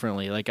it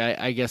differently. Like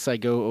I guess I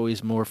go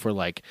always more for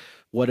like,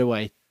 what do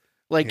I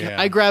like? Yeah.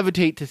 I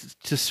gravitate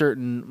to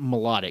certain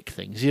melodic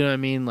things. You know what I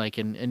mean? Like,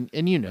 and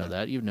you know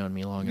that you've known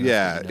me long enough.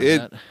 Yeah,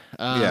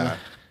 that.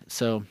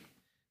 So.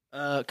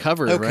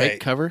 Cover, okay. Right?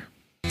 Cover?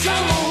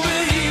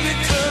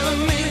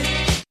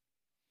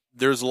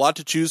 There's a lot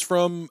to choose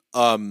from.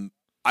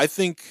 I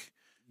think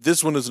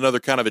this one is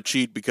another kind of a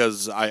cheat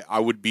because I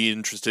would be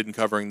interested in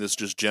covering this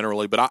just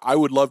generally, but I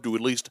would love to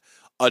at least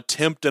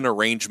attempt an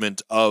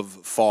arrangement of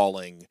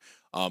Falling.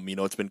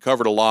 It's been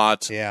covered a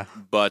lot. Yeah.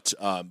 But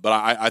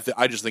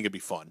I just think it'd be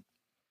fun.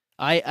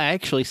 I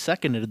actually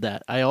seconded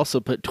that. I also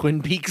put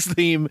Twin Peaks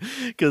theme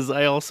because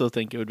I also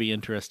think it would be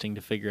interesting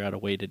to figure out a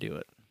way to do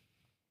it.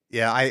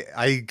 Yeah,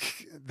 I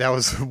that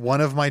was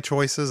one of my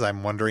choices.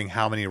 I'm wondering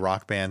how many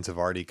rock bands have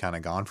already kind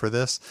of gone for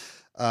this.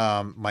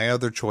 My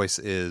other choice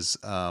is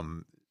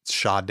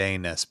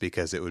Sade-ness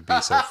because it would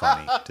be so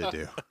funny to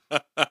do.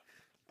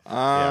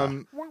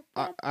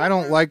 I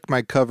don't like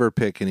my cover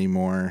pick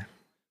anymore,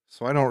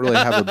 so I don't really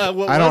have a.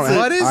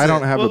 I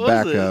don't have a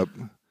backup.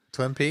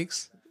 Twin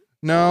Peaks.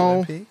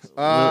 No,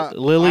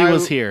 Lily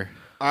was here.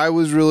 I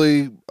was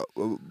really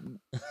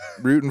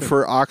rooting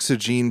for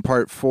Oxygen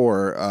Part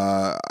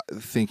 4,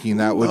 thinking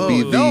that would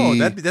be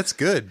the. That's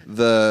good.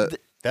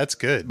 That's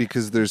good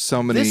because there's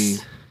so many.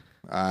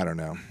 I don't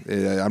know.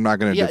 I'm not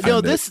going to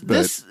defend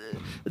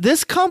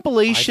this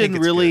compilation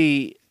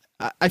really.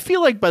 I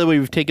feel like, by the way,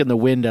 we've taken the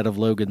wind out of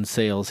Logan's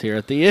sails here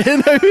at the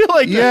end. I feel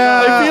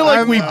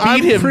like we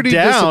beat him pretty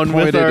down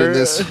with our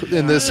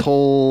in this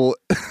whole.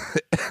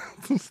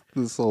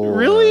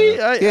 Really?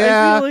 I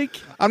feel like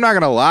I'm not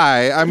gonna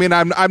lie. I mean,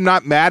 I'm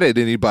not mad at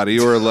anybody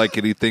or like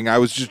anything. I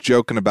was just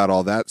joking about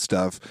all that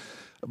stuff.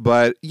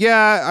 But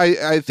yeah,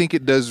 I think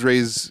it does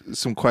raise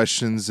some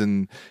questions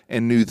and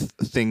new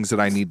things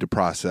that I need to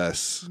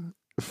process.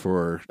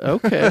 For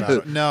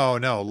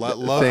no,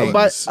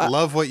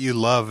 love what you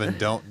love and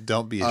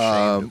don't be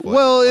ashamed.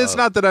 It's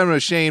not that I'm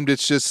ashamed.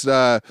 It's just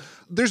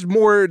there's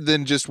more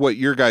than just what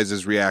your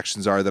guys'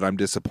 reactions are that I'm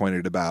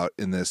disappointed about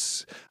in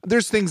this.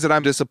 There's things that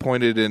I'm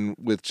disappointed in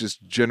with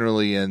just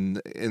generally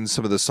in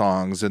some of the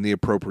songs and the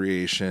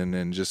appropriation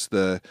and just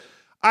the.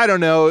 I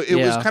don't know. It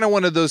was kind of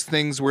one of those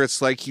things where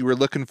it's like you were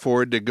looking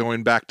forward to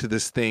going back to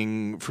this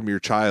thing from your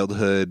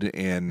childhood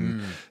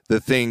and the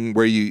thing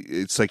where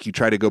it's like you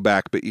try to go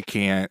back, but you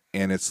can't.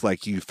 And it's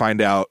like you find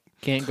out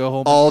can't go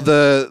home. All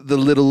the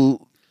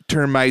little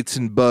termites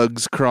and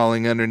bugs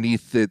crawling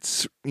underneath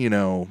its,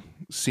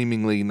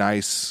 seemingly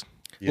nice.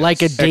 Yes.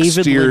 Like a David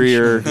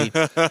exterior. Lynch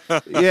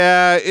movie.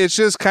 Yeah, it's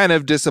just kind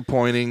of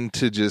disappointing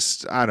to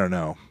just, I don't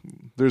know.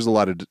 There's a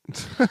lot of,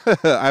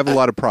 I have a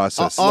lot of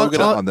process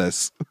on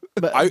this.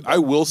 But I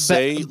will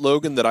say,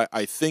 Logan, that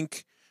I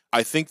think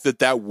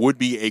that would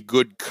be a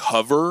good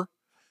cover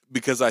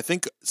because I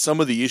think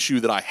some of the issue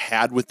that I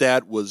had with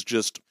that was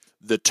just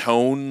the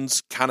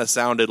tones kind of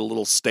sounded a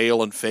little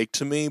stale and fake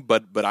to me.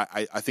 But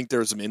I think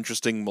there's some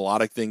interesting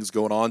melodic things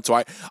going on.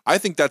 So I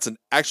think that's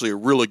actually a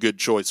really good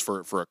choice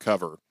for a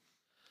cover.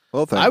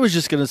 Well, I was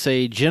just going to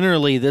say,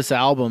 generally, this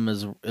album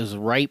is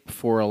ripe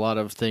for a lot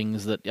of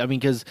things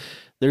because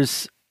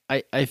there's.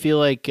 I feel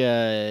like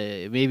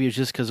maybe it's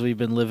just because we've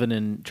been living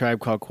in Tribe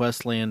Called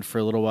Quest land for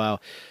a little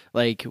while.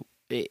 Like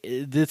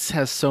this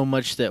has so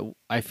much that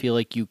I feel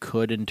like you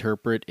could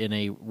interpret in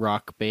a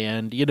rock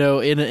band,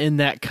 in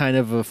that kind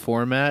of a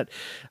format.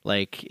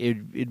 Like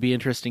it'd be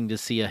interesting to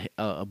see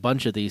a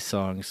bunch of these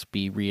songs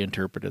be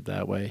reinterpreted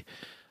that way.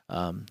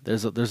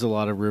 There's a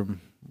lot of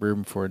room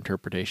for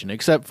interpretation,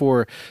 except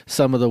for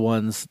some of the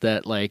ones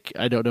that, like,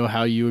 I don't know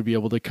how you would be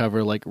able to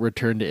cover, like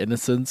Return to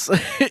Innocence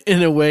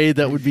in a way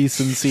that would be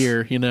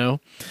sincere,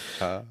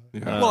 I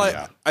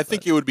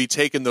think it would be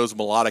taking those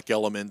melodic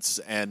elements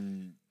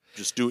and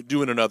just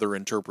doing another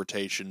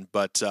interpretation.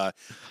 But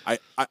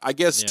I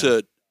guess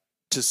to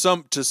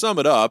sum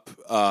it up,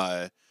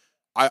 I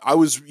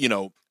was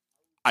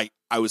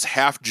I was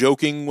half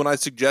joking when I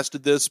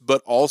suggested this,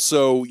 but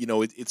also,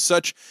 it's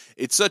such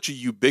a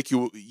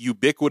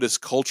ubiquitous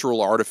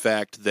cultural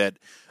artifact that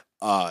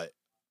I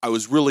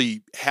was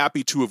really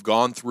happy to have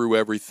gone through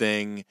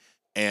everything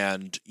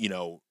and,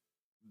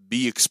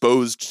 be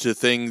exposed to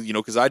things,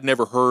 because I'd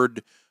never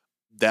heard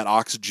that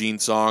Oxygen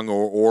song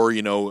or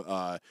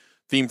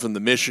Theme from the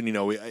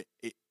Mission,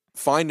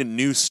 finding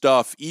new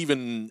stuff,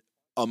 even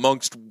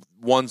amongst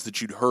ones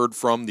that you'd heard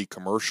from the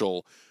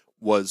commercial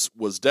was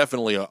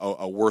definitely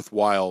a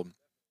worthwhile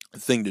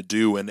thing to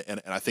do, and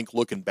I think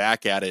looking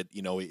back at it,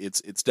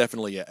 it's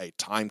definitely a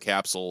time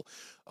capsule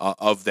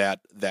of that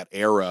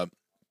era.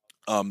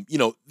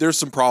 There's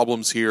some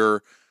problems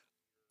here.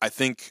 I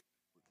think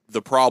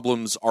the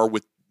problems are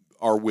with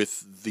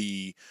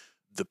the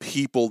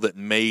people that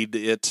made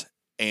it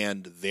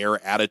and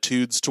their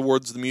attitudes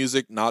towards the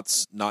music,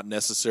 not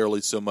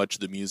necessarily so much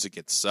the music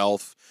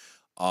itself.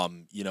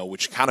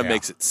 Which kind of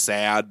makes it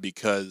sad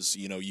because,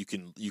 you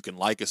can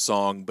like a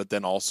song, but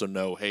then also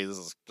know, hey, this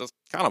is just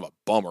kind of a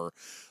bummer,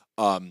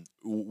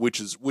 which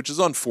is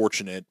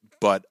unfortunate,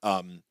 but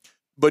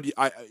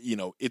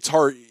it's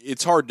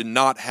hard to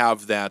not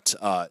have that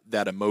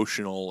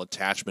emotional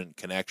attachment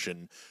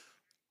connection.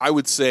 I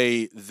would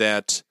say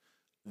that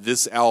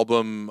this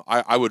album,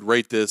 I would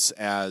rate this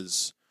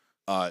as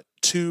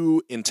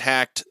 2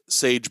 intact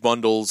sage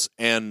bundles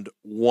and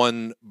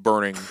 1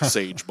 burning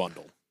sage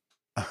bundle.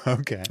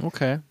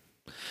 Okay.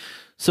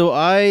 So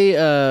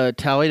I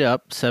tallied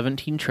up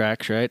 17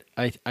 tracks, right?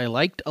 I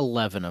liked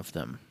 11 of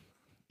them.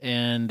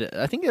 And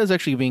I think I was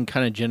actually being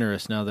kind of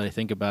generous now that I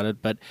think about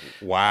it. But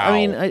wow, I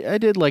mean, I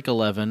did like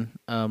 11,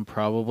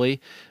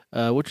 probably,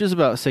 which is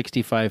about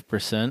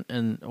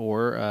 65%,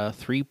 or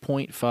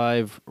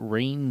 3.5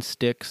 rain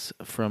sticks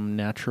from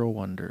Natural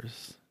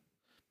Wonders.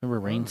 Remember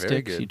rain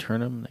sticks? Good. You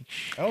turn them like.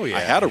 Oh yeah,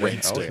 I had a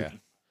rain stick. Yeah.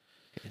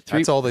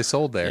 That's all they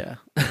sold there.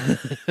 Yeah,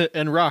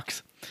 and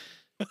rocks.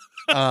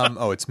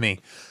 It's me.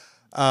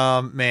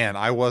 Man,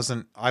 I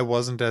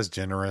wasn't as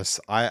generous.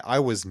 I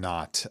was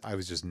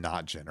just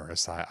not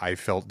generous. I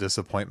felt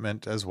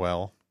disappointment as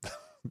well.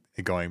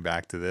 Going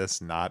back to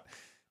this, not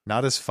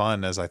as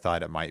fun as I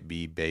thought it might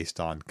be based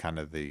on kind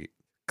of the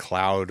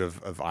cloud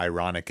of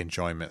ironic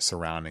enjoyment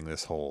surrounding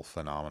this whole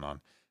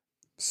phenomenon.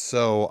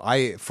 So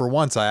for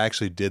once I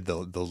actually did the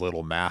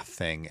little math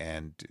thing,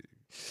 and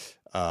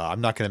I'm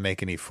not going to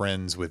make any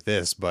friends with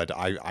this, but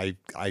I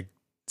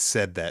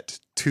said that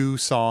 2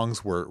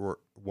 songs were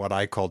what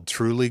I called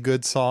truly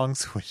good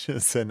songs, which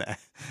is an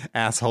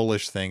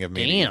asshole-ish thing of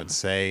me to even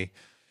say.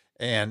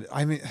 And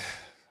I mean,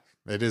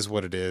 it is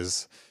what it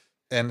is.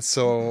 And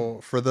so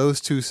for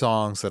those 2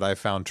 songs that I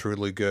found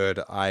truly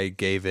good, I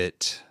gave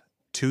it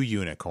 2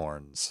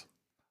 unicorns.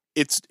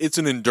 It's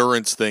an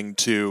endurance thing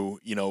too.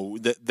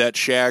 That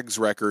Shags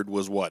record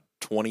was what,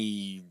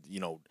 20,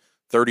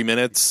 30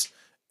 minutes,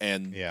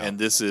 and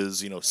this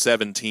is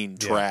 17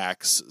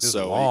 tracks.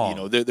 So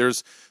long.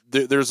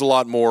 There's a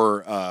lot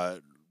more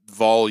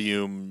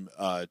volume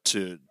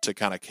to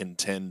kind of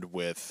contend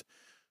with.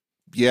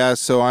 Yeah,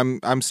 so I'm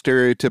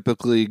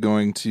stereotypically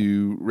going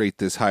to rate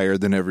this higher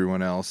than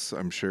everyone else,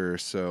 I'm sure.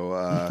 So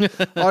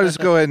I'll just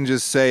go ahead and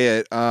just say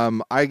it.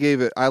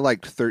 I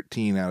liked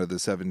 13 out of the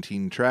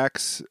 17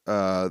 tracks.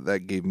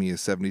 That gave me a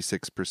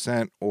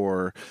 76%,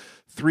 or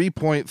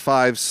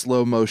 3.5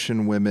 slow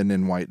motion women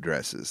in white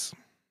dresses.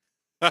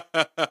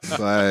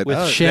 But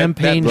with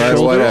champagne but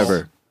shoulders.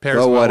 whatever. Pairs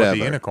but well whatever. with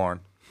the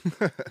unicorn.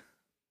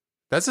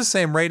 That's the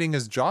same rating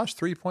as Josh,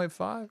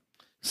 3.5.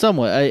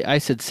 Somewhat. I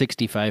said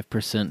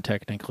 65%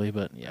 technically,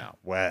 but yeah.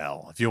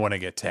 Well, if you want to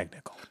get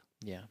technical.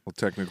 Yeah. Well,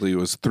 technically it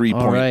was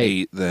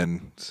 3.8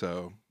 then,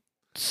 so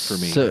for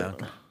me.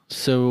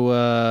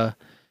 So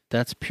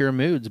that's Pure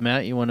Moods.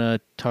 Matt, you want to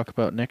talk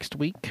about next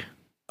week?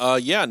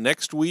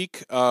 Next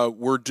week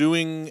we're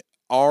doing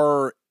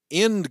our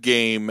end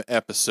game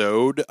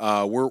episode.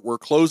 We're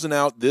closing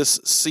out this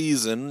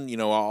season.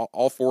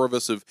 All 4 of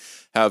us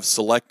have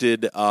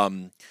selected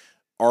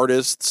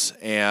artists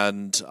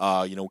and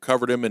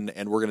covered them,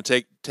 and we're going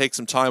to take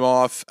some time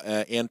off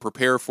and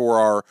prepare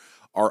for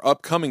our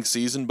upcoming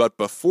season. But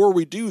before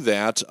we do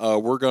that,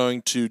 we're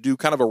going to do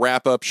kind of a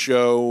wrap up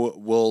show.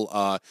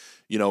 We'll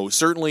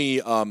certainly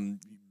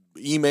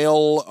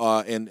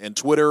email and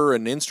Twitter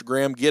and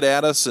Instagram, get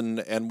at us,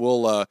 and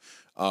we'll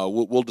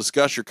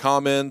discuss your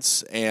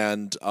comments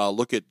and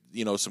look at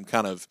some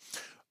kind of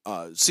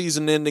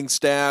season ending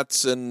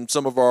stats and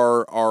some of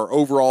our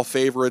overall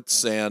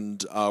favorites,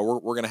 and we're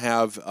going to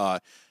have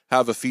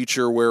a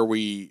feature where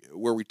we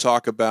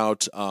talk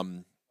about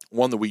one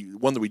that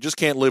we just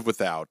can't live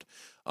without.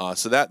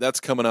 So that's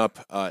coming up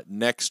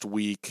next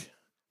week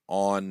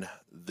on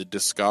the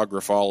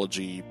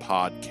Discographology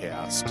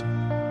podcast.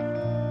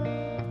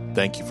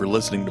 Thank you for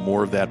listening to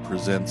More of That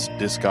Presents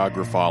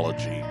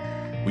Discographology.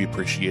 We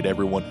appreciate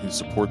everyone who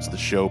supports the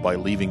show by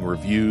leaving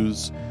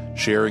reviews,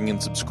 sharing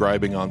and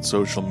subscribing on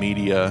social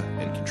media,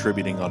 and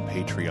contributing on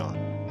Patreon.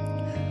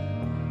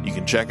 You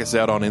can check us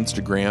out on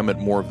Instagram at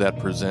More of That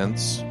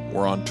Presents,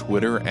 or on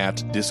Twitter at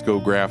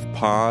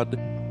DiscographPod,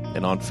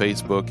 and on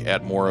Facebook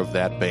at More of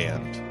That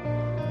Band.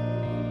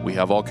 We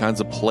have all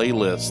kinds of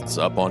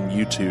playlists up on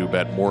YouTube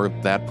at More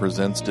of That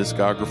Presents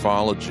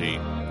Discographology.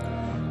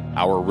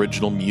 Our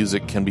original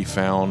music can be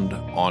found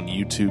on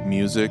YouTube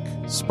Music,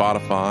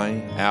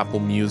 Spotify,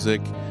 Apple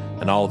Music,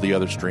 and all of the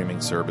other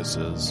streaming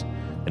services.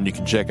 And you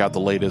can check out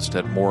the latest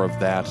at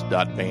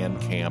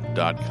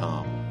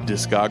moreofthat.bandcamp.com.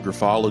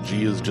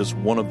 Discographology is just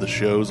one of the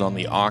shows on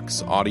the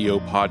Ox Audio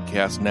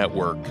Podcast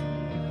Network.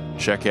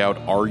 Check out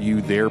Are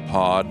You There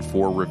Pod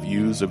for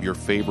reviews of your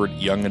favorite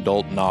young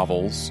adult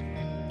novels.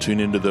 Tune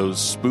into those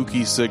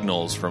spooky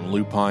signals from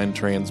Lupine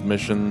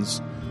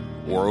Transmissions,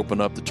 or open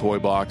up the toy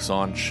box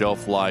on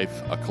Shelf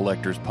Life, a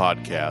collector's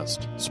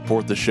podcast.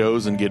 Support the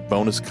shows and get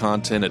bonus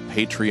content at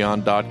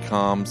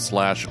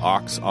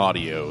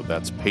patreon.com/oxaudio.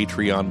 That's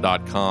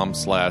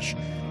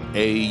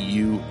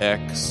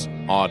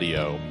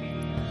patreon.com/AUXaudio.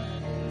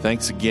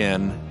 Thanks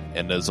again,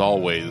 and as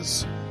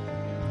always,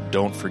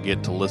 don't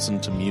forget to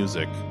listen to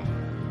music.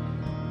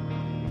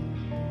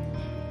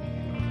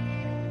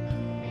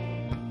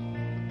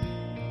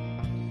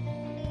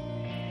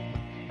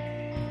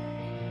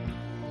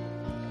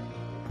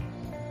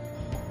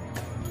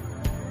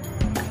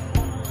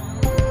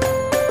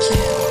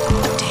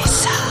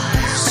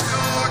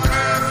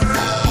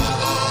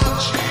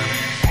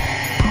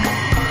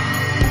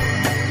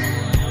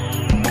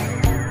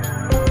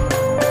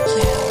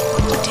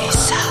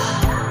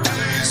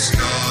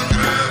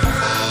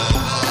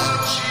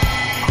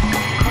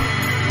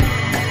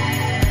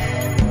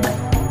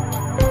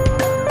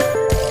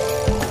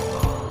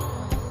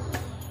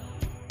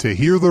 To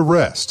hear the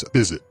rest,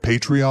 visit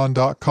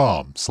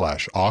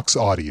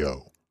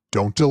patreon.com/oxaudio.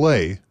 Don't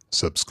delay,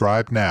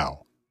 subscribe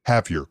now.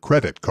 Have your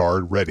credit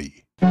card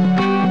ready. AUX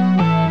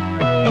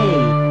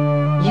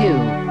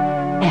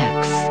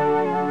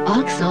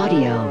Ox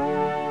Audio.